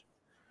 20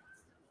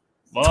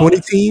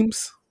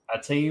 teams. I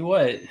tell you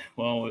what,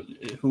 well,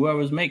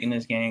 whoever's making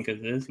this game,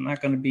 because it's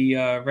not going to be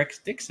Rex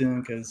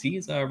Dixon, because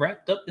he's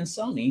wrapped up in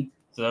Sony.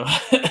 So,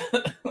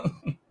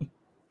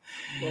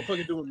 well,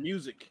 fucking doing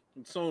music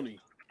in Sony.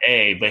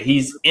 Hey, but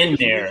he's in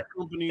there.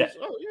 He's in there.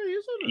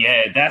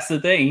 Yeah, that's the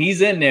thing.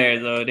 He's in there,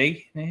 though.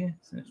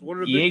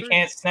 EA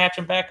can't snatch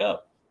him back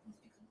up.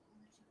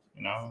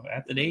 You know,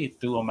 after they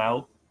threw him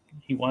out,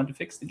 he wanted to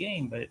fix the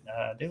game, but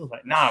they was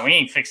like, "Nah, we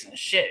ain't fixing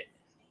shit."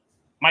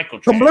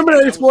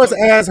 Subliminary Sports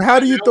asks, "How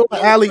do you throw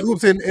alley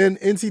oops in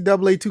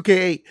NCAA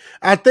 2K8?"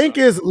 I think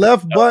it's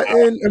left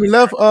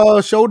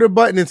shoulder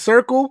button and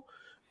circle.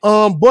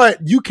 But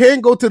you can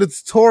go to the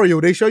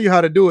tutorial. They show you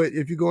how to do it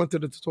if you go into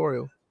the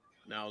tutorial.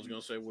 Now I was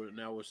gonna say we're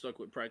stuck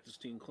with practice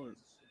team Clint.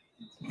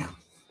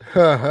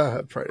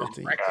 Practice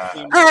team.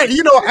 All right,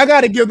 you know I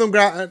gotta give them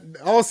guys.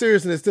 All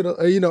seriousness to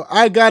the,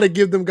 I gotta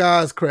give them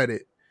guys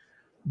credit.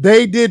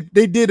 They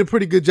did a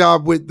pretty good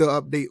job with the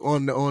update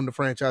on the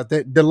franchise.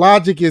 That the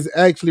logic is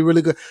actually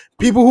really good.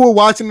 People who are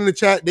watching in the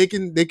chat, they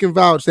can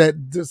vouch that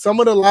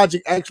some of the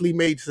logic actually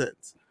made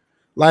sense.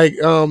 Like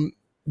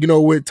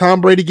with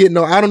Tom Brady getting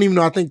I don't even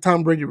know. I think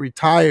Tom Brady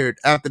retired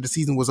after the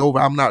season was over.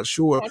 I'm not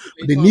sure.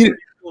 They needed.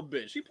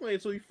 She played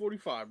until he's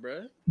 45,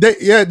 bro.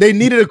 They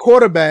needed a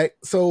quarterback.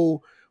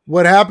 So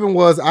what happened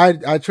was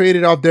I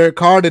traded off Derek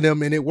Carr to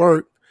them and it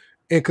worked.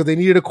 And because they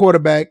needed a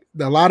quarterback,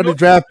 a lot of the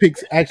draft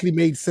picks actually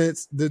made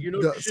sense. What's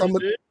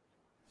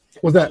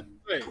that?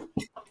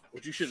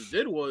 What you should have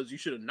did was you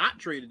should have not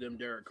traded them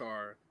Derek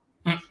Carr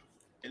and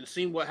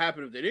seen what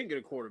happened if they didn't get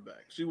a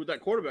quarterback. See what that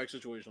quarterback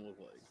situation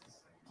looked like.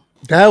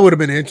 That would have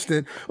been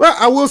interesting. Well,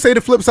 I will say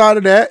the flip side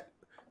of that,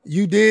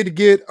 you did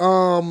get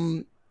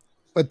a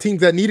team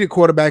that needed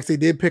quarterbacks. They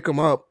did pick them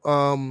up.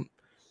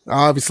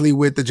 Obviously,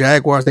 with the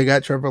Jaguars, they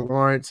got Trevor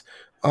Lawrence.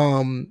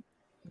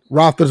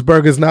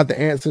 Roethlisberger's not the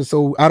answer,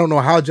 so I don't know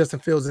how Justin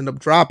Fields ended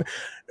up dropping,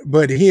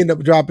 but he ended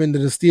up dropping to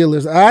the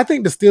Steelers. I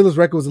think the Steelers'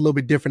 record was a little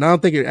bit different. I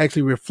don't think it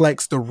actually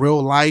reflects the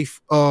real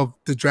life of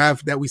the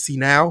draft that we see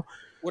now.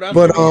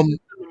 But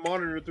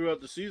monitor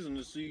throughout the season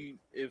to see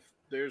if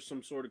there's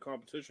some sort of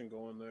competition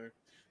going there.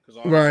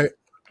 Right.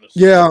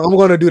 Yeah, I'm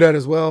going to do that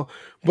as well.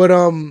 But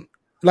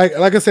like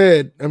I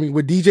said, I mean,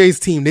 with DJ's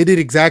team, they did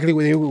exactly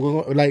what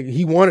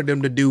he wanted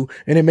them to do,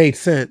 and it made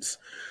sense.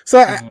 So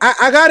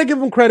I got to give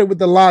them credit with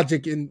the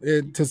logic, and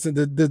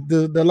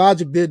the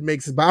logic did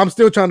make sense. But I'm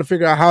still trying to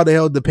figure out how the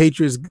hell the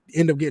Patriots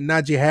end up getting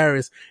Najee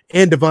Harris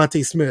and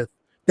Devontae Smith.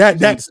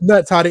 That's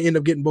nuts how they end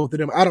up getting both of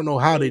them. I don't know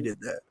how they did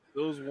that.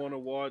 Those want to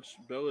watch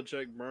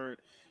Belichick burn.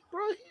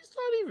 Bro, he's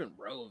not even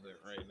relevant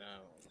right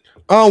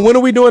now. When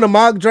are we doing the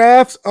mock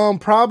drafts?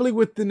 Probably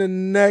within the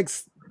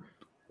next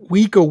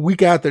week or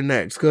week after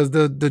next, because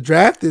the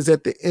draft is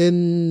at the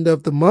end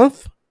of the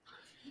month.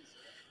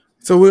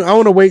 So I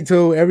want to wait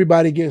till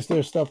everybody gets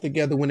their stuff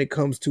together when it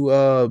comes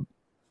to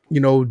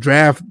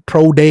draft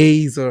pro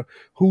days or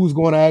who's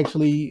going to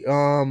actually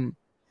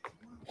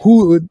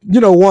who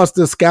wants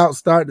the scouts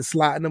start the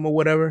slotting them or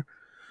whatever.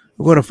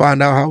 We're going to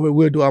find out how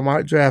we'll do our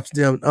mock drafts.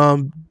 Then,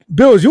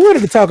 Bills, you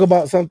wanted to talk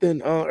about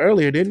something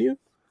earlier, didn't you?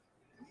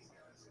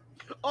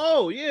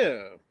 Oh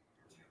yeah,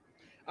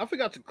 I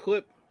forgot to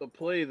clip the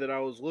play that I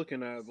was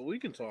looking at, but we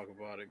can talk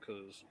about it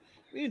because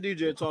me and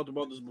DJ talked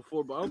about this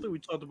before, but I don't think we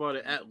talked about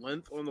it at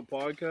length on the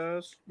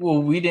podcast.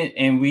 Well, we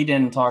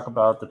didn't talk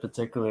about the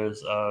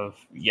particulars of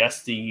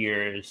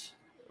yesteryear's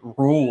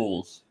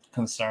rules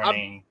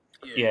concerning.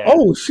 Yeah.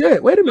 Oh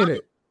shit! Wait a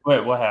minute.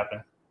 Wait, what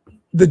happened?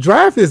 The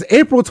draft is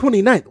April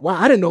 29th. Wow,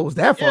 I didn't know it was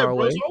that far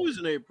away. It's always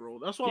in April.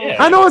 That's why. Yeah.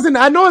 I know it's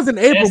in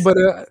April, but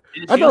I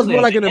thought it was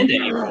more like in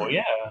April.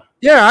 Yeah.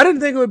 Yeah, I didn't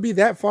think it would be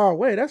that far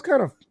away. That's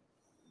kind of,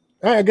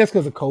 I guess,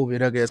 because of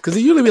COVID. I guess because it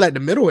usually be like the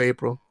middle of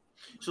April.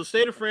 So,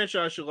 State of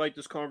Franchise should like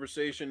this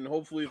conversation.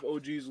 Hopefully, if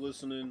OG's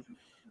listening,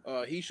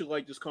 he should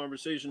like this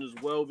conversation as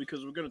well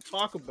because we're going to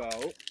talk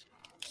about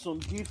some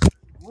deep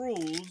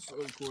rules.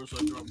 Of course,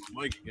 I dropped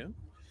my mic again.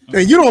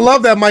 And you don't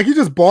love that mic. You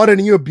just bought it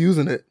and you're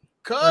abusing it.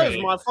 Because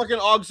my fucking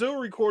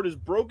auxiliary cord is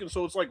broken,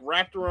 so it's like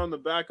wrapped around the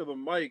back of the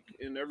mic,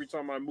 and every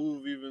time I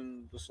move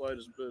even the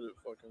slightest bit, it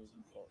fucking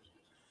falls.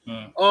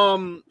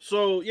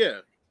 So yeah.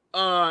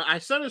 I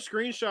sent a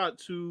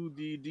screenshot to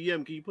the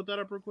DM. Can you put that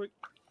up real quick?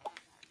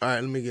 All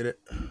right, let me get it.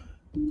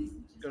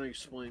 I'm gonna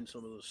explain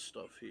some of this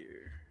stuff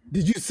here.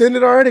 Did you send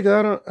it already?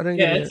 I didn't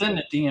get it. It's in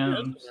the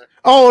DMs.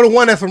 Oh, the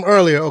one that's from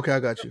earlier. Okay,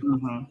 I got you.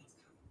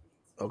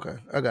 Mm-hmm. Okay,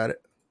 I got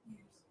it.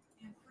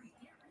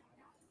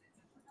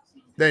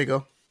 There you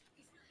go.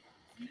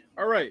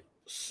 All right.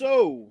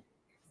 So,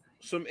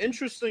 some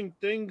interesting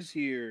things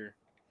here.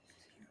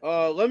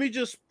 Let me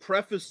just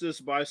preface this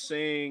by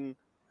saying,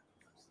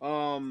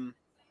 for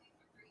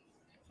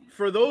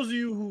those of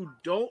you who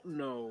don't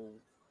know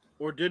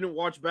or didn't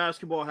watch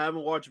basketball,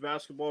 haven't watched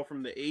basketball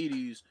from the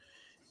 80s,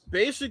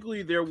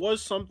 basically there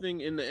was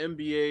something in the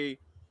NBA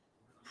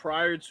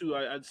prior to,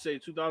 I'd say,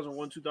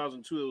 2001,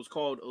 2002 that was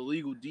called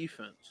illegal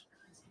defense.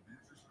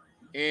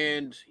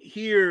 And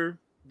here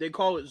they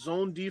call it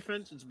zone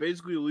defense. It's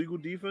basically illegal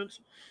defense.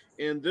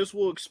 And this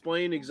will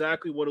explain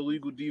exactly what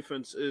illegal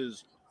defense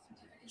is.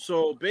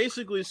 So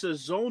basically it says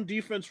zone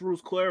defense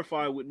rules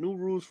clarify with new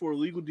rules for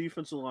illegal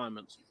defense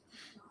alignments.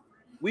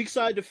 Weak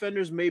side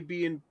defenders may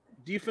be in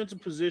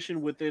defensive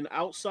position within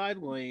outside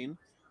lane,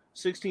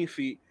 16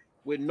 feet,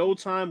 with no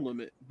time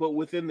limit, but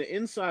within the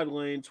inside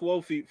lane,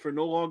 12 feet, for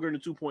no longer than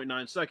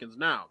 2.9 seconds.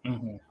 Now,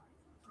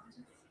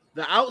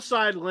 the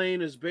outside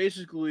lane is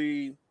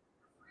basically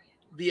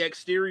the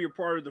exterior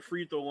part of the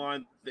free throw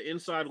line. The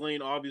inside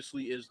lane,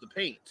 obviously, is the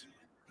paint.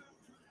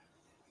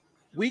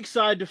 Weak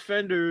side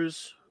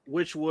defenders,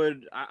 which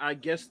would, I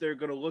guess they're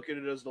going to look at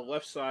it as the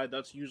left side.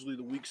 That's usually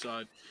the weak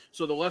side.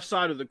 So the left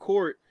side of the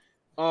court,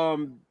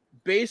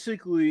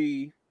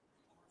 basically,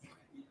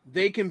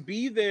 they can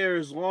be there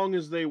as long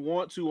as they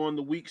want to on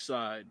the weak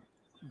side,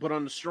 but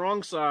on the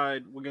strong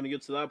side, we're going to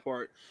get to that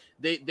part.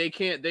 They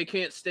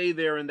can't stay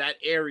there in that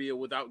area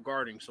without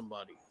guarding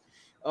somebody.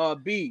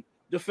 B,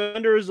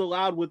 defender is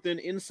allowed within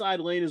inside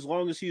lane as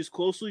long as he is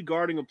closely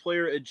guarding a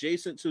player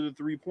adjacent to the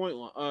 3-point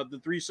line, the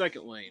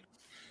 3-second lane.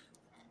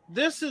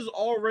 This is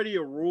already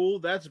a rule.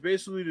 That's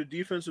basically the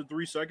defensive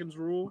 3 seconds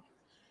rule.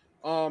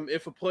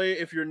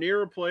 If you're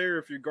near a player,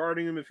 if you're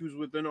guarding him, if he's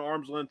within an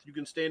arm's length, you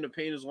can stay in the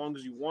paint as long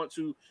as you want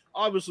to.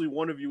 Obviously,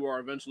 one of you are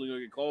eventually going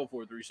to get called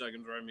for 3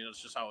 seconds, right? I mean,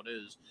 that's just how it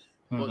is.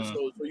 But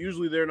so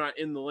usually they're not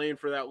in the lane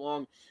for that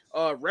long.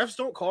 Refs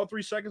don't call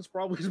 3 seconds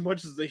probably as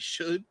much as they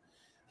should.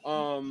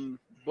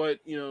 But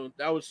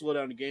that would slow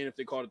down the game if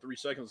they called it 3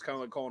 seconds. It's kind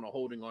of like calling a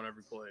holding on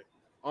every play.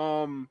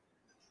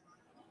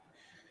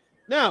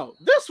 Now,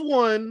 this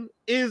one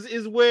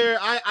is where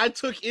I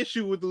took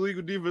issue with the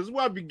legal defense. This is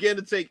where I began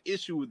to take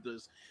issue with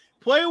this.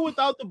 Player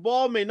without the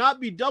ball may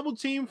not be double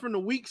teamed from the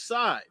weak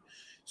side.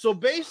 So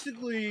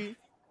basically,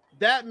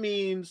 that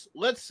means,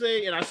 let's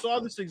say, and I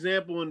saw this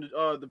example in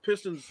the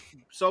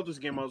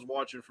Pistons-Celtics game I was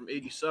watching from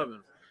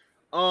 '87.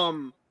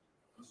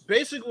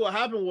 Basically, what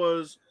happened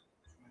was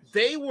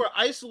they were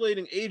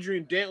isolating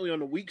Adrian Dantley on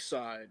the weak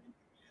side,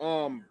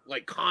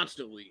 like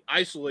constantly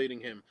isolating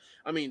him.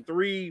 I mean,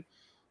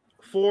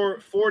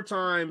 four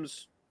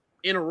times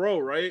in a row,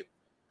 right?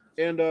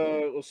 And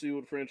let's see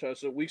what the franchise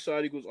said. Weak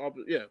side equals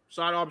opposite. Yeah,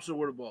 side opposite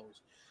where the ball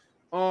is.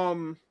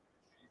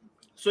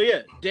 So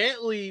yeah,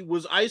 Dantley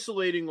was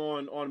isolating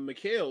on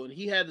McHale, and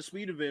he had the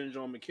speed advantage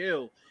on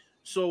McHale.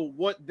 So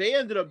what they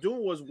ended up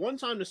doing was, one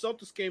time the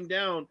Celtics came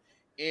down,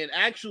 and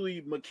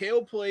actually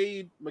McHale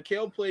played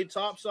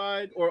top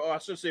side, or I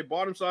should say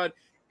bottom side,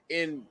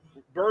 and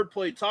Bird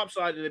played top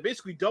side, and they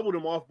basically doubled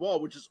him off ball,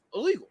 which is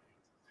illegal.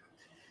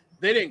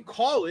 They didn't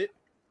call it,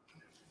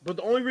 but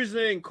the only reason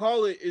they didn't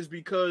call it is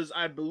because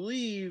I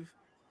believe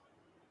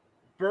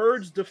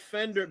Bird's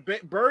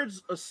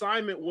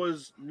assignment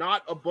was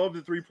not above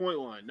the 3-point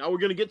line. Now we're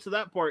going to get to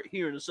that part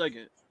here in a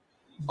second.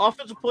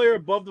 Offensive player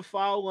above the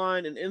foul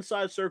line and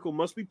inside circle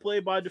must be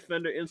played by a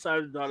defender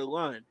inside the dotted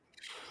line.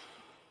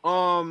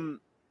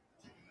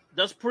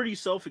 That's pretty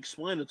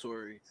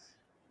self-explanatory.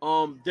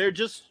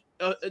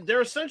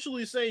 They're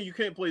essentially saying you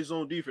can't play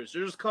zone defense.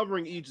 They're just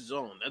covering each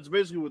zone. That's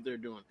basically what they're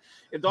doing.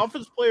 If the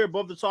offensive player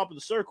above the top of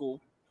the circle,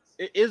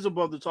 it is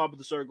above the top of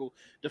the circle,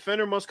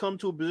 defender must come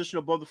to a position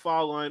above the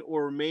foul line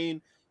or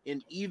remain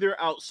in either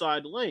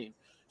outside lane.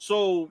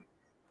 So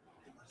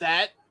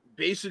that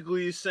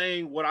basically is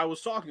saying what I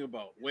was talking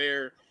about,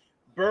 where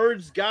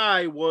Bird's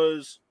guy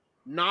was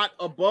not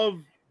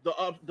above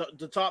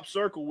the top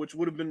circle, which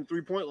would have been the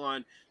 3-point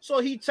line. So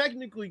he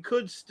technically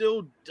could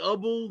still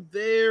double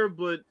there,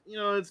 but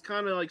it's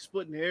kind of like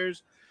splitting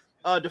hairs.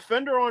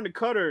 Defender on the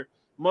cutter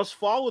must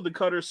follow the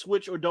cutter,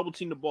 switch, or double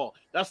team the ball.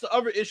 That's the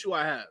other issue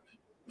I have.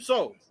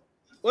 So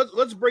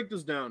let's break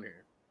this down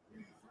here.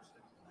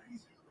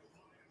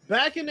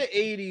 Back in the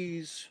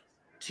 80s,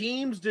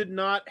 teams did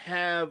not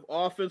have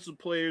offensive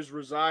players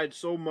reside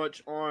so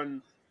much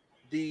on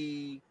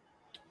the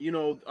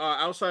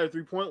outside of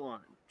 3-point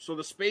line. So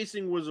the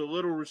spacing was a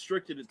little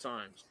restricted at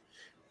times.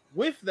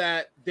 With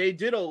that, they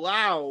did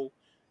allow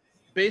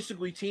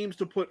basically teams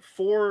to put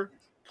 4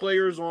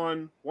 players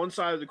on one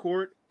side of the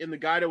court and the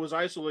guy that was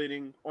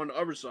isolating on the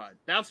other side.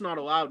 That's not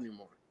allowed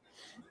anymore.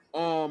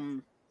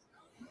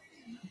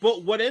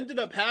 But what ended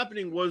up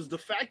happening was the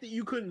fact that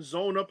you couldn't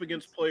zone up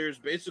against players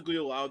basically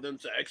allowed them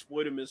to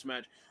exploit a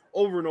mismatch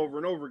over and over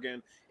and over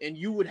again. And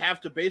you would have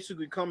to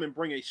basically come and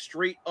bring a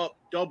straight up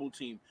double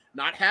team,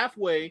 not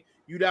halfway.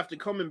 You'd have to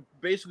come and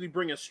basically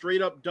bring a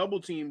straight up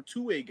double team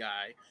to a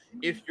guy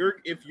if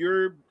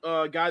your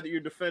guy that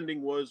you're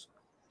defending was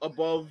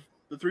above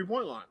the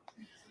 3-point line.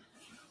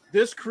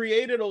 this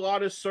created a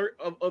lot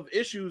of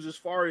issues as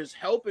far as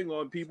helping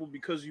on people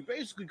because you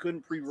basically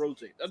couldn't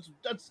pre-rotate.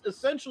 That's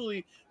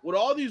essentially what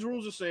all these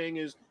rules are saying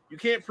is you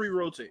can't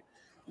pre-rotate.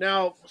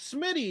 Now,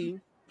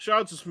 Smitty,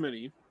 shout out to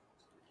Smitty.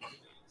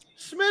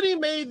 Smitty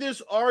made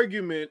this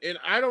argument, and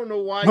I don't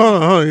know why.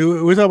 Hold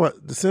on. We're talking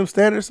about the Sim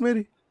Standard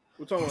Smitty?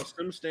 We're talking about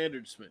Sim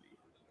Standard Smitty.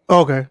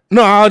 Okay.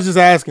 No, I was just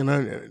asking.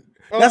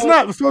 That's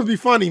not supposed to be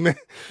funny, man.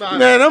 Nah,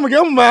 man,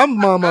 I'm mind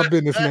my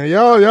business, man.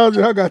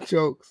 Y'all got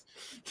jokes.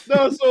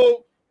 No,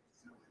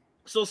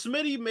 so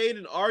Smitty made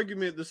an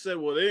argument that said,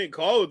 well, they didn't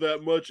call it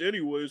that much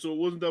anyway, so it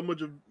wasn't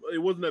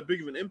that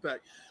big of an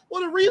impact.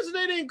 Well, the reason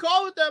they didn't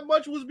call it that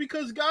much was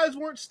because guys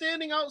weren't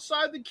standing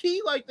outside the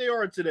key like they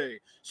are today.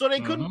 So they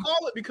couldn't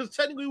call it because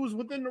technically it was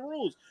within the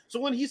rules. So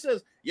when he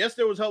says, yes,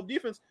 there was help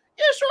defense,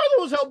 yeah, sure,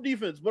 there was help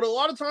defense. But a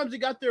lot of times they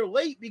got there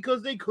late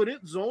because they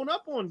couldn't zone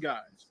up on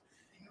guys.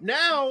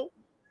 Now,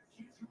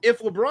 if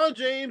LeBron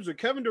James or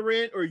Kevin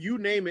Durant or you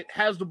name it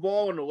has the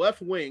ball on the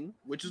left wing,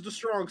 which is the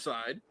strong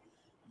side,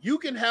 you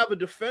can have a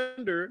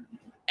defender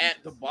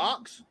at the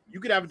box. You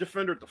could have a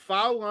defender at the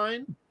foul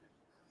line.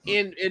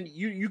 And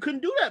you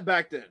couldn't do that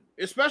back then,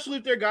 especially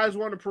if their guys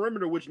were on the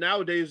perimeter, which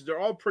nowadays they're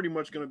all pretty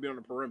much going to be on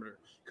the perimeter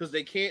because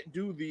they can't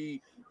do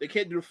the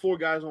 4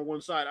 guys on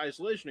one side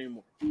isolation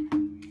anymore.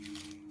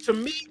 To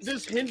me,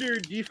 this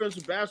hindered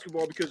defensive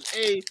basketball because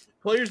A,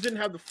 players didn't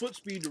have the foot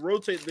speed to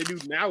rotate they do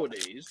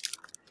nowadays,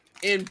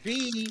 and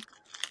B,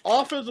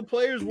 offensive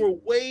players were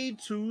way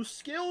too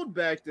skilled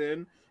back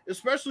then,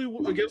 especially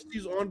against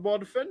these on-ball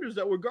defenders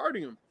that were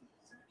guarding them.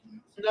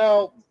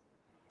 Now,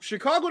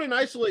 Chicago didn't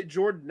isolate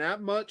Jordan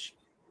that much,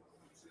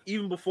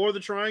 even before the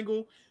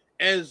triangle,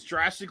 as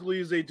drastically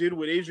as they did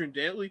with Adrian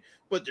Dantley.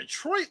 But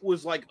Detroit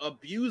was like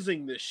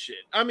abusing this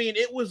shit. I mean,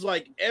 it was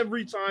like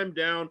every time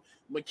down,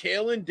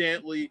 McHale and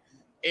Dantley,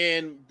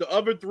 and the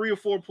other 3 or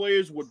 4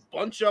 players would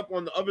bunch up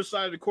on the other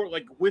side of the court,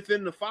 like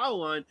within the foul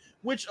line,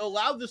 which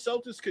allowed the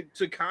Celtics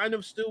to kind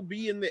of still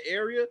be in the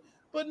area,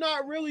 but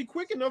not really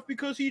quick enough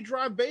because he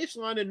drive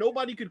baseline and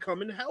nobody could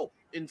come and help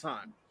in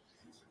time.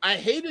 I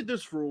hated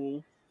this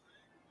rule.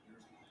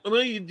 I'm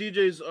going to get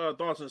DJ's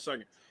thoughts in a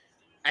second.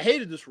 I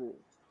hated this rule.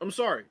 I'm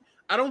sorry.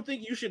 I don't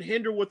think you should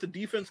hinder what the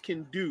defense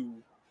can do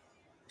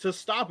to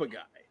stop a guy.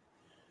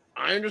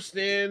 I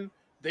understand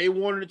they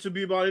wanted it to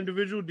be about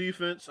individual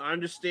defense. I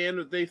understand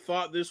that they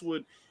thought this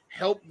would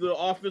help the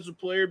offensive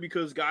player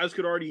because guys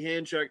could already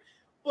hand check.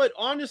 But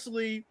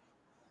honestly,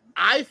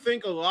 I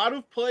think a lot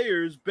of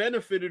players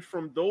benefited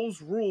from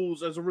those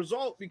rules as a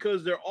result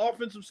because their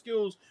offensive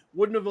skills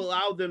wouldn't have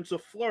allowed them to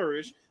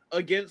flourish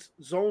against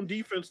zone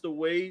defense the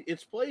way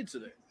it's played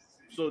today.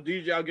 So,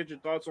 DJ, I'll get your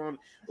thoughts on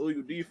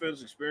illegal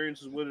defense,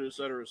 experiences with it, et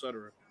cetera, et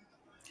cetera.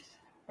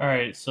 All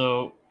right,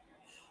 so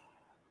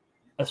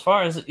as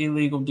far as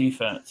illegal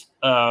defense,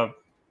 I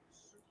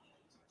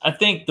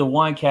think the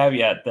one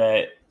caveat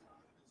that,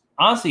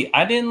 honestly,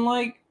 I didn't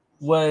like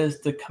was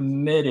the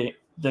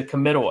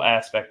committal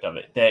aspect of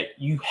it, that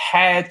you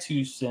had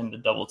to send a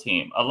double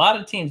team. A lot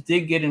of teams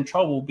did get in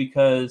trouble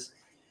because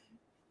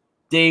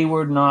they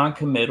were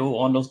non-committal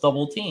on those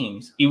double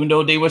teams, even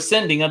though they were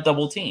sending a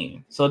double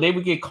team. So they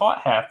would get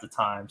caught half the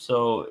time.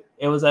 So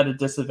it was at a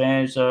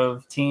disadvantage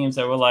of teams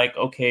that were like,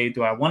 okay,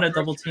 do I want a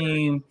double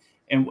team?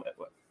 And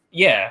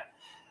yeah.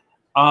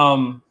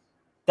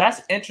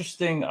 That's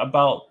interesting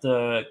about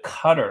the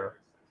cutter,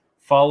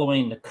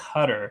 following the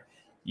cutter.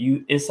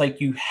 It's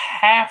like you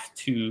have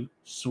to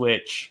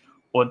switch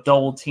or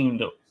double team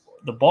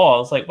the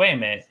ball. It's like, wait a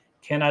minute,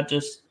 can I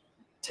just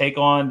take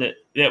on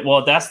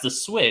well, that's the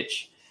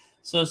switch.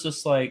 So it's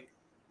just like,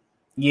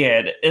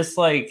 yeah, it's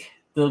like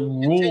the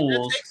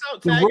rules. It takes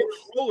out tag the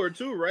roller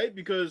too, right?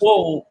 Because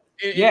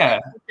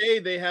in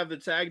they have the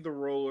tag the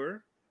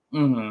roller.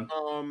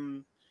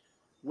 Mm-hmm.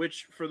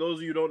 Which for those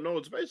of you who don't know,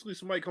 it's basically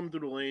somebody coming through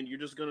the lane. You're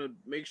just gonna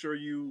make sure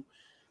you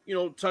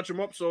touch them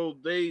up so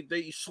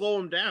they slow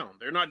them down.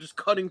 They're not just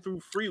cutting through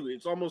freely.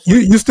 It's almost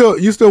you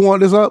still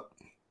want this up?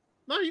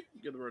 No, you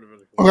can get rid of it.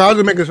 Okay, I'll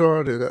just make sure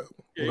I do that.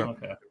 Yeah,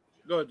 okay.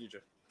 Go ahead, DJ.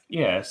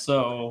 Yeah,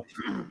 so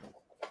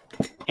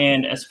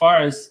and as far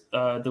as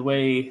the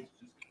way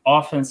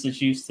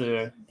offenses used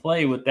to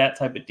play with that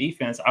type of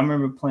defense, I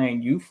remember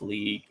playing youth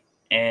league,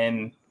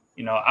 and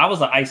I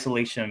was an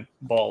isolation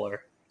baller,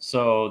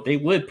 so they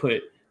would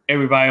put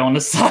everybody on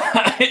the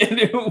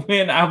side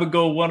when I would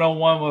go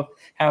one-on-one with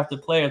half the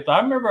players. But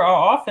I remember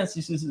our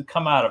offenses used to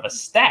come out of a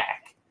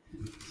stack,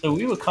 so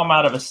we would come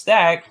out of a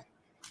stack.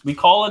 We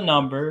call a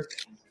number,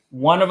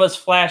 one of us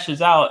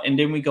flashes out, and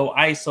then we go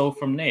ISO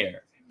from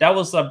there. That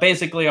was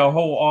basically our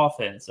whole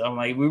offense. I'm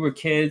like, we were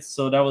kids,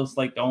 so that was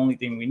like the only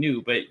thing we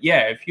knew. But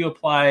yeah, if you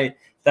apply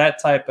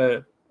that type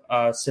of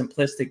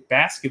simplistic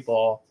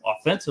basketball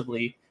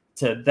offensively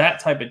to that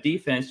type of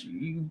defense,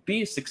 you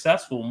be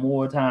successful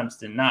more times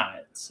than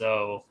not.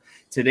 So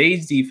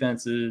today's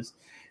defenses,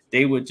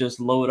 they would just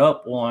load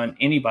up on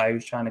anybody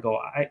who's trying to go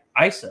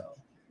ISO.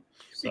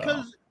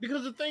 So.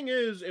 Because the thing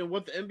is, and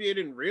what the NBA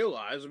didn't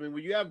realize, I mean,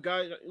 when you have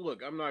guys,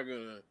 look, I'm not going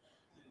to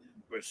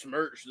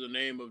besmirch the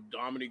name of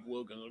Dominique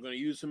Wilkins. I'm going to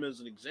use him as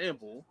an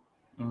example.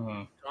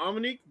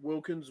 Dominique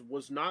Wilkins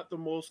was not the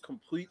most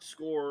complete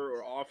scorer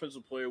or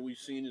offensive player we've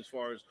seen as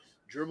far as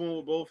dribbling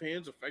with both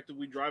hands,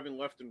 effectively driving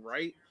left and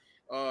right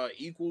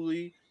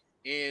equally.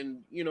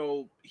 And,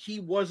 he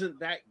wasn't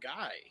that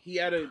guy. He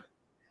had a...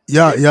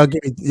 Y'all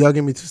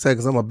give me 2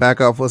 seconds. I'm gonna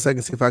back out for a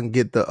second, see if I can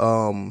get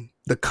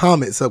the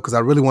comments up because I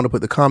really want to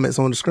put the comments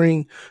on the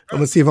screen. I'm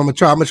gonna see if I'm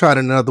gonna try it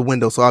in another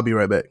window, so I'll be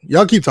right back.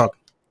 Y'all keep talking.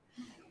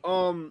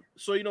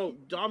 So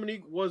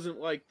Dominique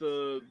wasn't like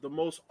the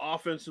most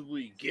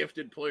offensively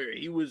gifted player.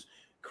 He was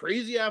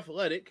crazy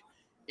athletic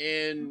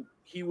and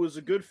he was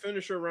a good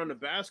finisher around the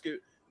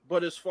basket,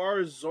 but as far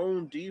as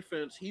zone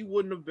defense, he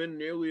wouldn't have been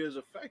nearly as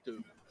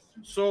effective.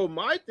 So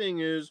my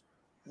thing is,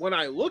 when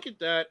I look at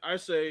that, I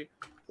say,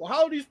 well,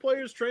 how do these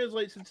players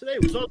translate to today?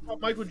 We talked about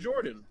Michael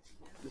Jordan.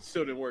 It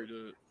still didn't work,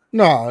 did it?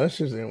 No, that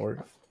just didn't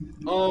work.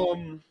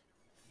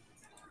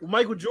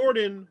 Michael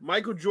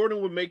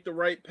Jordan would make the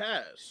right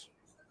pass.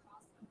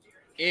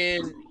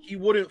 And he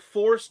wouldn't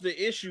force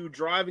the issue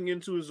driving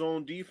into his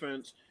own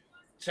defense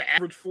to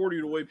average 40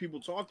 the way people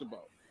talked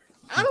about.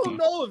 I don't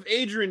know if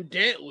Adrian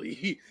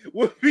Dantley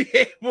would be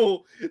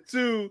able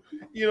to,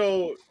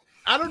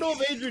 I don't know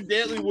if Adrian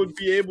Dantley would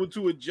be able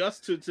to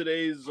adjust to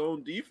today's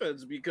zone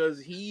defense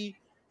because he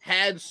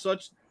had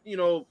such, he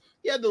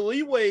had the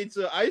leeway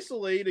to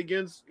isolate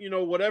against,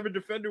 whatever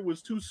defender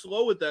was too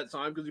slow at that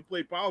time because he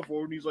played power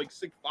forward and he's like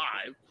 6'5".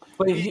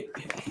 But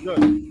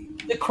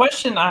the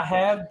question I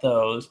have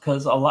though is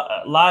because a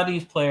lot of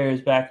these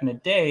players back in the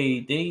day,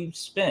 they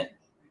spent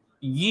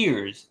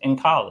years in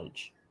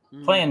college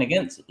playing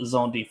against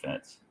zone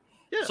defense.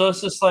 Yeah. So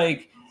it's just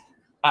like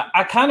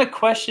I kind of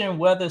question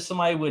whether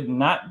somebody would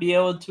not be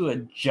able to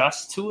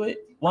adjust to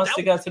it once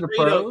they got to the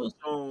pros.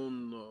 Oh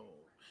no,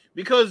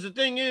 because the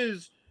thing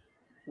is,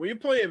 when you're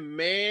playing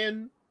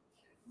man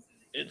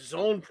and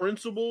zone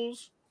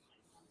principles,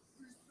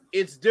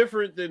 it's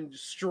different than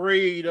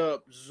straight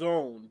up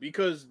zone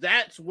because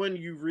that's when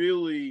you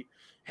really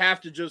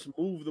have to just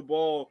move the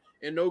ball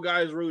and no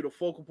guy is really the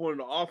focal point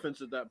of the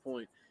offense at that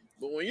point.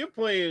 But when you're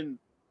playing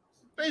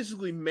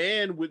basically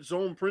man with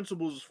zone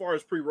principles as far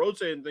as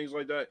pre-rotating and things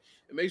like that,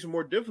 it makes it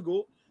more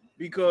difficult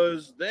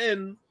because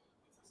then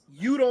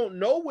you don't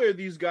know where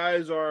these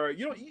guys are.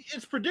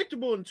 It's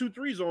predictable in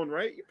 2-3 zone,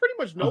 right? You pretty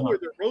much know where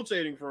they're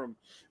rotating from.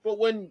 But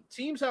when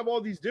teams have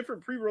all these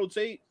different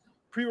pre-rotation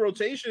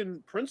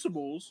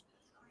principles,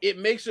 it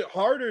makes it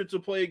harder to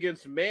play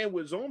against man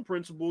with zone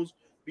principles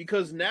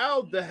because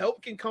now the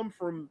help can come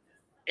from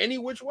any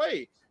which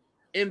way.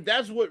 And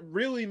that's what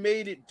really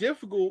made it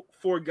difficult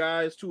for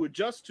guys to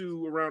adjust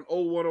to around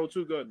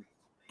 01-02 gun.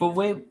 But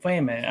wait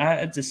a minute.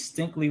 I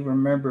distinctly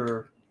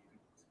remember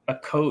a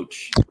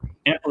coach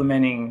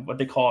implementing what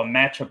they call a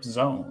matchup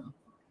zone.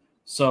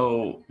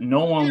 So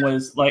no one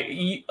was like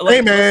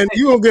hey man,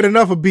 you won't get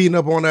enough of beating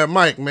up on that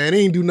mic, man.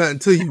 He ain't do nothing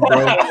to you,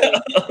 bro.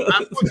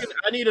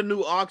 I need a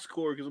new aux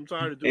cord because I'm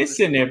tired of doing it. It's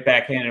sitting there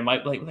backhanding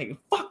Mike like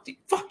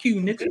fuck you,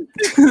 nigga.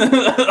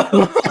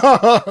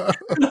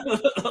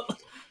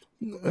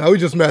 I was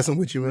just messing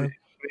with you, man.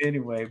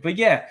 Anyway, but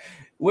yeah,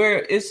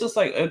 where it's just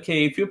like,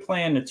 okay, if you're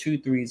playing a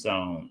 2-3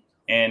 zone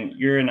and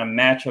you're in a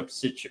matchup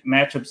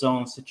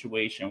zone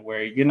situation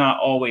where you're not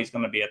always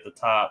going to be at the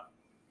top,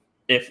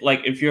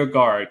 if you're a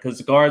guard, because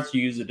the guards are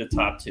usually the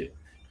top two.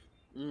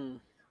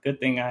 Good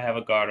thing I have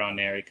a guard on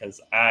there because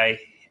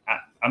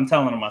I'm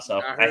telling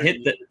myself I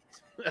hit the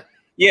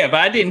but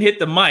I didn't hit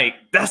the mic.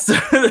 That's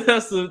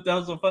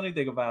the funny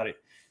thing about it.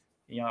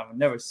 I've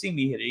never seen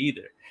me hit it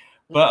either,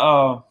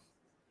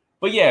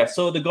 But yeah,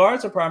 so the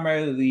guards are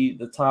primarily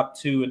the top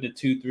two in the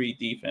 2-3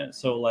 defense.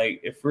 So like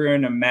if we're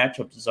in a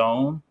matchup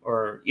zone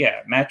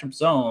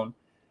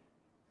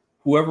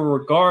whoever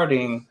we're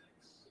guarding,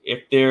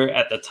 if they're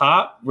at the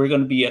top, we're going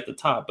to be at the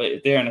top. But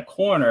if they're in a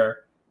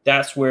corner,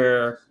 that's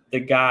where the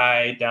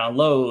guy down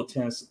low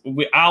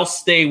I'll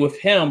stay with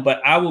him,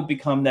 but I will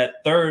become that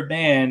third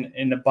man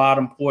in the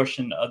bottom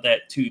portion of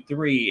that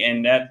 2-3,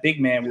 and that big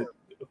man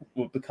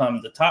will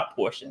become the top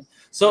portion.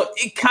 So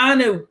it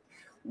kind of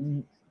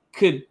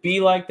could be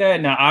like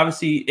that. Now,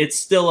 obviously, it's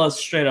still a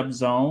straight up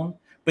zone.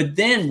 But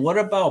then, what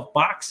about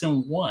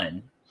boxing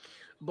one?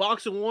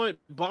 Boxing one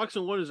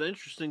is an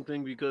interesting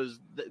thing because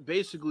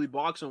basically,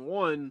 boxing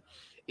one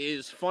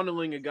is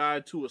funneling a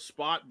guy to a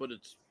spot, but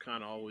it's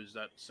kind of always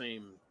that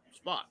same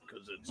spot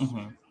because it's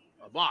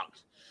a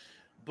box.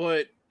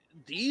 But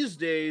these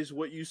days,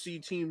 what you see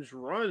teams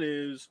run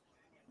is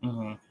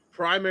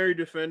primary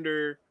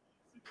defender,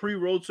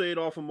 pre-rotate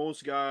off of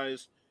most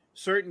guys.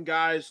 Certain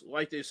guys,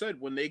 like they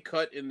said, when they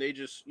cut and they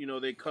just,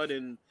 they cut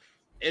and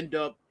end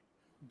up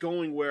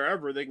going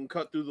wherever, they can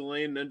cut through the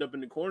lane and end up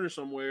in the corner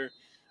somewhere.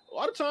 A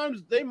lot of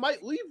times they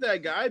might leave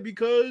that guy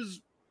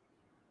because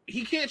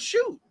he can't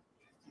shoot.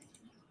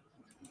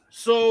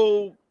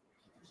 So,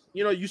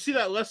 you see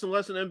that less and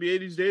less in NBA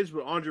these days,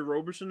 but Andre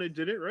Roberson, they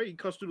did it, right? He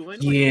cuts through the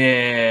lane.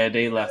 Yeah,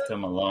 they left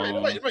him alone.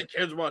 Nobody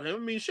cares about him. I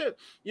mean, shit.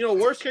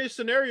 Worst case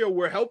scenario,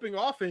 we're helping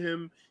off of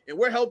him, and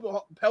we're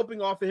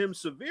helping off of him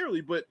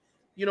severely, but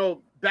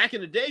back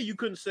in the day, you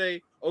couldn't say,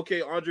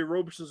 okay, Andre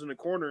Roberson's in the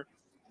corner.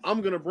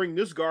 I'm going to bring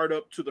this guard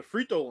up to the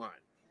free throw line.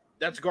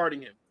 that's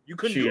guarding him. You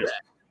couldn't do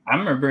that. I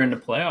remember in the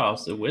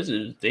playoffs, the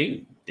Wizards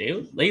they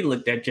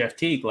looked at Jeff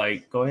Teague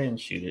like, go ahead and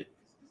shoot it.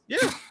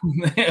 Yeah,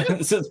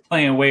 this is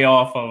playing way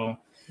off of him.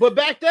 But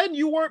back then,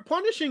 you weren't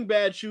punishing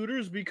bad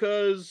shooters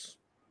because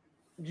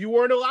you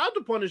weren't allowed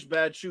to punish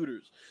bad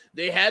shooters.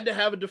 They had to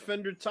have a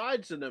defender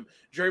tied to them.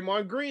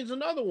 Draymond Green's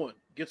another one,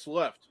 gets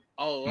left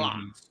a lot.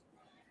 Mm-hmm.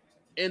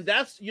 And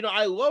that's,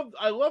 I love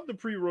the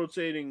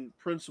pre-rotating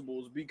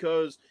principles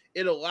because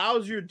it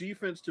allows your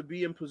defense to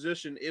be in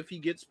position if he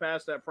gets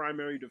past that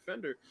primary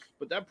defender.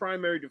 But that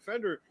primary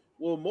defender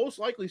will most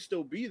likely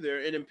still be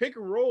there. And in pick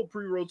and roll,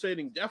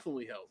 pre-rotating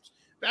definitely helps.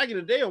 Back in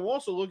the day, I'm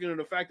also looking at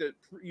the fact that,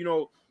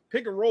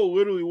 pick and roll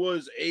literally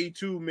was a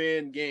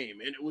 2-man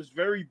game. And it was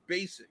very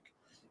basic.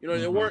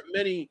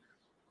 Mm-hmm.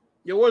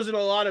 There wasn't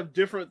a lot of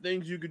different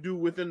things you could do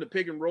within the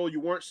pick and roll. You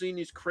weren't seeing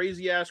these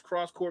crazy ass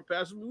cross court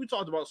passes. We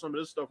talked about some of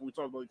this stuff when we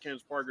talked about the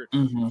Candace Parker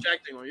Jack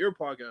thing on your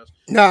podcast.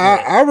 No,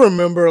 I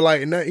remember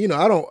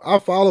I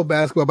follow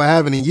basketball by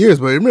having in years,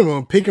 but I remember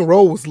when pick and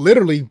roll was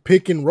literally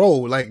pick and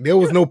roll. Like there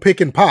was no pick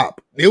and pop.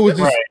 It was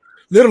just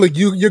literally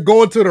you're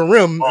going to the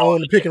rim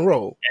on the pick and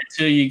roll.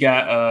 Until you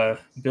got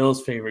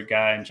Bill's favorite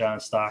guy in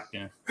John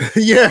Stockton.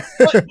 Yeah.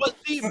 but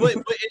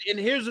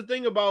here's the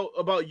thing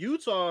about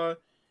Utah.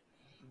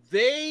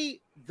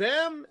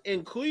 Them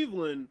and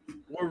Cleveland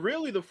were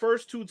really the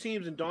first two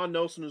teams, and Don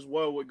Nelson as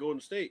well with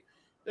Golden State.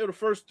 They were the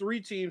first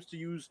three teams to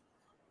use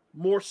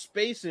more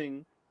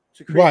spacing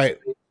to create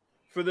space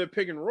for their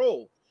pick and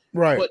roll.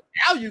 Right. But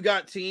now you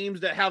got teams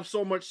that have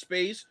so much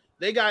space.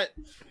 They got,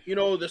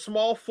 the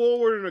small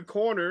forward in the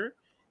corner,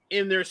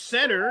 in their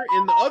center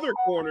in the other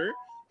corner,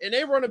 and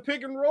they run a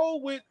pick and roll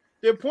with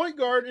their point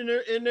guard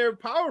and their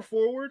power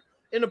forward.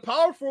 And the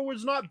power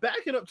forward's not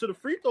backing up to the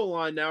free throw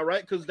line now,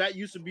 right? Because that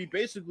used to be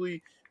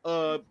basically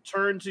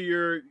turn to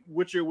your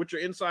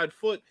inside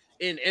foot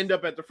and end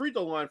up at the free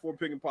throw line for a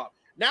pick and pop.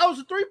 Now it's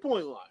a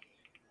 3-point line.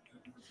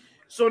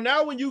 So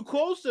now when you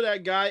close to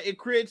that guy, it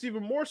creates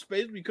even more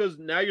space because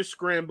now you're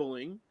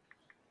scrambling.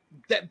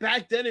 That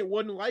back then it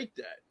wasn't like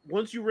that.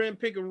 Once you ran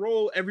pick and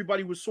roll,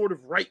 everybody was sort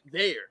of right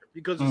there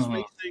because the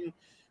spacing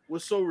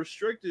was so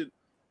restricted.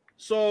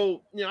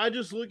 So, I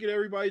just look at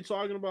everybody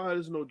talking about how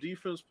there's no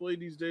defense play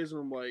these days,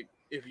 and I'm like,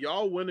 if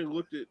y'all went and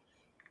looked at,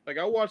 like,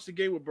 I watched the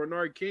game with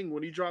Bernard King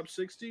when he dropped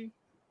 60.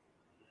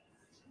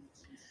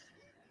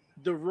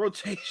 The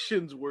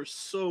rotations were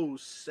so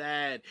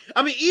sad.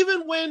 I mean,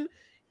 even when,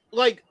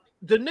 like,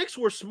 the Knicks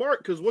were smart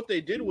because what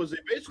they did was they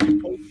basically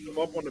posted them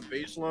up on the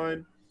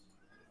baseline,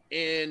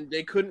 and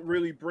they couldn't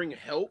really bring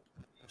help,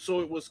 so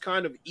it was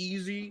kind of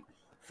easy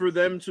for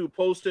them to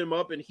post him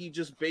up, and he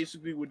just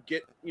basically would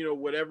get,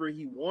 whatever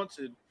he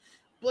wanted.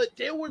 But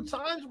there were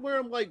times where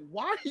I'm like,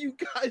 why are you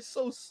guys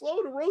so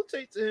slow to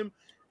rotate to him?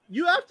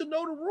 You have to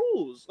know the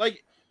rules.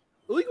 Like,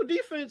 illegal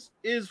defense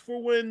is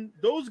for when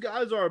those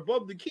guys are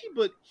above the key,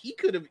 but he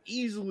could have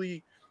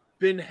easily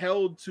been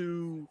held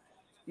to,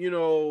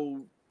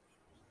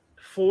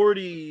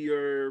 40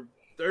 or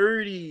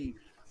 30,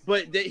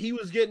 but that he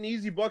was getting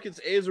easy buckets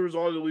as a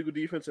result of the illegal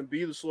defense and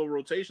B, the slow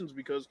rotations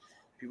because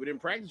people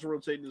didn't practice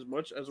rotating as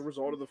much as a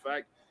result of the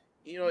fact,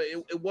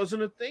 it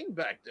wasn't a thing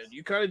back then.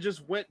 You kind of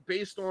just went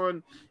based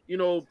on,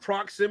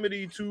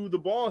 proximity to the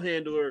ball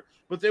handler,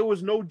 but there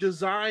was no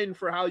design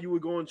for how you were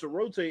going to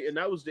rotate, and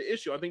that was the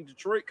issue. I think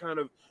Detroit kind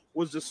of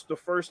was just the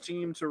first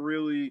team to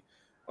really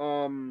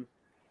come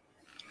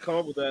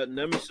up with that.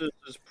 Nemesis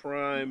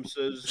Prime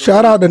says,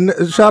 shout out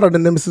to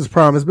Nemesis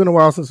Prime. It's been a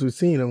while since we've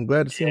seen him.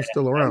 Glad to see him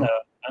still around.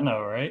 I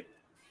know, right?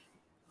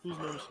 Who's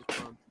Nemesis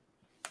Prime?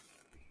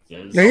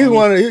 Yeah, he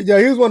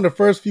was one of the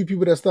first few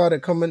people that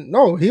started coming.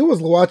 No, he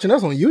was watching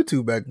us on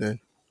YouTube back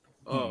then.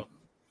 Oh,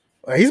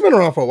 he's been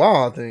around for a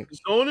while, I think.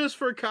 Zone is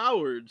for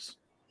cowards.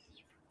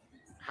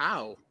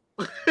 How?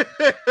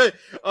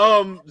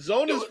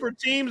 Zone is for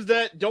teams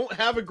that don't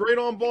have a great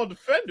on-ball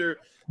defender.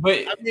 But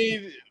I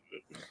mean,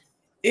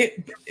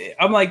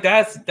 I'm like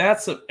that's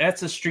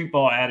a street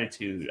ball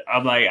attitude.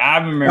 I'm like I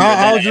remember.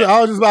 I was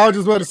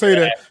just about to say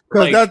that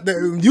because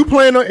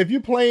if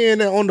you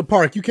playing on the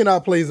park, you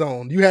cannot play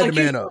zone. You had to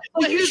man up.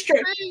 You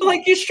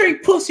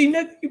straight pussy,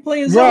 nigga. You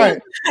playing zone,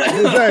 right?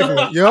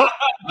 Exactly. Yep.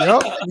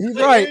 He's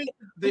right.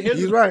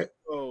 He's right.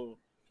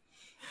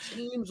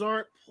 Teams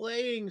aren't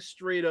playing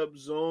straight up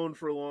zone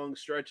for long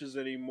stretches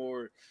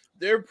anymore.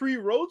 They're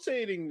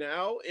pre-rotating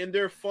now, and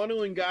they're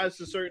funneling guys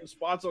to certain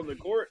spots on the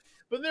court.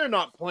 But they're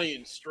not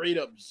playing straight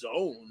up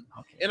zone.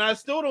 Okay. And I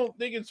still don't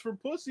think it's for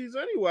pussies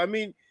anyway. I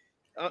mean,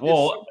 it's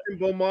something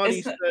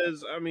Bomani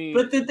says. I mean,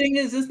 but the thing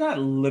is, it's not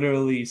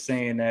literally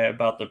saying that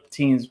about the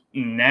teams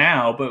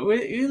now, but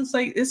it's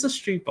like it's a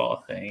street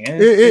ball thing.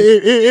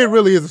 It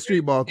really is a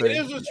street ball thing.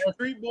 It is a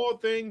street ball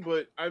thing,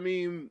 but I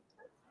mean,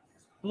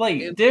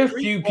 like there are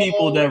few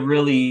people that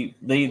really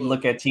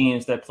look at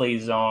teams that play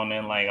zone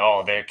and like,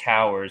 oh, they're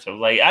cowards. Or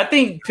like I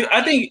think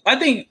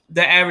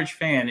the average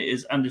fan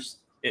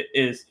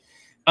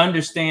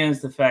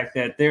understands the fact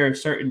that there are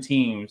certain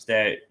teams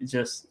that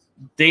just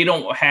they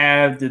don't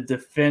have the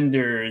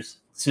defenders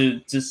to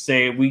just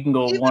say we can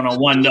go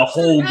one-on-one the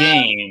whole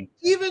game.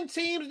 Even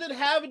teams that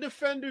have a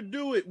defender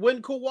do it.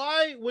 When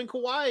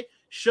Kawhi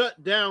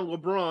shut down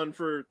LeBron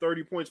for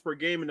 30 points per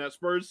game in that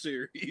Spurs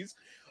series,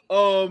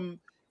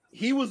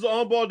 he was the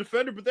on-ball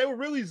defender, but they were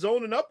really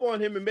zoning up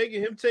on him and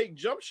making him take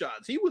jump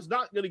shots. He was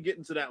not going to get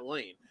into that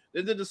lane.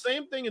 They did the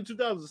same thing in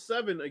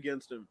 2007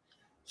 against him.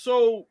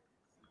 So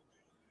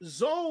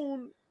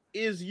zone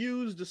is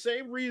used the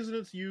same reason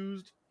it's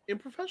used in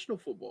professional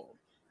football.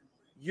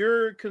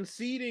 You're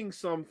conceding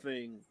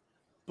something,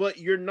 but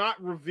you're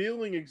not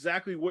revealing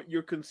exactly what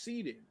you're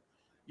conceding.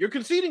 You're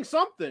conceding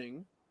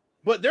something,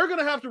 but they're going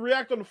to have to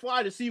react on the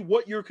fly to see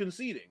what you're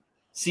conceding.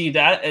 See,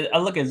 that I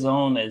look at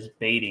zone as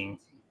baiting.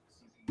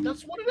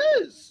 That's what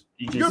it is.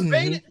 You're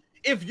baiting.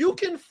 If you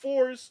can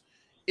force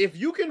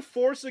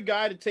a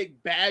guy to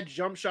take bad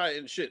jump shot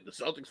and shit, the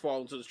Celtics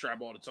fall into this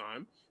trap all the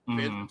time.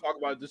 Fans talk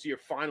about it this year.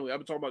 Finally, I've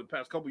been talking about it the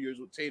past couple years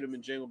with Tatum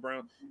and Jaylen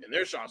Brown and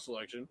their shot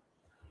selection.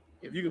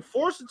 If you can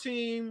force a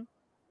team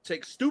to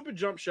take stupid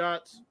jump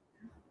shots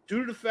due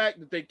to the fact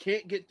that they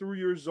can't get through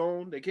your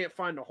zone, they can't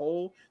find the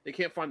hole, they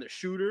can't find the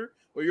shooter,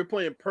 or you're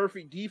playing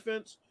perfect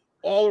defense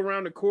all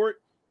around the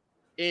court,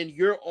 and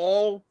you're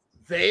all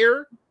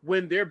there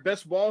when their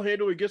best ball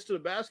handler gets to the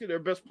basket, their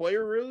best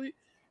player really,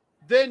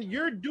 then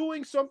you're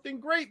doing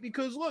something great.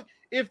 Because look,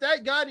 if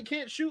that guy that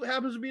can't shoot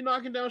happens to be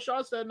knocking down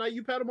shots that night,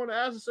 you pat him on the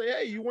ass and say,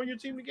 hey, you won your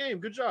team the game.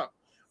 Good job.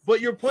 But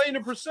you're playing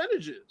the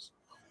percentages.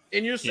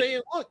 And you're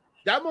saying, look,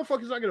 that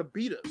motherfucker's not going to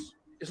beat us.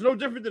 It's no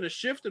different than a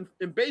shift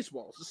in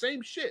baseball. It's the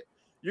same shit.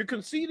 You're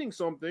conceding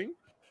something.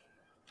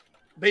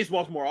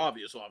 Baseball's more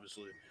obvious,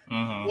 obviously.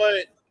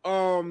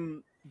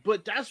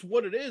 But that's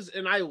what it is.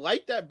 And I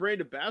like that brand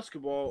of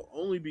basketball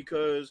only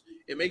because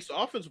it makes the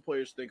offensive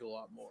players think a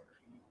lot more.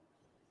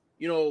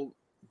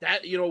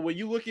 When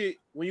you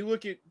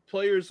look at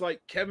players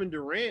like Kevin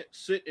Durant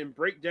sit and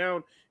break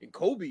down, and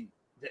Kobe,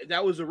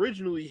 that was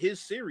originally his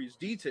series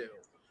Detail,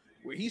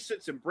 where he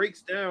sits and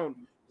breaks down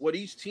what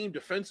each team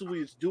defensively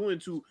is doing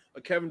to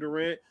a Kevin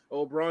Durant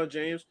or LeBron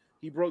James.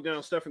 He broke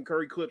down Stephen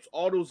Curry clips,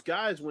 all those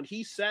guys. When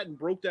he sat and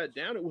broke that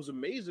down, it was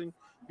amazing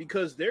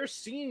because they're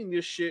seeing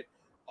this shit,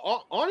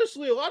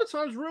 honestly, a lot of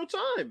times real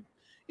time.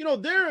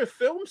 There are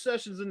film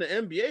sessions in the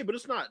NBA, but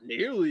it's not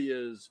nearly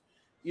as,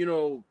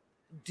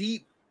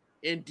 deep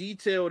and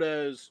detailed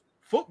as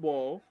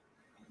football.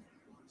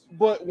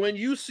 But when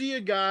you see a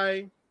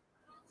guy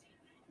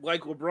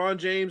like LeBron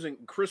James and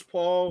Chris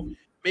Paul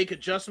make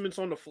adjustments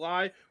on the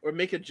fly or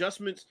make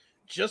adjustments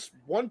just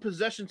one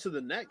possession to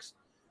the next,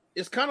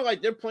 it's kind of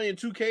like they're playing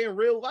 2K in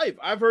real life.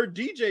 I've heard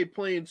DJ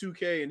playing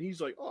 2K and he's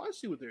like, oh, I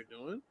see what they're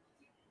doing.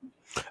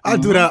 I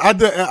do that.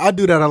 I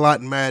do that a lot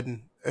in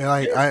Madden.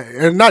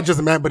 And not just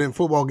in Madden, but in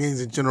football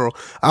games in general.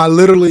 I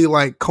literally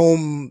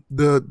comb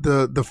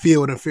the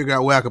field and figure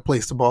out where I could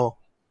place the ball.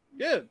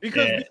 Yeah,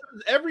 because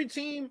every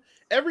team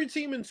in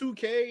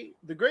 2K,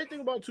 the great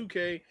thing about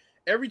 2K,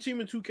 every team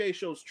in 2K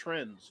shows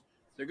trends.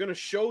 They're going to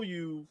show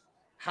you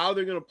how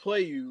they're going to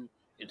play you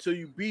until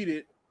you beat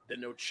it,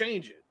 then they'll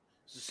change it.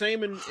 It's the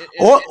same and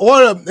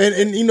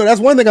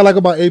that's one thing I like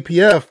about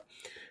APF.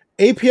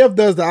 APF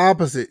does the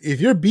opposite.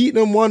 If you're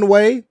beating them one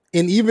way,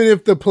 and even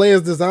if the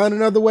player's designed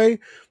another way,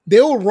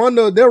 they'll run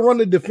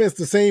the defense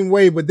the same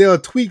way, but they'll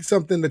tweak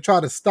something to try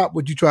to stop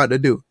what you tried to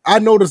do. I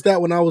noticed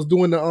that when I was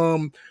doing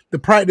the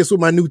practice with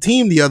my new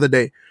team the other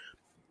day.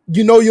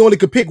 You only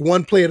could pick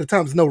one play at a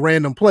time. There's no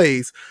random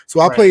plays.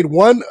 So I played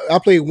one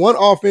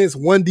offense,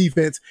 one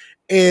defense,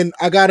 and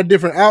I got a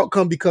different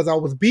outcome because I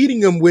was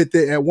beating them with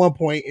it at one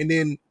point, and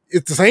then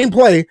it's the same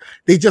play.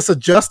 They just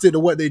adjusted to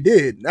what they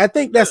did. And I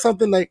think that's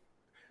something like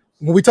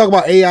when we talk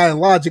about AI and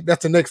logic,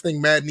 that's the next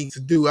thing Madden needs to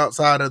do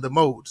outside of the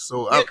mode.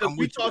 So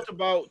we talked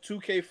about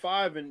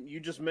 2K5 and you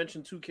just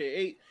mentioned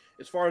 2K8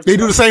 as far as they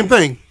do the same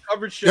thing.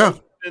 Coverage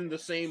shows in the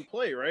same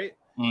play, right?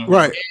 Mm-hmm.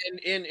 Right.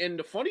 And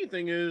the funny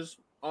thing is,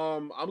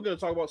 I'm going to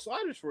talk about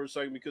sliders for a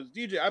second because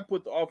DJ, I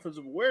put the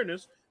offensive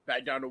awareness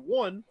back down to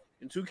 1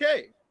 in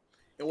 2K,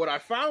 and what I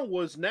found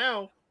was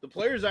now the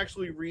players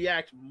actually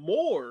react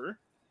more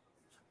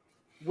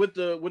with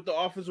the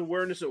offensive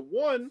awareness at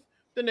 1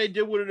 than they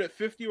did with it at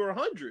 50 or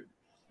 100,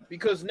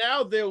 because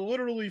now they're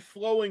literally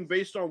flowing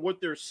based on what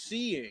they're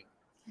seeing.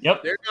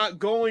 Yep. They're not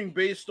going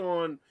based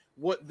on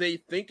what they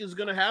think is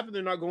going to happen.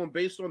 They're not going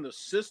based on the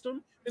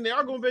system, and they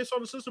are going based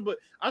on the system. But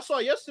I saw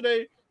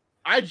yesterday,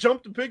 I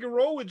jumped the pick and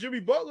roll with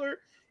Jimmy Butler,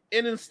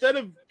 and instead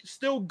of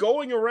still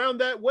going around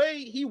that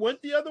way, he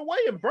went the other way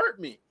and burnt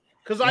me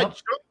because I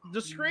jumped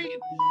the screen.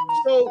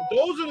 So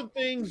those are the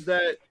things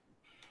that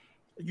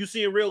you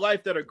see in real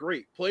life that are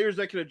great. Players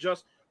that can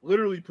adjust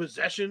literally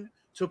possession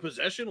to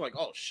possession, like,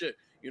 oh shit,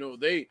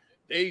 they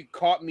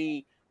caught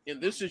me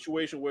in this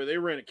situation where they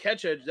ran a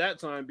catch edge that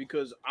time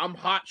because I'm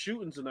hot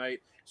shooting tonight.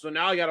 So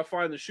now I got to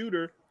find the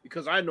shooter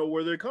because I know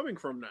where they're coming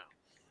from now.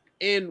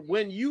 And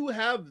when you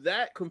have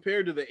that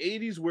compared to the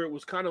 80s where it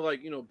was kind of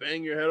like,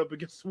 bang your head up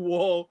against the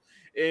wall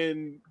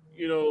and,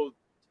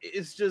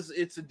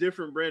 it's a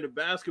different brand of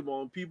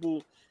basketball, and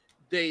people,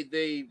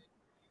 they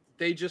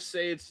just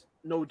say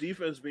no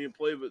defense being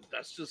played, but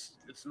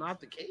it's not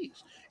the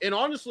case. And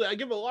honestly, I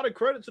give a lot of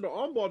credit to the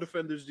on-ball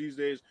defenders these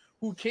days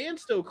who can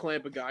still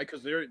clamp a guy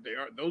because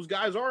those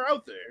guys are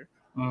out there.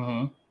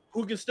 Mm-hmm.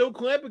 Who can still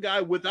clamp a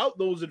guy without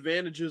those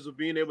advantages of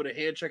being able to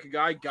hand check a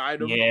guy,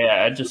 guide him.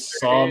 Yeah, I just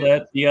saw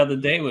that the other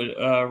day with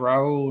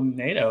Raul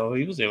Nato.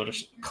 He was able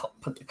to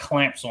put the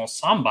clamps on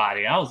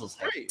somebody. I was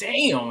just like,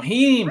 damn,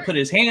 he didn't put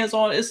his hands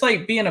on. It's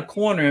like being a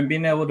corner and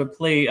being able to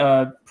play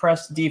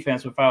press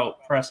defense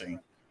without pressing.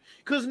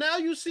 Because now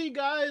you see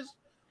guys,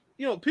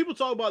 people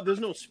talk about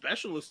there's no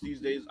specialists these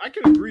days. I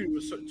can agree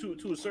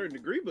to a certain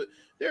degree, but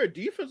there are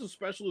defensive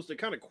specialists that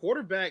kind of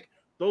quarterback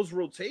those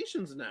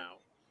rotations now.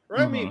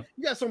 Right? Mm-hmm. I mean,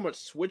 you got so much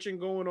switching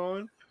going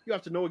on. You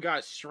have to know a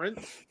guy's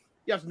strength.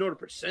 You have to know the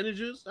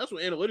percentages. That's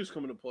when analytics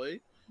come into play.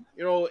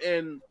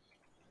 And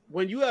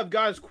when you have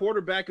guys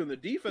quarterbacking the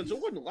defense, it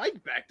wasn't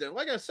like back then.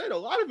 Like I said, a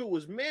lot of it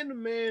was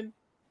man-to-man.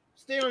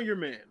 Stay on your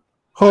man.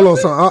 Hold on,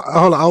 son.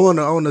 Hold on.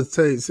 I want to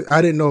tell you.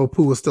 I didn't know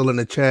Pooh was still in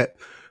the chat.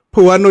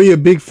 Pooh, I know you're a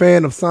big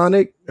fan of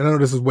Sonic, and I know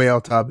this is way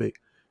off topic.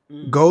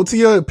 Go to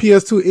your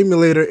PS2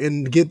 emulator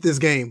and get this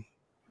game.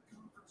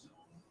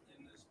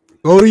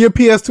 Go to your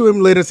PS2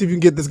 emulator, see if you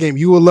can get this game.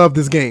 You will love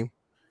this game.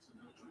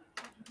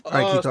 All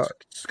right, keep talking.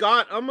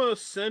 Scott, I'm gonna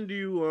send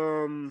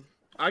you.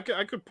 I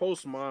could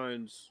post my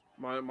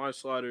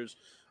sliders.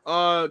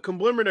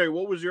 Complimentary.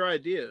 What was your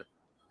idea?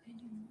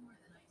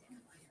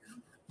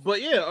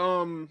 But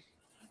yeah,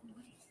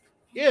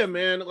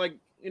 man. Like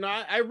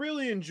I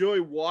really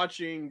enjoy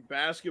watching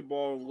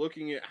basketball and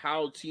looking at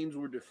how teams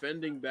were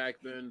defending back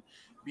then,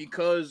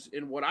 because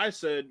in what I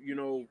said,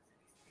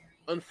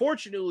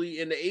 unfortunately,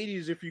 in the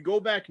 80s, if you go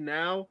back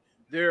now,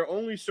 there are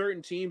only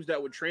certain teams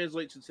that would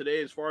translate to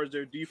today as far as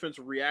their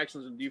defensive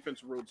reactions and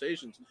defensive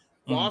rotations.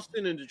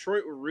 Boston and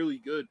Detroit were really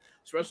good,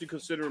 especially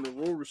considering the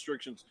rule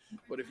restrictions.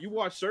 But if you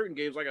watch certain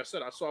games, like I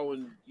said, I saw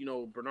when,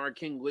 Bernard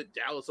King lit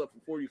Dallas up for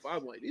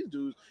 45. Like, these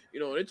dudes,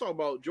 they talk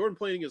about Jordan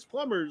playing against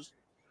plumbers.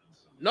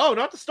 No,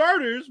 not the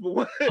starters,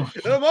 but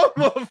them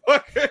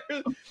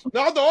motherfuckers.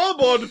 Not the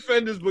on-ball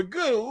defenders, but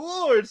good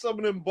Lord, some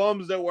of them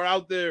bums that were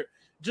out there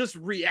just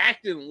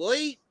reacting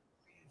late,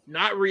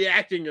 not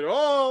reacting at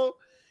all.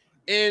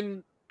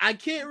 And I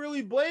can't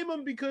really blame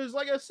them because,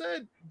 like I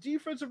said,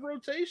 defensive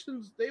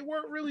rotations, they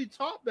weren't really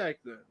taught back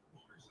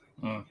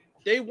then.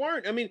 They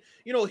weren't. I mean,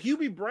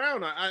 Hubie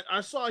Brown,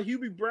 I saw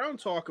Hubie Brown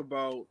talk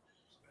about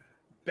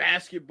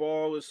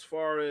basketball as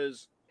far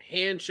as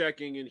hand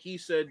checking, and he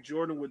said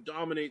Jordan would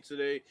dominate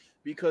today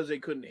because they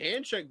couldn't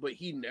hand check, but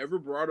he never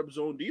brought up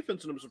zone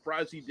defense, and I'm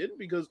surprised he didn't,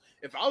 because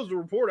if I was the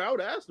reporter, I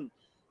would ask him,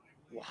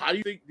 well, how do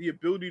you think the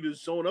ability to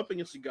zone up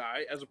against a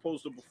guy as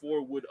opposed to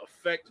before would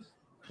affect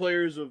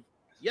players of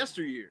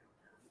yesteryear?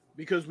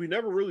 Because we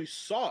never really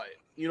saw it.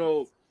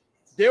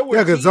 There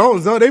were because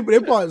zone they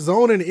brought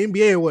zone in the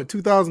NBA in what,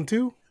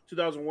 2002?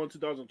 2001,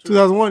 2002.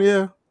 2001,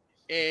 yeah.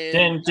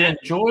 And then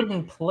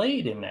Jordan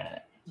played in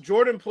that.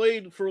 Jordan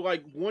played for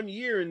like 1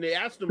 year, and they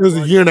asked him. It was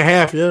a year and a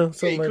half, yeah. He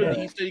said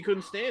he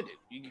couldn't stand it.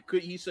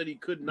 He said he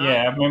could not.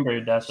 Yeah, I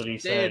remember that's what he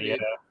said. Yeah.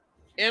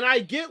 And I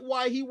get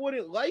why he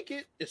wouldn't like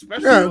it,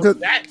 especially with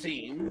that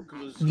team.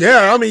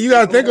 Yeah, I mean, you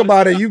got to think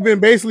about it. You've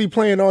been basically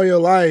playing all your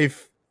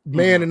life,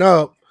 manning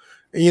up,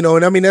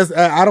 and I mean,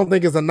 I don't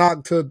think it's a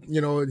knock to,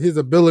 his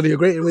ability or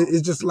great.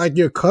 It's just like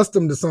you're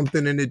accustomed to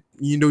something, and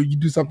you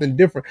do something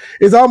different.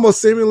 It's almost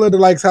similar to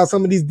like how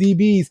some of these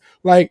DBs,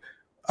 like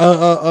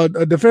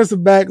a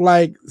defensive back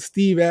like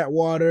Steve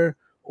Atwater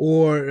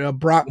or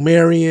Brock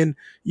Marion,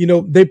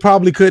 they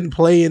probably couldn't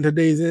play in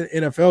today's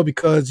NFL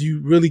because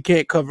you really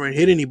can't cover and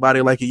hit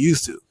anybody like you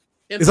used to.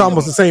 It's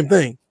almost the same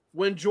thing.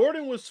 When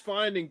Jordan was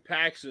finding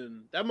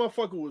Paxson, that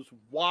motherfucker was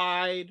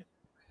wide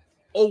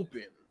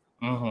open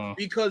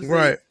because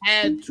they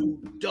had to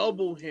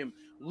double him,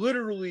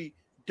 literally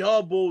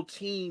double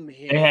team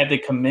him. They had to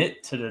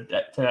commit to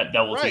that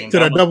double team. To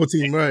that double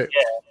team, right.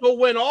 Yeah. But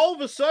when all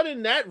of a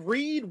sudden that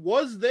read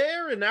was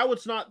there and now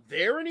it's not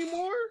there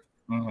anymore,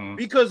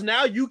 because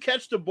now you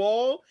catch the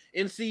ball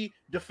and see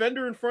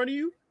defender in front of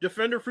you,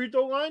 defender free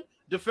throw line,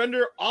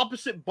 defender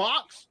opposite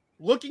box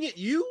looking at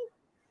you,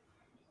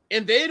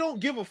 and they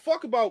don't give a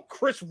fuck about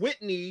Chris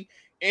Whitney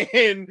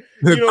and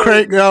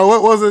Craig.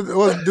 What was it?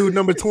 What was dude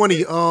number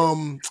 20?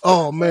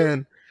 Oh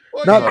man.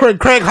 Well, not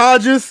Craig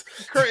Hodges.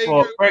 Craig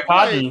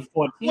Hodges was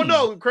 14. Well,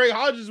 no, Craig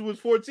Hodges was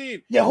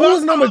 14. Yeah, who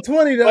was number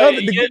 20?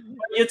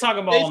 You're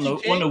talking about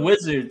on the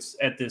Wizards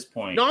at this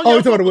point. No,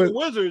 you're talking about the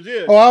Wizards,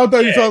 yeah. Oh, I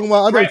thought you were talking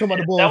about. I thought you were talking about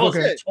the Bulls.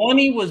 That was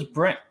 20 was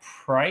Brent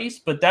Price,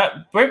 but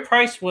that Brent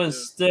Price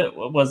was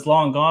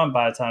long gone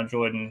by the time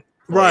Jordan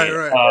played.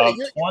 Right.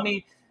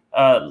 20,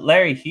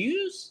 Larry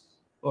Hughes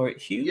or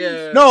Hughes?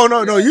 Yeah. No.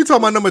 You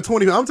talking about number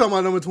 20? I'm talking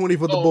about number 20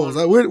 for the Bulls.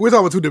 We're talking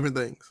about two different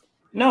things.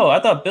 No, I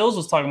thought Bills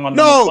was talking about.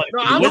 No,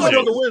 I'm talking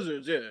about the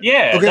Wizards.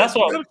 Yeah, okay. That's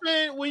what I'm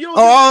saying.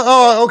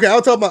 Okay. I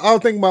was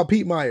thinking about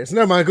Pete Myers.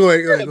 Never mind. Go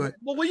ahead. But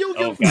when you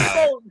give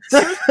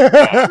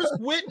Chris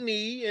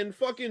Whitney and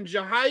fucking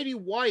Jahidi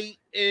White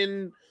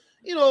and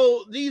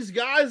these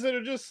guys that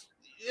are just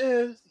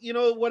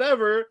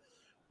whatever,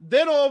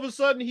 Then all of a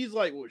sudden he's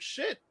like, well,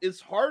 shit, it's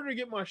harder to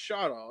get my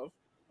shot off.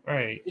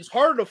 Right. It's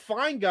harder to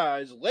find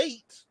guys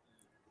late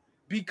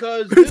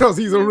because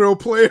he's a real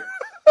player.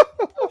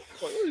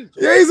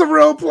 Yeah, he's a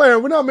real player.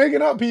 We're not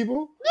making up,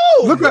 people.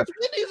 No,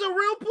 he's a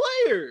real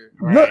player.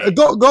 Right.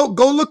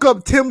 Go look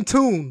up Tim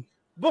Toon.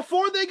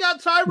 Before they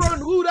got Tyronn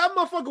Lue, that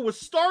motherfucker was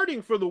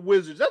starting for the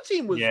Wizards. That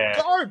team was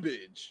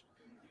garbage.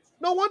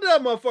 No wonder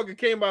that motherfucker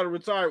came out of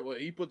retirement. Well,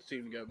 he put the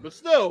team together, but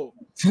still.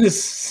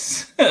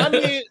 I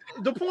mean,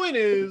 the point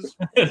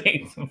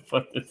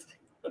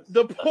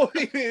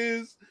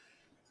is,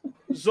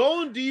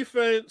 zone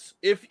defense.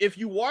 If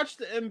you watch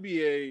the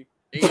NBA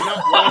and you're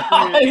not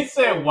watching it, he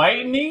said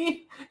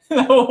whitening.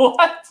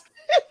 What?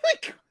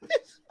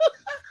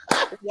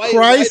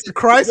 Christ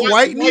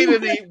whitening.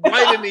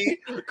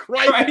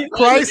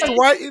 Christ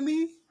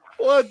whitening.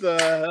 What the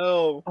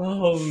hell?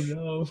 Oh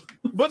no!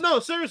 But no,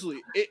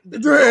 seriously.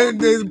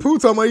 Pooh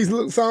talking about he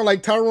sound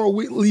like Tyrone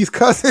Wheatley's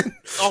cousin.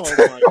 Oh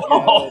my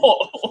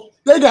god!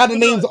 They got the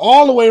names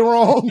all the way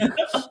wrong.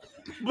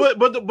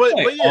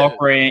 but yeah,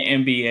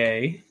 operating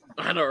NBA.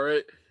 I know,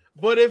 right?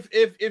 But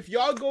if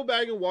y'all go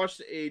back and watch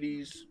the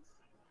 80s,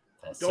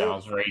 that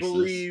sounds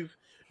racist.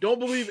 Don't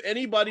believe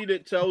anybody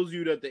that tells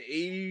you that the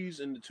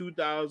 80s and the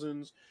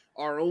 2000s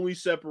are only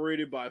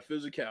separated by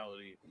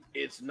physicality.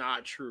 It's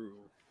not true.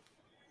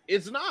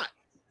 It's not.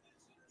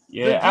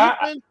 Yeah. The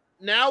defense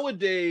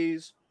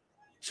nowadays,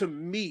 to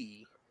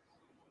me,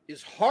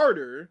 is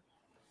harder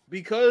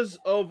because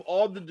of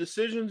all the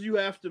decisions you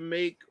have to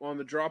make on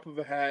the drop of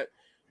a hat.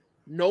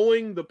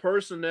 Knowing the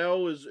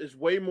personnel is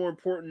way more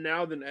important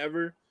now than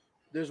ever.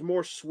 There's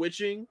more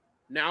switching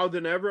now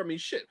than ever. I mean,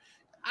 shit.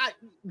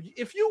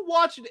 If you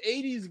watch an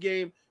 80s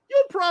game,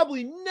 you'll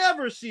probably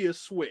never see a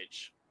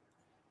switch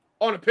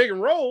on a pick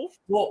and roll.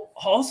 Well,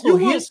 also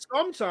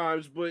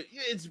sometimes, but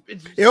it's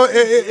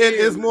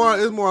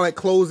more like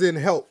close in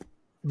help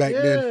back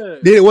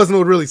then. Then it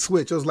wasn't really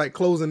switch. It was like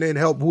closing in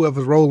help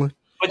whoever's rolling.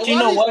 But you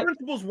know what?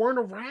 Principles weren't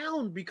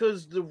around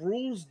because the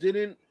rules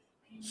didn't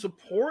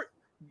support,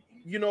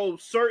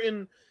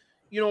 certain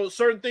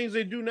things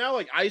they do now,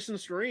 like ice and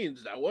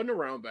screens. That wasn't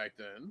around back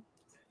then.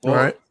 All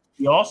right.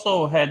 You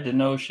also had the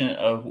notion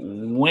of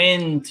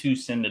when to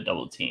send a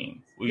double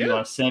team. Were you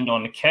going to send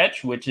on the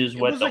catch, which is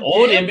what the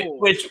old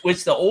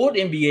which the old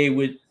NBA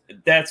would.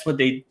 That's what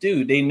they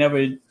do. They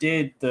never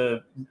did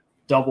the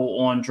double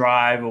on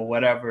drive or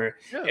whatever.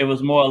 Yeah. It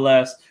was more or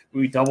less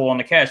we double on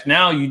the catch.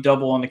 Now you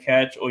double on the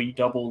catch or you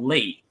double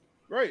late.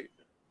 Right.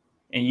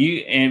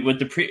 And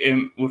with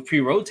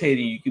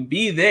pre-rotating, you could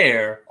be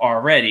there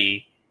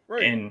already.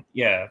 Right. And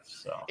and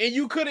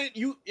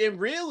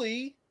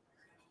really.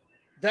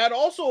 That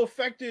also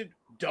affected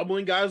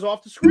doubling guys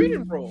off the screen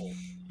and roll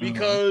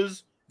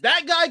because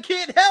that guy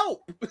can't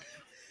help.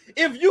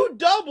 If you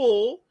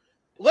double,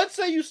 let's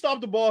say you stop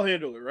the ball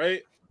handler,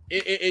 right?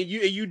 And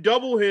you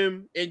double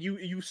him and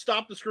you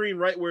stop the screen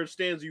right where it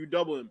stands and you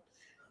double him.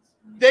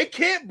 They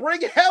can't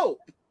bring help.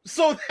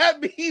 So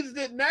that means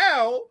that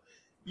now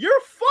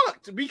you're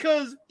fucked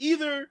because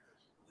either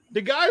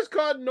the guy's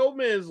caught in no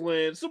man's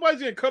land, somebody's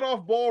going to cut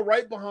off ball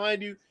right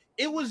behind you.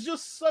 It was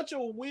just such a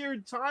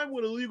weird time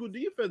with illegal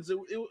defense. It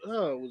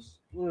was.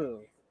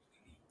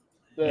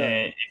 And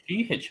if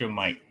you hit your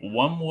mic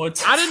one more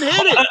time, I didn't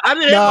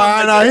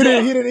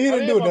hit it. He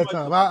didn't do it that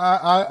time.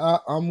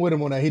 I'm with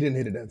him on that. He didn't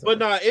hit it that time.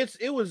 But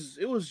it was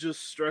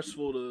just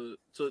stressful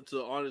to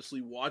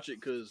honestly watch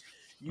it because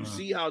you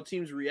see how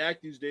teams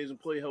react these days and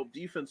play help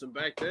defense. And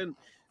back then,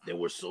 there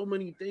were so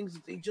many things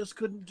that they just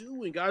couldn't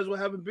do, and guys were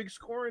having big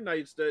scoring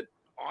nights that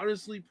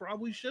honestly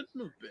probably shouldn't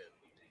have been.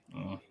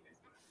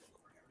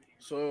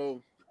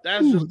 So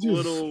that's just a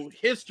little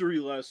history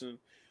lesson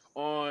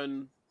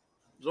on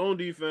zone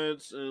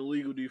defense and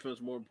illegal defense,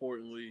 more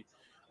importantly.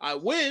 I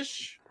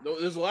wish, though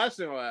this is the last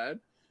thing I'll add,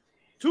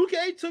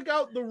 2K took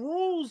out the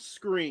rules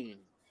screen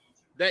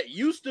that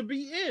used to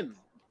be in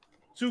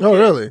 2K. Oh,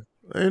 really?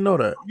 I didn't know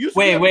that.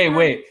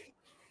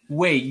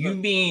 Wait, you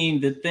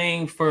mean the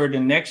thing for the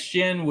next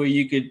gen where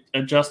you could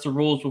adjust the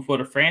rules before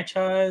the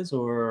franchise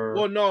or?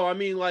 Well, no, I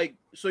mean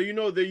so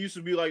there used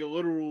to be like a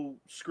literal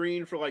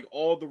screen for like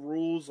all the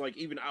rules, like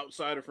even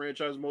outside of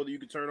franchise mode that you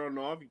could turn on and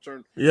off. You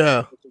turn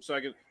for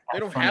second. They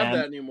don't have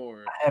that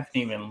anymore. I haven't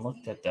even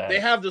looked at that. They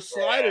have the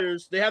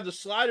sliders. They have the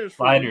sliders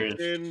for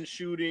in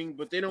shooting,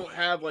 but they don't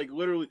have like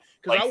literally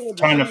because I want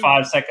turn the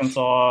 5 seconds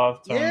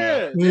off.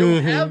 They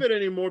don't have it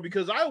anymore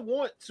because I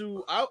want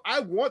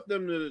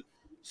them to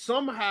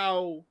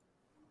somehow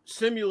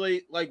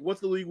simulate like what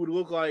the league would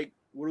look like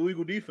with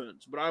illegal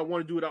defense, but I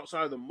want to do it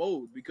outside of the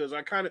mode because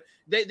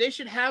they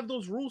should have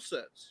those rule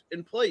sets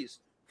in place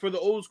for the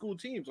old school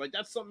teams. Like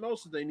that's something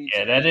else that they need.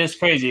 Yeah, that is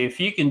crazy. If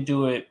you can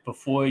do it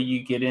before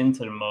you get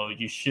into the mode,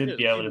 you should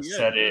be able to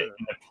set it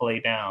and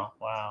play down.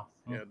 Wow.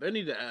 Yeah, they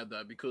need to add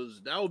that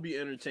because that would be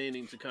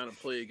entertaining to kind of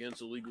play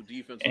against illegal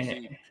defense and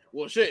see.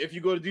 Well, shit, if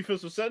you go to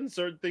defensive settings,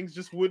 certain things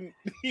just wouldn't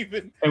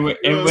even. Wait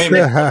a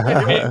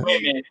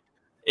minute.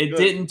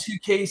 Didn't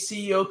 2K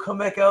CEO come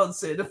back out and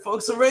say the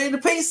folks are ready to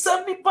pay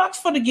 $70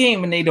 for the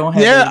game and they don't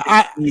have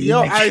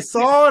I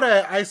saw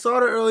that. I saw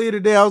that earlier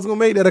today. I was gonna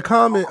make that a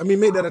comment. I mean,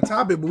 make that a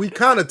topic, but we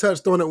kind of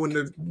touched on it when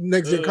the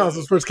next gen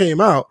consoles first came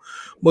out.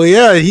 But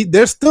yeah,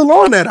 they're still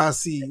on that. I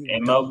see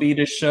MLB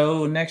The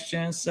Show next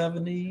gen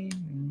 70.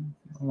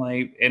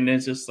 Like, and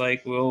it's just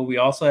like, well, we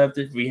also have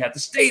the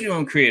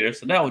stadium creator,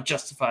 so that would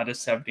justify the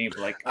 70.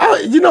 Like,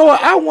 you know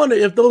what? I wonder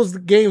if those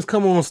games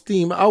come on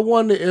Steam. I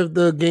wonder if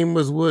the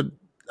gamers would.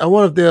 I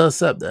wonder if they'll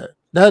accept that.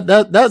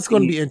 That's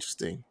going to be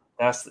interesting.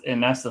 That's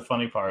the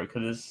funny part,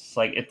 because it's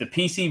like if the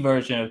PC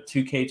version of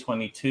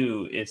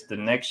 2K22 is the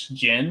next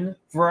gen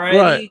variety,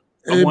 right?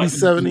 It'd be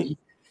 70.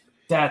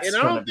 I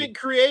don't think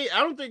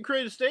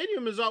Creative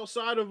Stadium is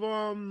outside of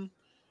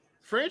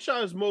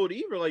franchise mode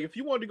either. Like if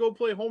you want to go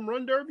play Home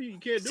Run Derby, you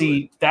can't do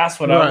it. That's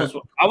what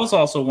I was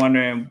also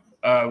wondering.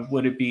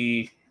 Would it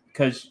be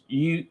because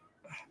you?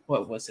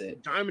 What was it?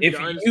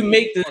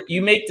 If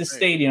you make the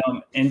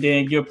stadium and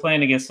then you're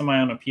playing against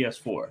somebody on a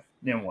PS4,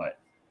 then what?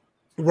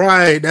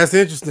 Right, that's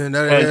interesting.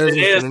 It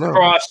is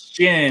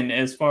cross-gen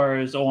as far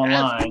as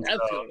online. That's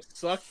gonna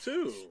suck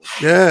too.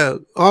 Yeah,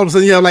 all of a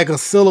sudden you have like a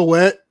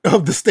silhouette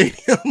of the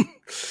stadium,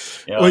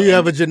 or you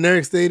have a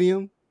generic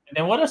stadium. And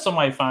then what if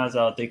somebody finds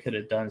out they could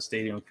have done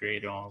Stadium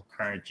Creator on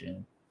current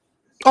gen?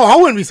 Oh, I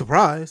wouldn't be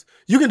surprised.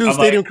 You can do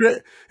Stadium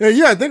Creator.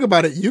 Yeah, think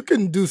about it. You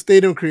can do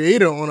Stadium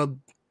Creator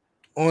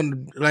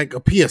on like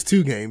a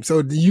PS2 game.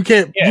 So you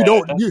can't,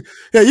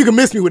 you can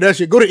miss me with that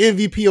shit. Go to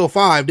MVP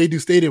 05. They do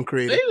Stadium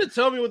Creator. They didn't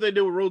tell me what they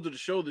did with Road to the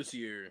Show this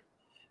year.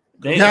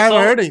 I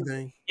haven't heard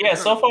anything. Yeah,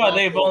 so far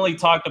they've only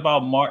talked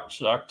about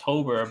March,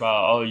 October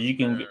about, you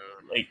can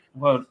like,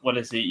 what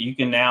is it? You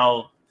can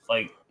now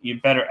like, you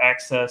better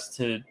access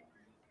to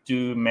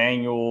do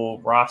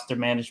manual roster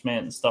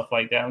management and stuff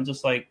like that. I'm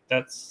just like,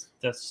 that's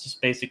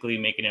just basically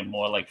making it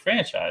more like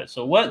franchise.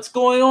 So what's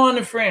going on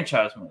in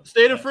franchise mode?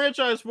 State of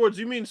franchise sports.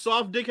 You mean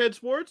soft dickhead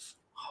sports?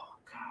 Oh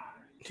God.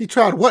 He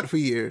tried what for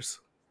years?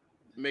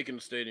 Making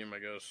the stadium, I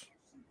guess.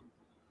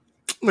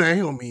 Man,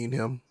 he don't mean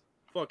him.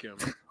 Fuck him.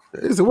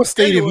 What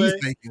stadium he's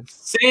making?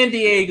 San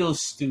Diego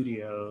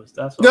Studios.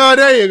 That's what. No,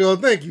 there you go.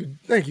 Thank you.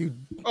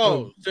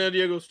 Oh, San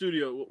Diego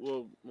Studio.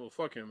 Well,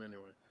 fuck him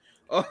anyway.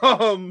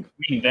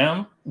 Mean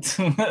them?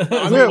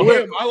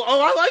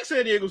 I like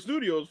San Diego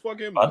Studios. Fuck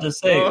him. I'll just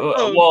say,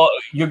 well,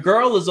 your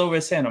girl is over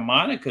at Santa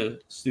Monica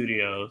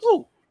Studios.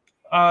 Oh,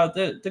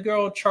 the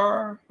girl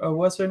Char,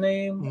 what's her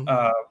name?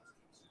 Mm-hmm.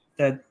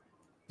 That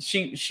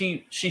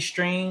she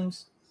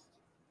streams.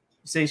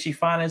 Say she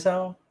fine as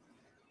hell.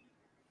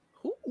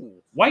 Who?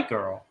 White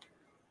girl.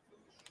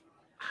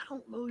 I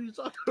don't know who you're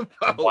talking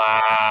about.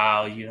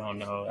 Wow, you don't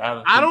know.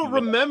 I don't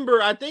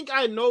remember. I think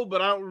I know,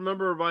 but I don't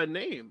remember by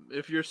name.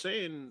 If you're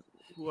saying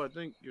who I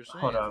think you're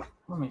saying. Hold up.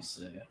 Let me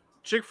see.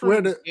 Chick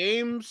from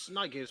Games,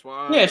 not Games.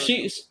 Yeah,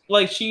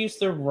 she used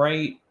to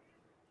write.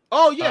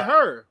 Oh yeah,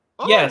 her.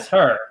 Oh. Yes,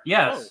 her.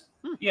 Yes.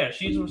 Oh. Yeah,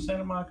 she's with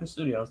Santa Monica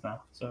Studios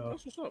now. So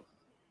that's what's up.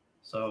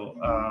 So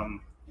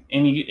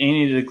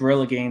any of the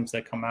Guerrilla games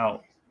that come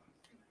out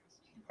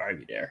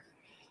probably be there.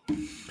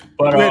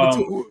 But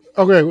okay.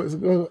 I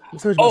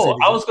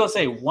was gonna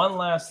say one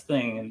last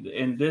thing,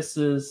 and this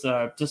is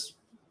just,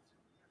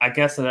 I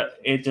guess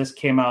it just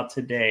came out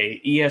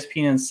today.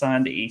 ESPN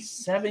signed a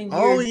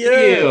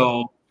 7-year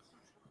deal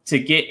to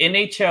get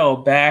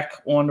NHL back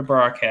on the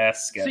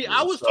broadcast schedule. See,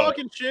 I was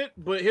talking shit,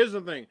 but here's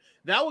the thing: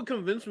 that would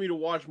convince me to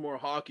watch more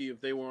hockey if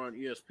they were on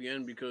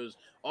ESPN, because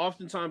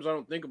oftentimes I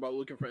don't think about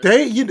looking for.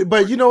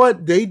 But you know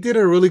what? They did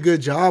a really good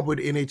job with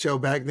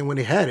NHL back then when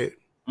they had it.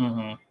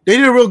 Mm-hmm. They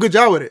did a real good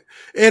job with it.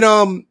 And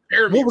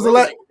what was the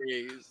last?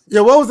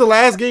 Yeah, what was the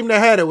last game that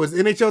had it? Was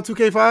NHL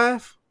 2K5? I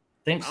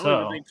think so.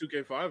 I don't even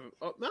think 2K5.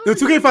 The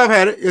 2K5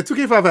 had it. Yeah,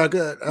 2K5 had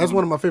it. That's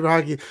one of my favorite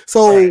hockey.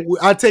 So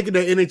I take it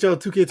that NHL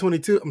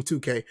 2K22. I'm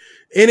 2K.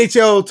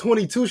 NHL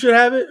 22 should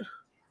have it.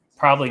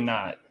 Probably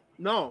not.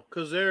 No,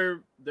 because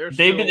they're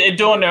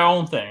doing their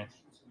own thing.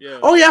 Yeah.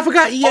 Oh yeah, I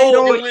forgot. EA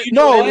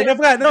I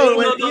forgot. No.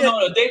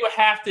 They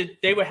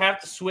would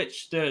have to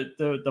switch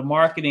the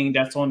marketing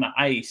that's on the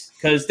ice,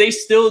 because they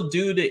still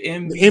do the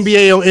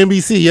NBA on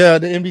NBC. Yeah,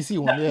 the NBC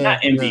one. Yeah,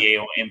 not NBA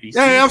on NBC.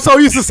 Hey, I'm so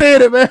used to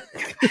saying it, man.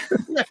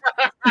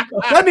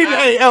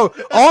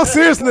 All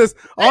seriousness,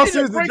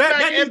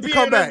 that needs to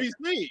come back.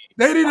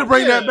 They need to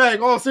bring that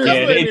back. All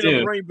seriousness, they need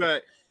to bring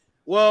back.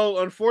 Well,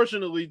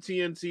 unfortunately,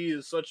 TNT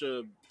is such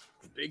a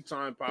big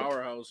time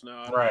powerhouse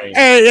now. Right.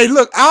 Hey,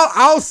 look,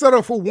 I'll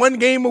settle for one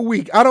game a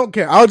week. I don't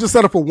care. I'll just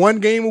settle for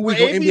one game a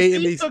week on NBA.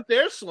 NBC took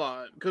their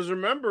slot, because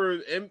remember,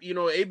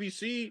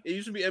 ABC. It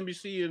used to be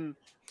NBC and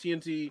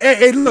TNT.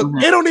 Hey, look,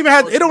 it don't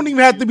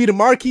even have to be the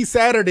marquee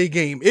Saturday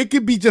game. It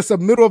could be just a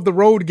middle of the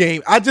road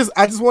game. I just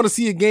want to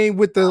see a game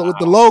with the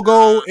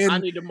logo. And I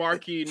need the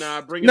marquee.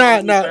 Bring it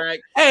back.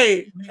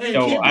 Hey,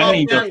 I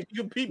need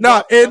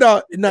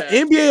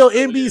NBA or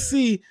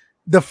NBC.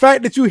 The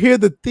fact that you hear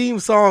the theme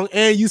song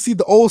and you see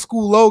the old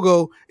school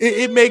logo,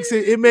 it makes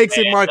it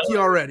marquee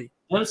already.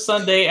 them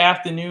Sunday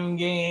afternoon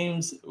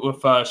games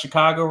with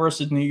Chicago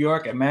versus New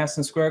York at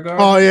Madison Square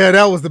Garden. Oh yeah,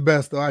 that was the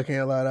best though. I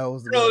can't lie, that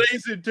was the best. They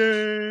said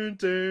dun,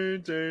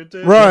 dun, dun,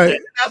 dun. Right.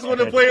 That's when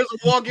the players were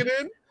walking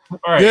in.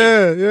 Right.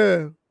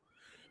 Yeah.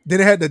 Then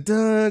they had the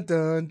dun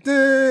dun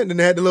dun, and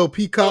they had the little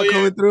peacock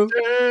coming through.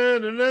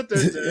 Dun, dun, dun, dun,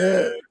 dun.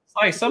 It's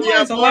like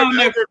somebody's allowing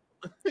their.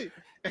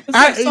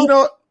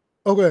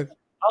 Okay.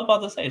 I was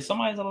about to say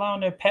somebody's allowing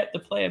their pet to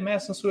play at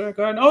Madison Square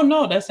Garden. Oh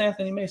no, that's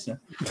Anthony Mason.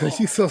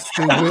 She's so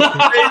stupid. they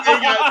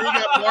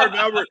got Marvin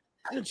Albert.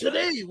 And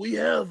today we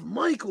have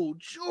Michael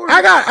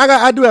Jordan.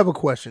 I do have a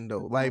question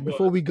though. Like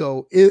before we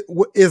go,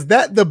 is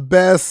that the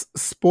best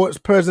sports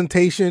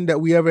presentation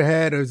that we ever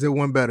had, or is there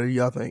one better?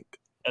 Y'all think?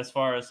 As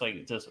far as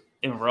like just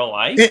in real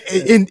life,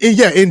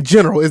 in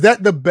general, is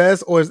that the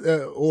best, or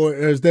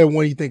is there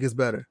one you think is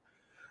better?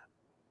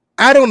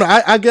 I don't know.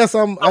 I guess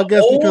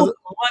because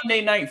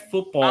Monday Night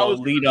Football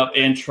lead up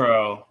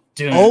intro.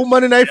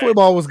 Monday Night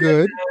Football was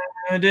good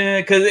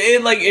because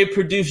it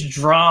produced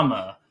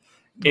drama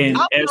as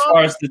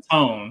far as the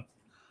tone.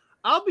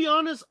 I'll be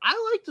honest.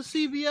 I like the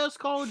CBS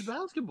college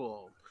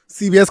basketball.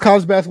 CBS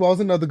college basketball is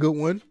another good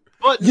one.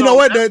 But you know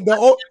what? The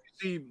old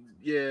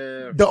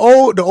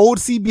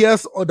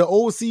CBS or the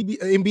old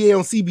NBA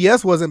on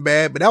CBS wasn't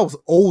bad, but that was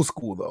old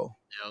school though.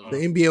 The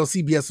NBA on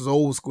CBS was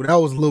old school. That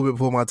was a little bit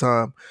before my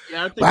time.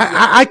 Yeah,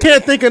 I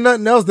can't think of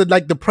nothing else.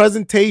 Like the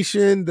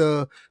presentation,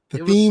 the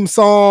theme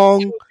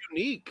song. It was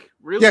unique.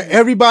 Really. Yeah,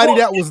 everybody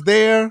that was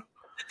there. The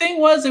thing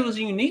was, it was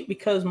unique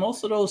because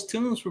most of those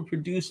tunes were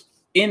produced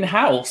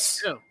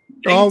in-house. Yeah.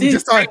 Bring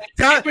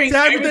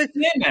everything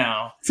in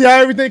now. See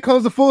how everything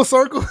comes to full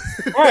circle,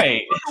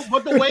 right?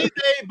 But the way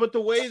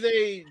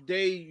they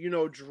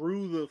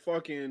drew the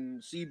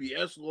fucking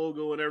CBS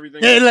logo and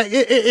everything. Yeah, like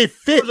it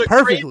fit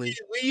perfectly.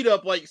 Lead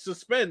up like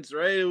suspense,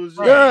 right? It was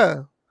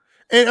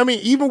and I mean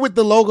even with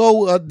the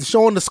logo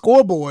showing the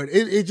scoreboard,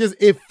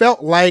 it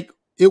felt like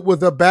it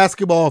was a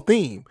basketball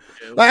theme.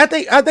 Yeah, like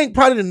I think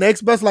probably the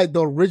next best, like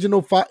the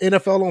original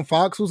NFL on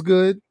Fox was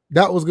good.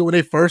 That was good when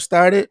they first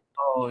started.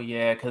 Oh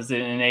yeah, because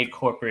then they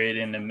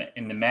incorporated in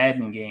the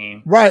Madden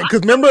game, right?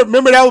 Because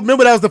remember that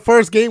was the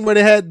first game where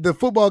they had the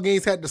football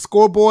games had the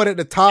scoreboard at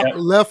the top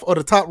left or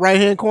the top right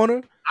hand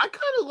corner. I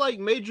kind of like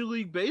Major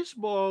League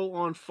Baseball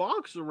on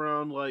Fox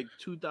around like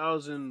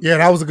 2000. Yeah,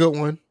 that was a good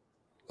one.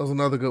 That was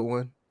another good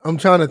one. I'm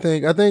trying to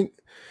think. I think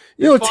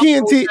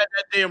TNT. That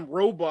damn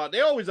robot. They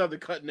always have the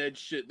cutting edge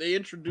shit. They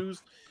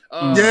introduced.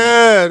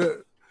 Because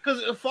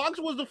Fox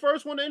was the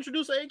first one to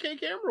introduce an 8K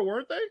camera,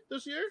 weren't they,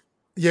 this year?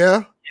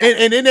 Yeah.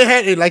 And then they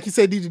had, like you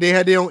said, DJ, they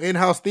had their own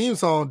in-house theme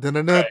song.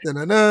 Dun-dun-dun,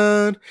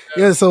 dun-dun-dun.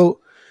 Yeah,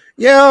 so,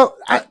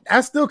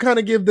 I still kind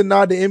of give the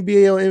nod to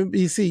NBA or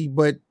NBC,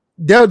 but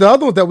the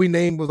other ones that we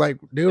named was like,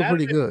 they were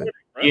pretty good.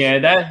 I'm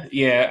going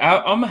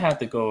to have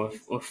to go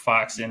with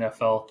Fox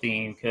NFL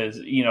theme because,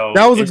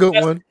 that was a good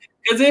one.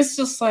 Because it's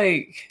just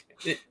like...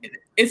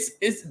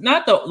 It's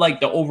not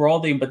the overall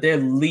theme, but their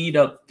lead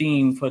up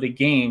theme for the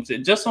games,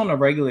 just on the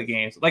regular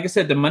games. Like I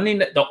said,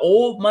 the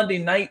old Monday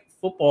Night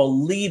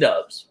Football lead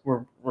ups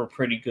were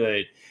pretty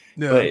good.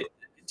 Yeah. But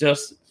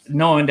just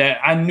knowing that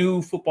I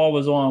knew football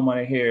was on when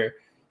I hear.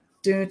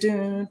 Yeah.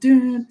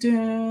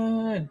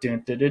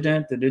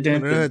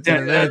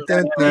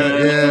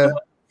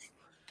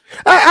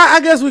 I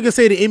guess we could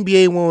say the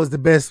NBA one was the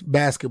best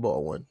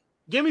basketball one.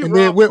 Give me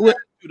Rob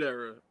era.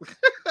 That's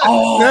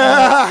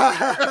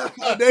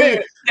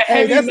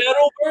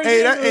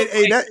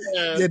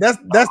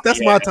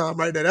my time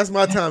right there. That's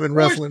my time in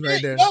wrestling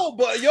right there.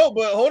 But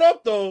hold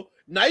up though.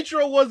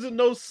 Nitro wasn't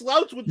no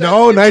slouch with that.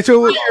 No, Nitro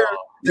was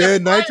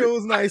Nitro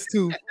was nice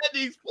too. And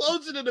the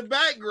explosion in the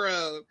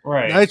background.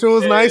 Right. Nitro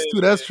was nice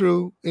too, that's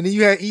true. And then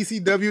you had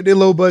ECW, their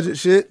low budget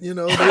shit, they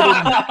didn't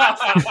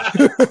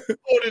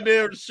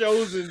their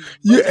shows and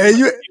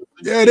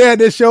they had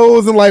their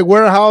shows in like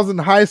warehouse and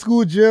high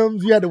school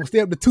gyms. You had to stay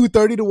up to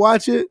 2:30 to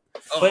watch it.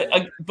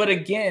 But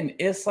again,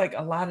 it's like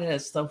a lot of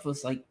that stuff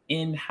was like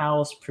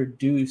in-house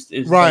produced.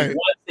 It's right. Like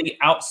once they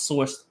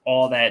outsourced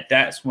all that,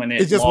 that's when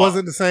it just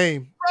wasn't the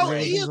same. Bro,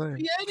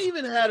 ESPN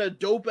even had a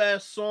dope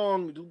ass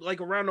song like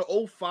around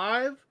the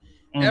 05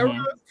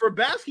 era for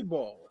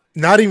basketball.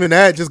 Not even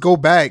that. Just go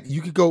back.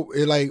 You could go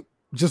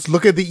just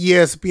look at the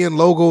ESPN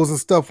logos and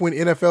stuff when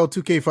NFL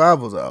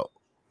 2K5 was out.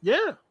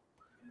 Yeah.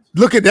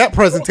 Look at that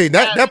presentation.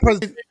 That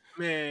presentation.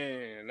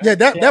 Man.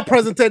 That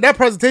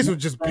presentation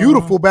was just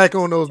beautiful back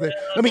on those days.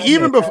 I mean,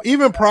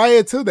 even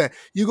prior to that,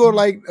 you go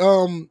like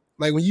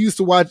when you used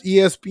to watch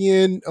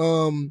ESPN,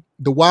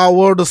 the Wild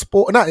World of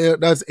Sport.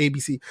 That's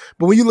ABC.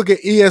 But when you look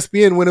at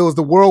ESPN, when it was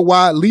the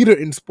worldwide leader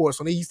in sports,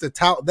 when they used to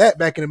tout that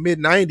back in the mid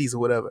 '90s or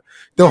whatever,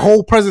 the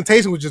whole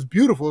presentation was just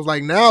beautiful. It's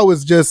like now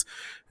it's just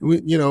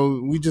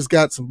we just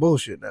got some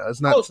bullshit now.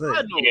 It's not the same. One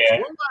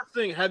last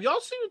thing. Have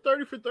y'all seen the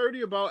 30 for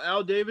 30 about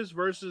Al Davis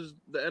versus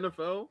the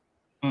NFL?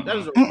 That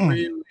is a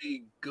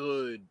really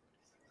good.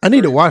 I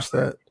need to watch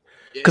that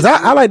because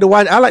I like to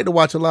watch. I like to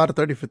watch a lot of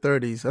 30 for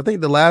 30s. I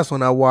think the last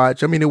one I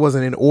watched. I mean, it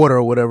wasn't in order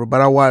or whatever, but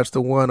I watched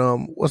the one.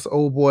 What's the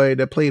old boy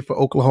that played for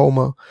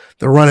Oklahoma,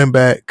 the running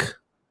back?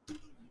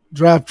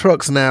 Drive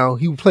trucks now.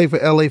 He played for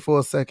LA for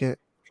a second.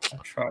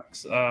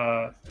 Trucks.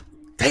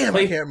 Damn,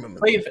 I can't remember.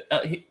 Wait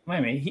a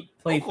minute. He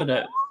played for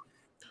the.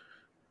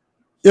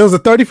 It was a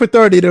 30 for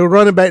 30. The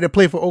running back that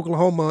played for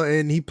Oklahoma,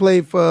 and he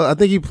played for. I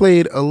think he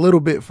played a little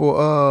bit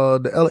for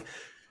the LA.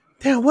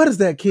 Damn, what is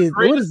that kid?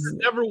 What is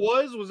never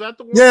was? Was that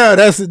the one? Yeah,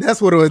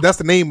 that's what it was. That's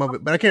the name of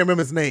it, but I can't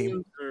remember his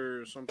name.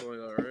 Or something like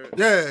that, right?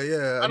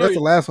 Yeah. That's the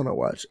last one I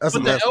watched. That's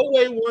but the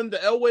Elway one, the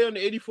Elway on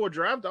the 84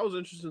 draft, that was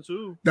interesting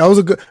too. That was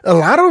a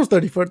lot of those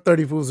 30 for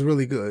 30 was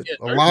really good. Yeah,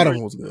 a lot of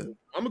them was good.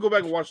 I'm gonna go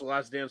back and watch The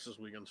Last Dance this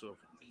weekend too.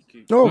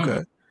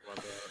 Okay.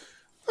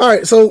 All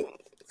right, so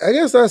I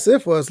guess that's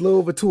it for us. A little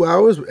over 2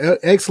 hours.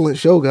 Excellent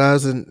show,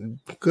 guys, and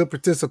good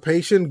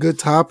participation, good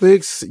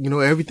topics.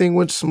 Everything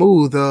went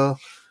smooth. Well,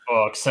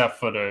 except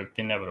for the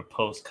being able to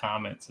post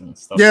comments and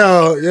stuff.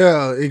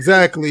 Yeah,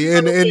 exactly.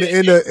 And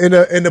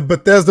the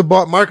Bethesda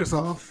bought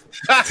Microsoft.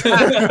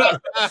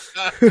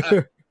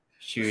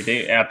 Shoot,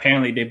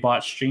 they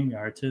bought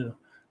StreamYard too.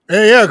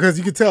 Yeah, because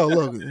you can tell.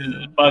 Look,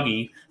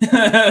 buggy. Hey,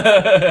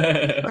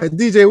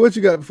 DJ, what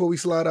you got before we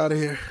slide out of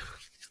here?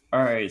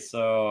 All right,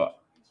 so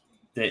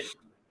the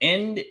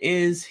end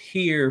is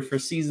here for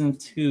season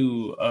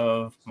 2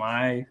 of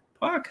my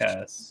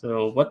podcast.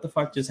 So what the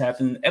fuck just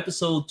happened?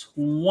 Episode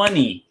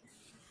 20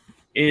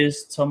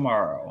 is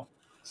tomorrow.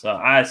 So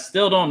I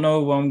still don't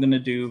know what I'm gonna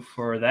do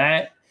for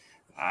that.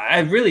 I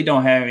really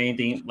don't have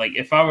anything. Like,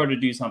 if I were to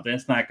do something,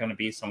 it's not going to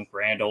be some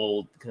grand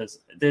old, because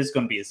there's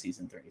going to be a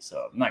season 3.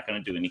 So I'm not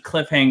going to do any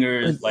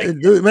cliffhangers. Like,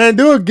 man,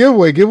 do a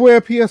giveaway. Give away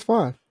a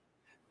PS5.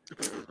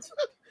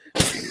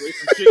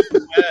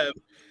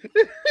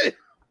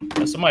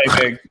 Somebody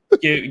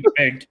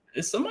begged.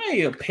 Is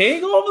somebody a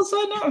pig all of a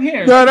sudden out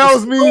here? No, that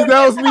was me.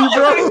 That was me,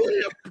 bro.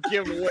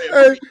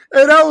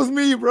 Hey, that was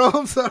me, bro.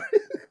 I'm sorry.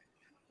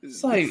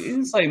 It's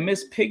like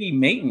Miss Piggy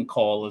mating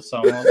call or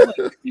something.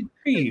 Like,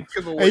 hey,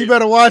 you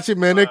better watch it,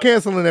 man. They're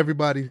canceling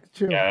everybody.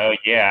 Chill.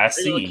 Yeah, I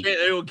see.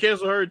 They will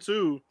cancel her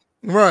too.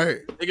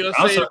 Right. They're gonna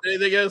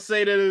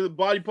say that it's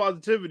body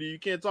positivity. You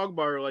can't talk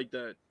about her like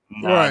that.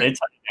 Right.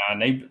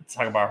 They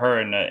talk about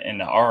her in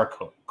the R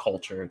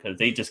culture, because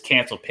they just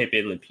canceled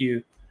Pepe Le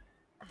Pew.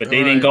 But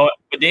they didn't go.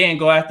 But they didn't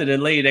go after the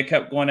lady that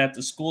kept going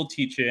after school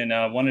teacher in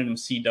one of them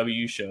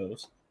CW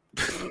shows.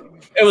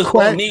 It was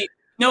Monique.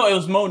 No, it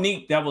was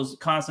Monique that was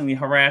constantly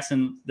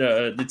harassing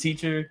the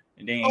teacher.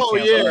 And they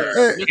but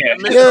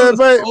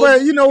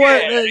you know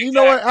what?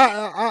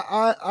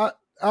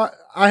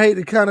 I hate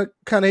to kind of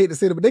hate to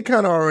say it, but they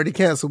kind of already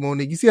canceled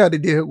Monique. You see how they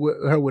did with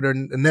her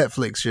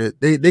Netflix shit?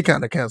 They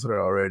kind of canceled her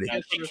already.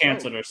 Yeah, she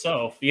canceled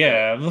herself.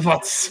 Yeah,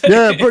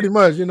 yeah, pretty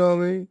much. You know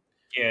what I mean?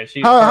 Yeah.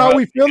 How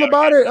we feel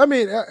about it? I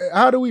mean,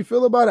 how do we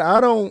feel about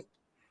it?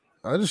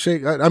 I just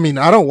shake. I mean,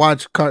 I don't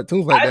watch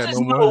cartoons like that no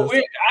more.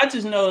 I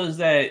just know is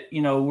that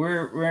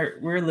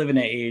we're living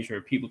in an age where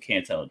people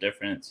can't tell the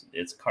difference.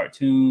 It's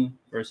cartoon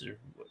versus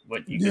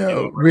what you can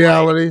do.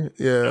 Reality.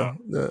 Yeah,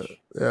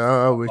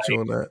 I'm with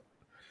you on that.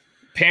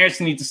 Parents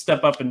need to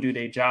step up and do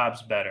their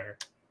jobs better.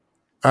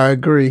 I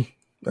agree.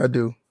 I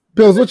do.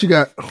 Bills, what you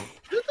got?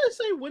 Did they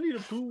say Winnie the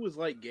Pooh was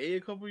like gay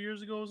a couple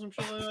years ago or some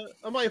shit like that?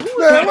 I'm like,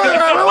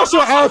 what's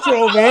your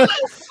outro, man?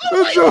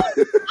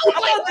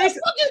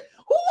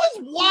 Who was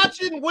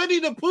watching Winnie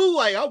the Pooh?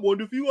 Like, I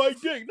wonder if you like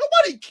dick.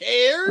 Nobody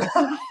cares.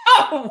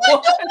 Nobody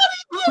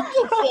gives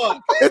a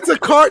fuck. It's a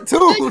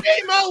cartoon. They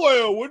came out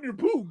like, Winnie the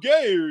Pooh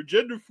gay or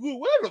gender fluid,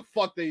 whatever the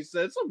fuck they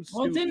said. Something stupid.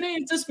 Well, didn't they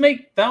just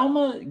make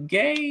Thelma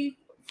gay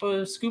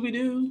for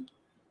Scooby-Doo?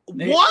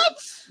 What?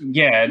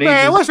 Yeah.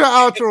 Man, what's your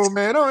outro,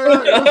 man?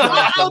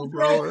 My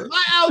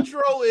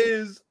outro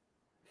is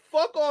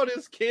fuck all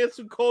this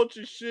cancel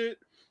culture shit.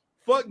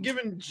 Fuck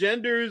giving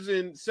genders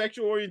and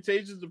sexual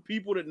orientations to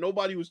people that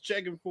nobody was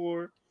checking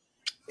for.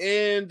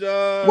 And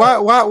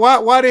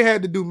why they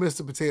had to do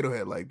Mr. Potato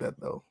Head like that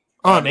though?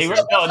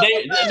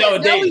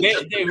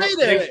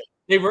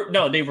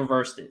 They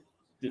reversed it.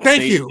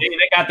 Thank you.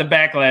 They got the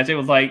backlash. It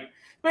was like,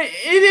 but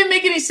it didn't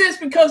make any sense,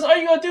 because all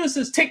you gotta do is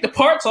just take the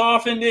parts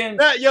off and then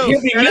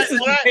give me Mrs.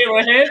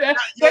 Potato Head.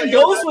 That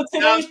goes with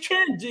today's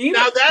trend.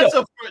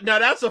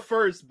 That's a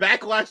first.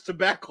 Backlash to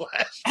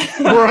backlash.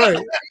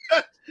 Right.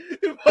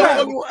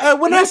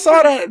 When I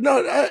saw that,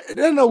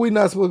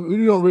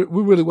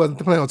 we really wasn't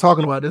planning on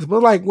talking about this,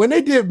 but like when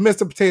they did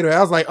Mr. Potato Head,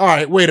 I was like, all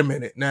right, wait a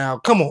minute now,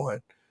 come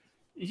on.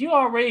 You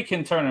already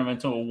can turn him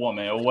into a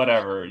woman or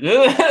whatever.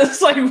 It's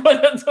like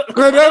what?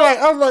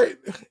 I was like,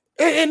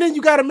 and then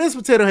you got a Miss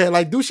Potato Head.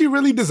 Like, do she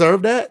really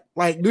deserve that?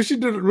 Like, do she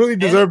really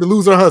deserve to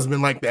lose her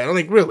husband like that? I'm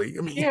like, really?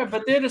 I mean, yeah,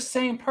 but they're the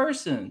same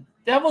person.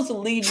 That was a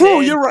lead.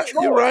 True, you're right.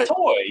 You're right.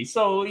 Toy.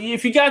 So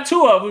if you got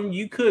two of them,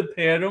 you could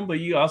pair them, but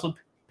you also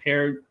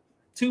pair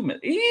two men.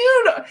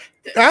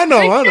 I know.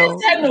 I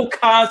had no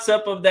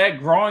concept of that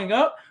growing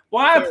up.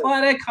 Why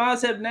apply that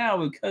concept now?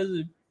 Because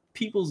of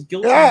people's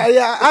guilt.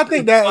 Yeah. I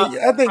think that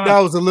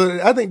was a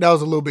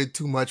little bit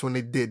too much when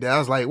they did that. I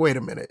was like, wait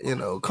a minute,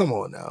 come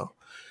on now.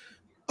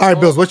 All right,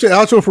 Bills, what's your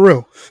outro for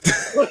real?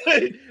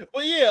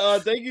 Well, yeah,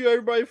 thank you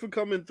everybody for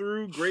coming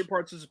through. Great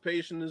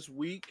participation this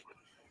week.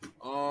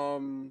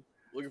 Looking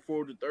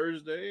forward to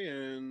Thursday,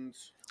 and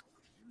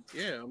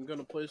Yeah, I'm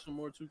gonna play some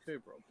more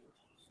 2K, bro.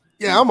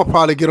 Yeah, I'm gonna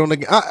probably get on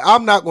the.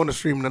 I'm not going to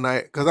stream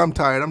tonight because I'm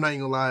tired. I'm not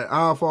even gonna lie.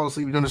 I'll fall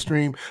asleep during the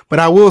stream, but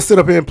I will sit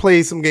up here and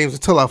play some games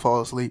until I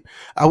fall asleep.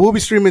 I will be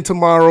streaming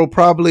tomorrow,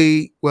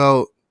 probably.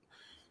 Well,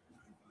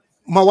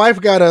 my wife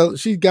got a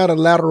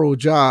lateral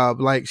job.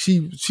 Like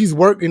she's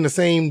worked in the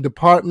same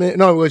department.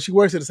 No, well, she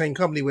works at the same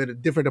company with a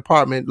different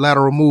department.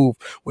 Lateral move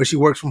where she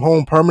works from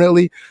home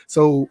permanently.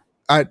 So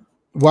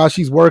while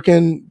she's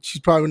working,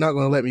 she's probably not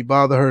going to let me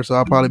bother her. So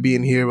I'll probably be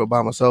in here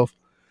by myself.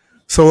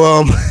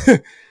 So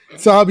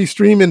so I'll be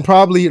streaming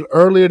probably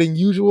earlier than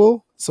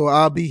usual. So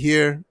I'll be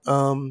here.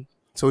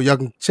 So y'all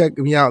can check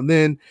me out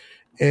then.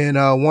 And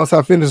once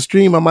I finish the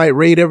stream, I might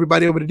raid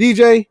everybody over to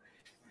DJ.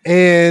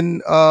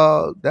 And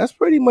that's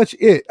pretty much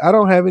it. I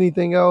don't have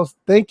anything else.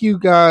 Thank you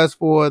guys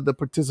for the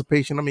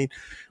participation. I mean,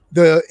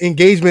 the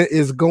engagement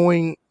is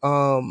going.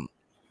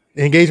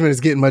 The engagement is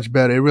getting much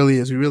better. It really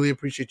is. We really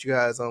appreciate you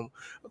guys.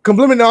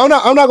 Compliment. No,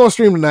 I'm not gonna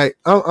stream tonight.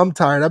 I'm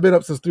tired. I've been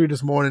up since 3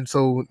 this morning,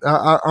 so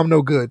I'm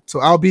no good.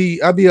 So I'll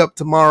be up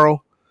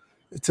tomorrow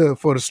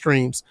for the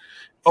streams.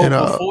 Oh, and,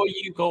 before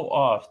you go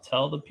off,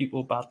 tell the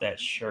people about that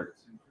shirt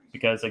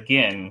because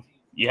again,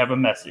 you have a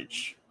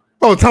message.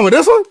 Oh, tell me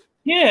this one.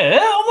 Yeah,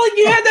 I'm like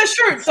you had that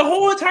shirt the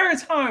whole entire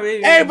time.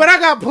 Baby. Hey, but I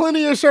got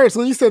plenty of shirts.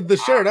 When you said the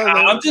shirt,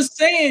 I'm just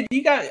saying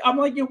you got. I'm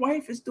like your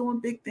wife is doing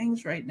big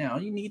things right now.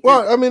 You need.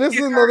 Well, I mean, this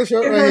is another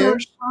shirt right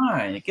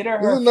here. Get her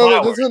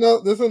flowers.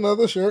 This is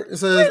another shirt. It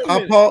says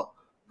 "I Paul."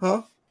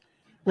 Huh?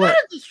 What? Our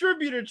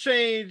distributor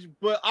changed,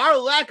 but our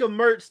lack of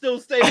merch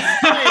still stays the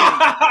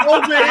same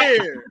over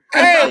here.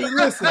 Hey,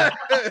 listen.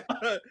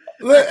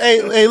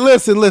 Hey,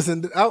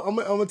 listen. I'm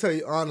gonna tell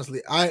you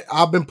honestly.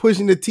 I've been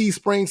pushing the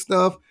Teespring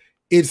stuff.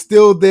 It's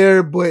still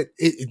there, but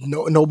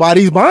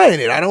nobody's buying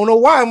it. I don't know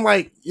why. I'm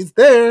like, it's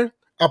there.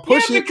 I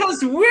push it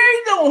because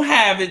we don't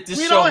have it to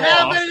show off. We don't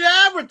have it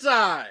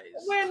advertised.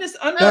 We're wearing this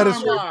Under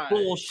Armour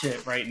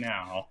bullshit right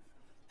now.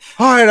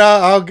 All right,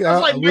 I'll it's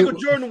like Michael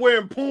Jordan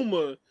wearing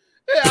Puma.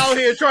 They're out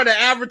here trying to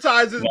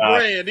advertise his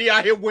brand. He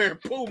out here wearing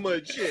Puma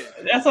and shit.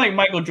 That's like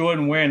Michael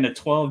Jordan wearing the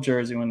 12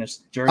 jersey when this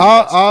jersey.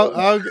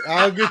 I'll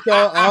get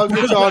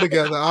y'all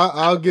together.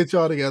 I'll get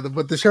y'all together.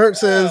 But the shirt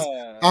says,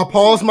 "I'll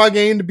pause my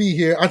game to be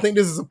here." I think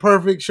this is a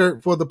perfect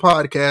shirt for the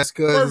podcast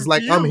because it's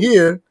like I'm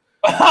here.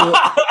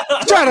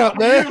 Shut up,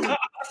 man.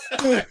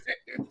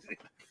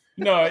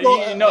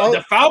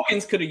 The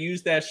Falcons could have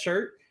used that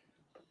shirt.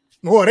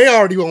 Well, they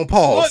already on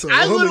pause. Look,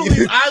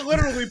 I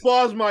literally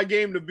paused my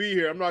game to be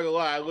here. I'm not gonna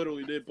lie, I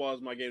literally did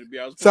pause my game to be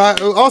here. I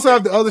also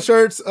have the other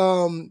shirts,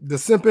 the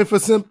simping for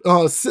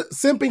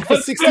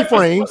 60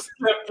 frames.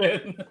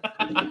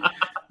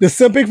 The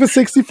simping for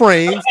 60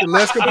 frames. The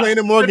less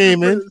complaining, more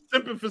gaming.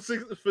 Simping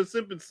for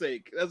simping's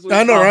sake. That's what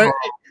I know, right?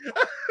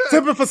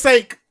 Simping for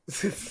sake.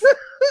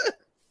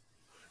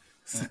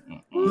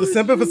 The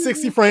simping for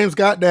 60 frames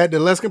got that. The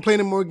less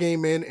complaining, more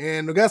gaming,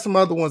 and we got some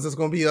other ones that's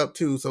gonna be up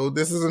too. So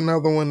this is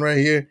another one right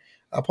here.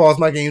 I paused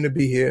my game to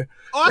be here.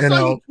 Oh, I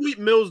saw you tweet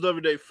Mills the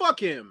other day. Fuck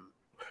him.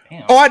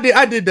 Damn. Oh, I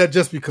did that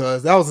just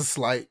because that was a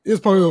slight. It's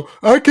probably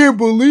I can't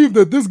believe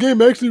that this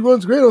game actually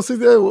runs great on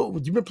 60. Well,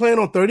 you've been playing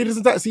on 30 this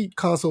entire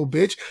console,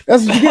 bitch.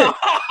 That's what you get.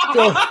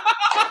 So,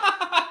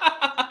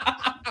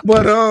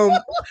 but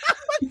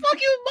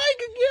fuck you,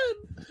 Mike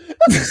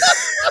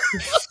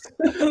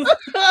again.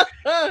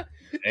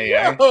 Hey,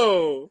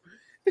 yo.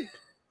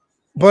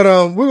 But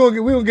we're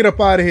gonna get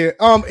up out of here.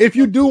 If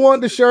you do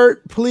want the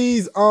shirt,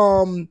 please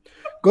go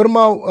to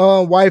my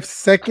wife's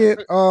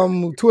second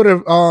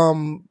Twitter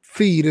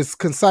feed. It's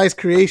Concise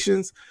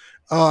Creations.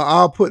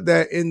 I'll put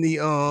that in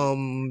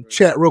the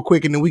chat real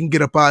quick, and then we can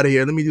get up out of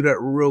here. Let me do that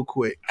real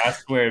quick. I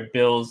swear,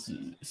 Bill's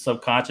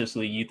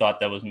subconsciously you thought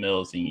that was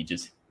Mills, and you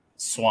just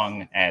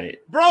swung at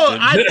it, bro.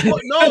 I'm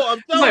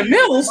telling you,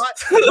 Mills.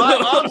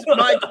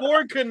 My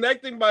cord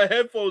connecting my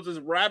headphones is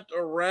wrapped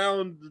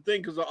around the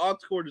thing because the aux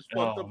cord is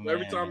fucked up.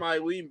 Every time I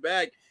lean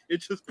back,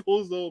 it just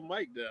pulls the old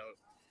mic down.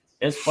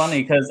 It's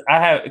funny because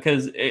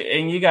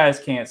and you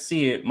guys can't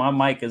see it. My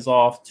mic is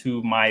off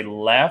to my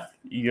left,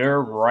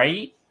 your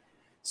right.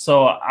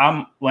 So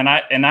I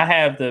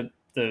have the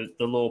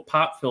little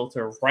pop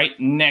filter right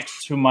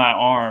next to my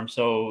arm.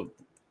 So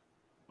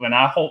when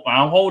I'm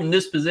holding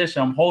this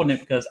position, I'm holding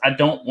it because I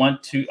don't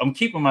want to. I'm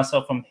keeping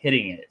myself from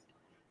hitting it.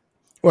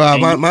 Well,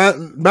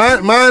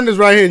 mine is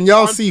right here, and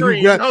y'all see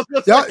who grabs.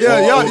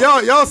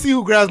 Y'all see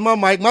who grabs my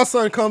mic. My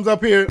son comes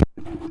up here.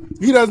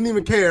 He doesn't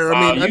even care. I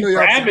mean, I know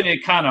y'all grabbing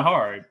it kind of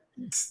hard.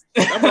 Wait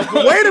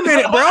a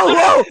minute, bro.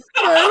 Whoa,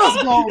 man,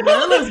 let's go,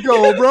 man. Let's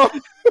go, bro.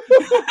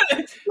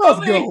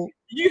 Let's go.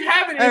 You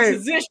have it in a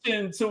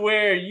position to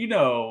where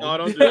No,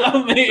 don't do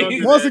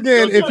it. Once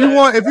again, if you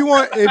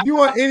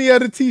want any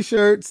other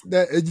t-shirts,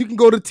 that you can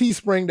go to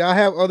Teespring. I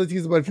have other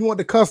t-shirts, but if you want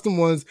the custom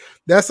ones,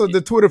 that's the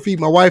Twitter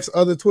feed. My wife's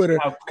other Twitter,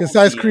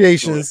 Concise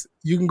Creations.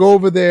 You can go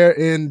over there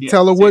and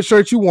tell her what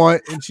shirt you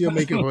want, and she'll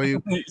make it for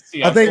you.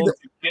 I think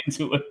get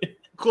into it.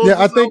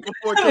 I think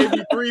before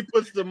KB3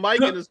 puts the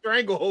mic in a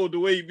stranglehold the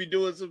way you be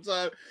doing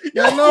sometimes.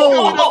 Yeah, I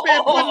know. Up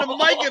there putting the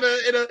mic in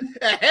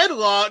a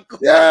headlock.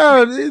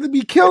 Yeah, they'd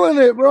be killing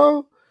it,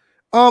 bro.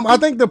 I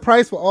think the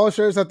price for all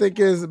shirts, I think,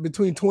 is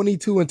between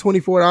 $22 and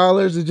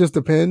 $24. It just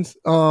depends.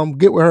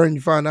 Get with her and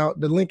you find out.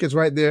 The link is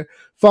right there.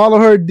 Follow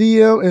her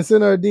DM and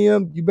send her a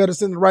DM. You better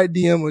send the right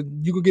DM or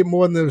you can get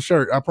more than a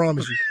shirt. I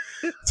promise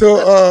you.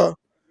 So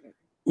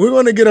we're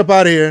going to get up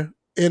out of here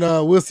and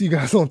we'll see you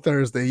guys on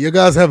Thursday. You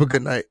guys have a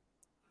good night.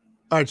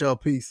 All right, y'all.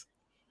 Peace.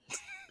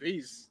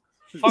 Peace.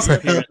 Fuck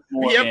threatening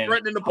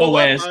to pull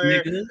ass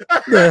nigga.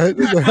 Yeah,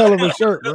 it's a hell of a shirt, bro.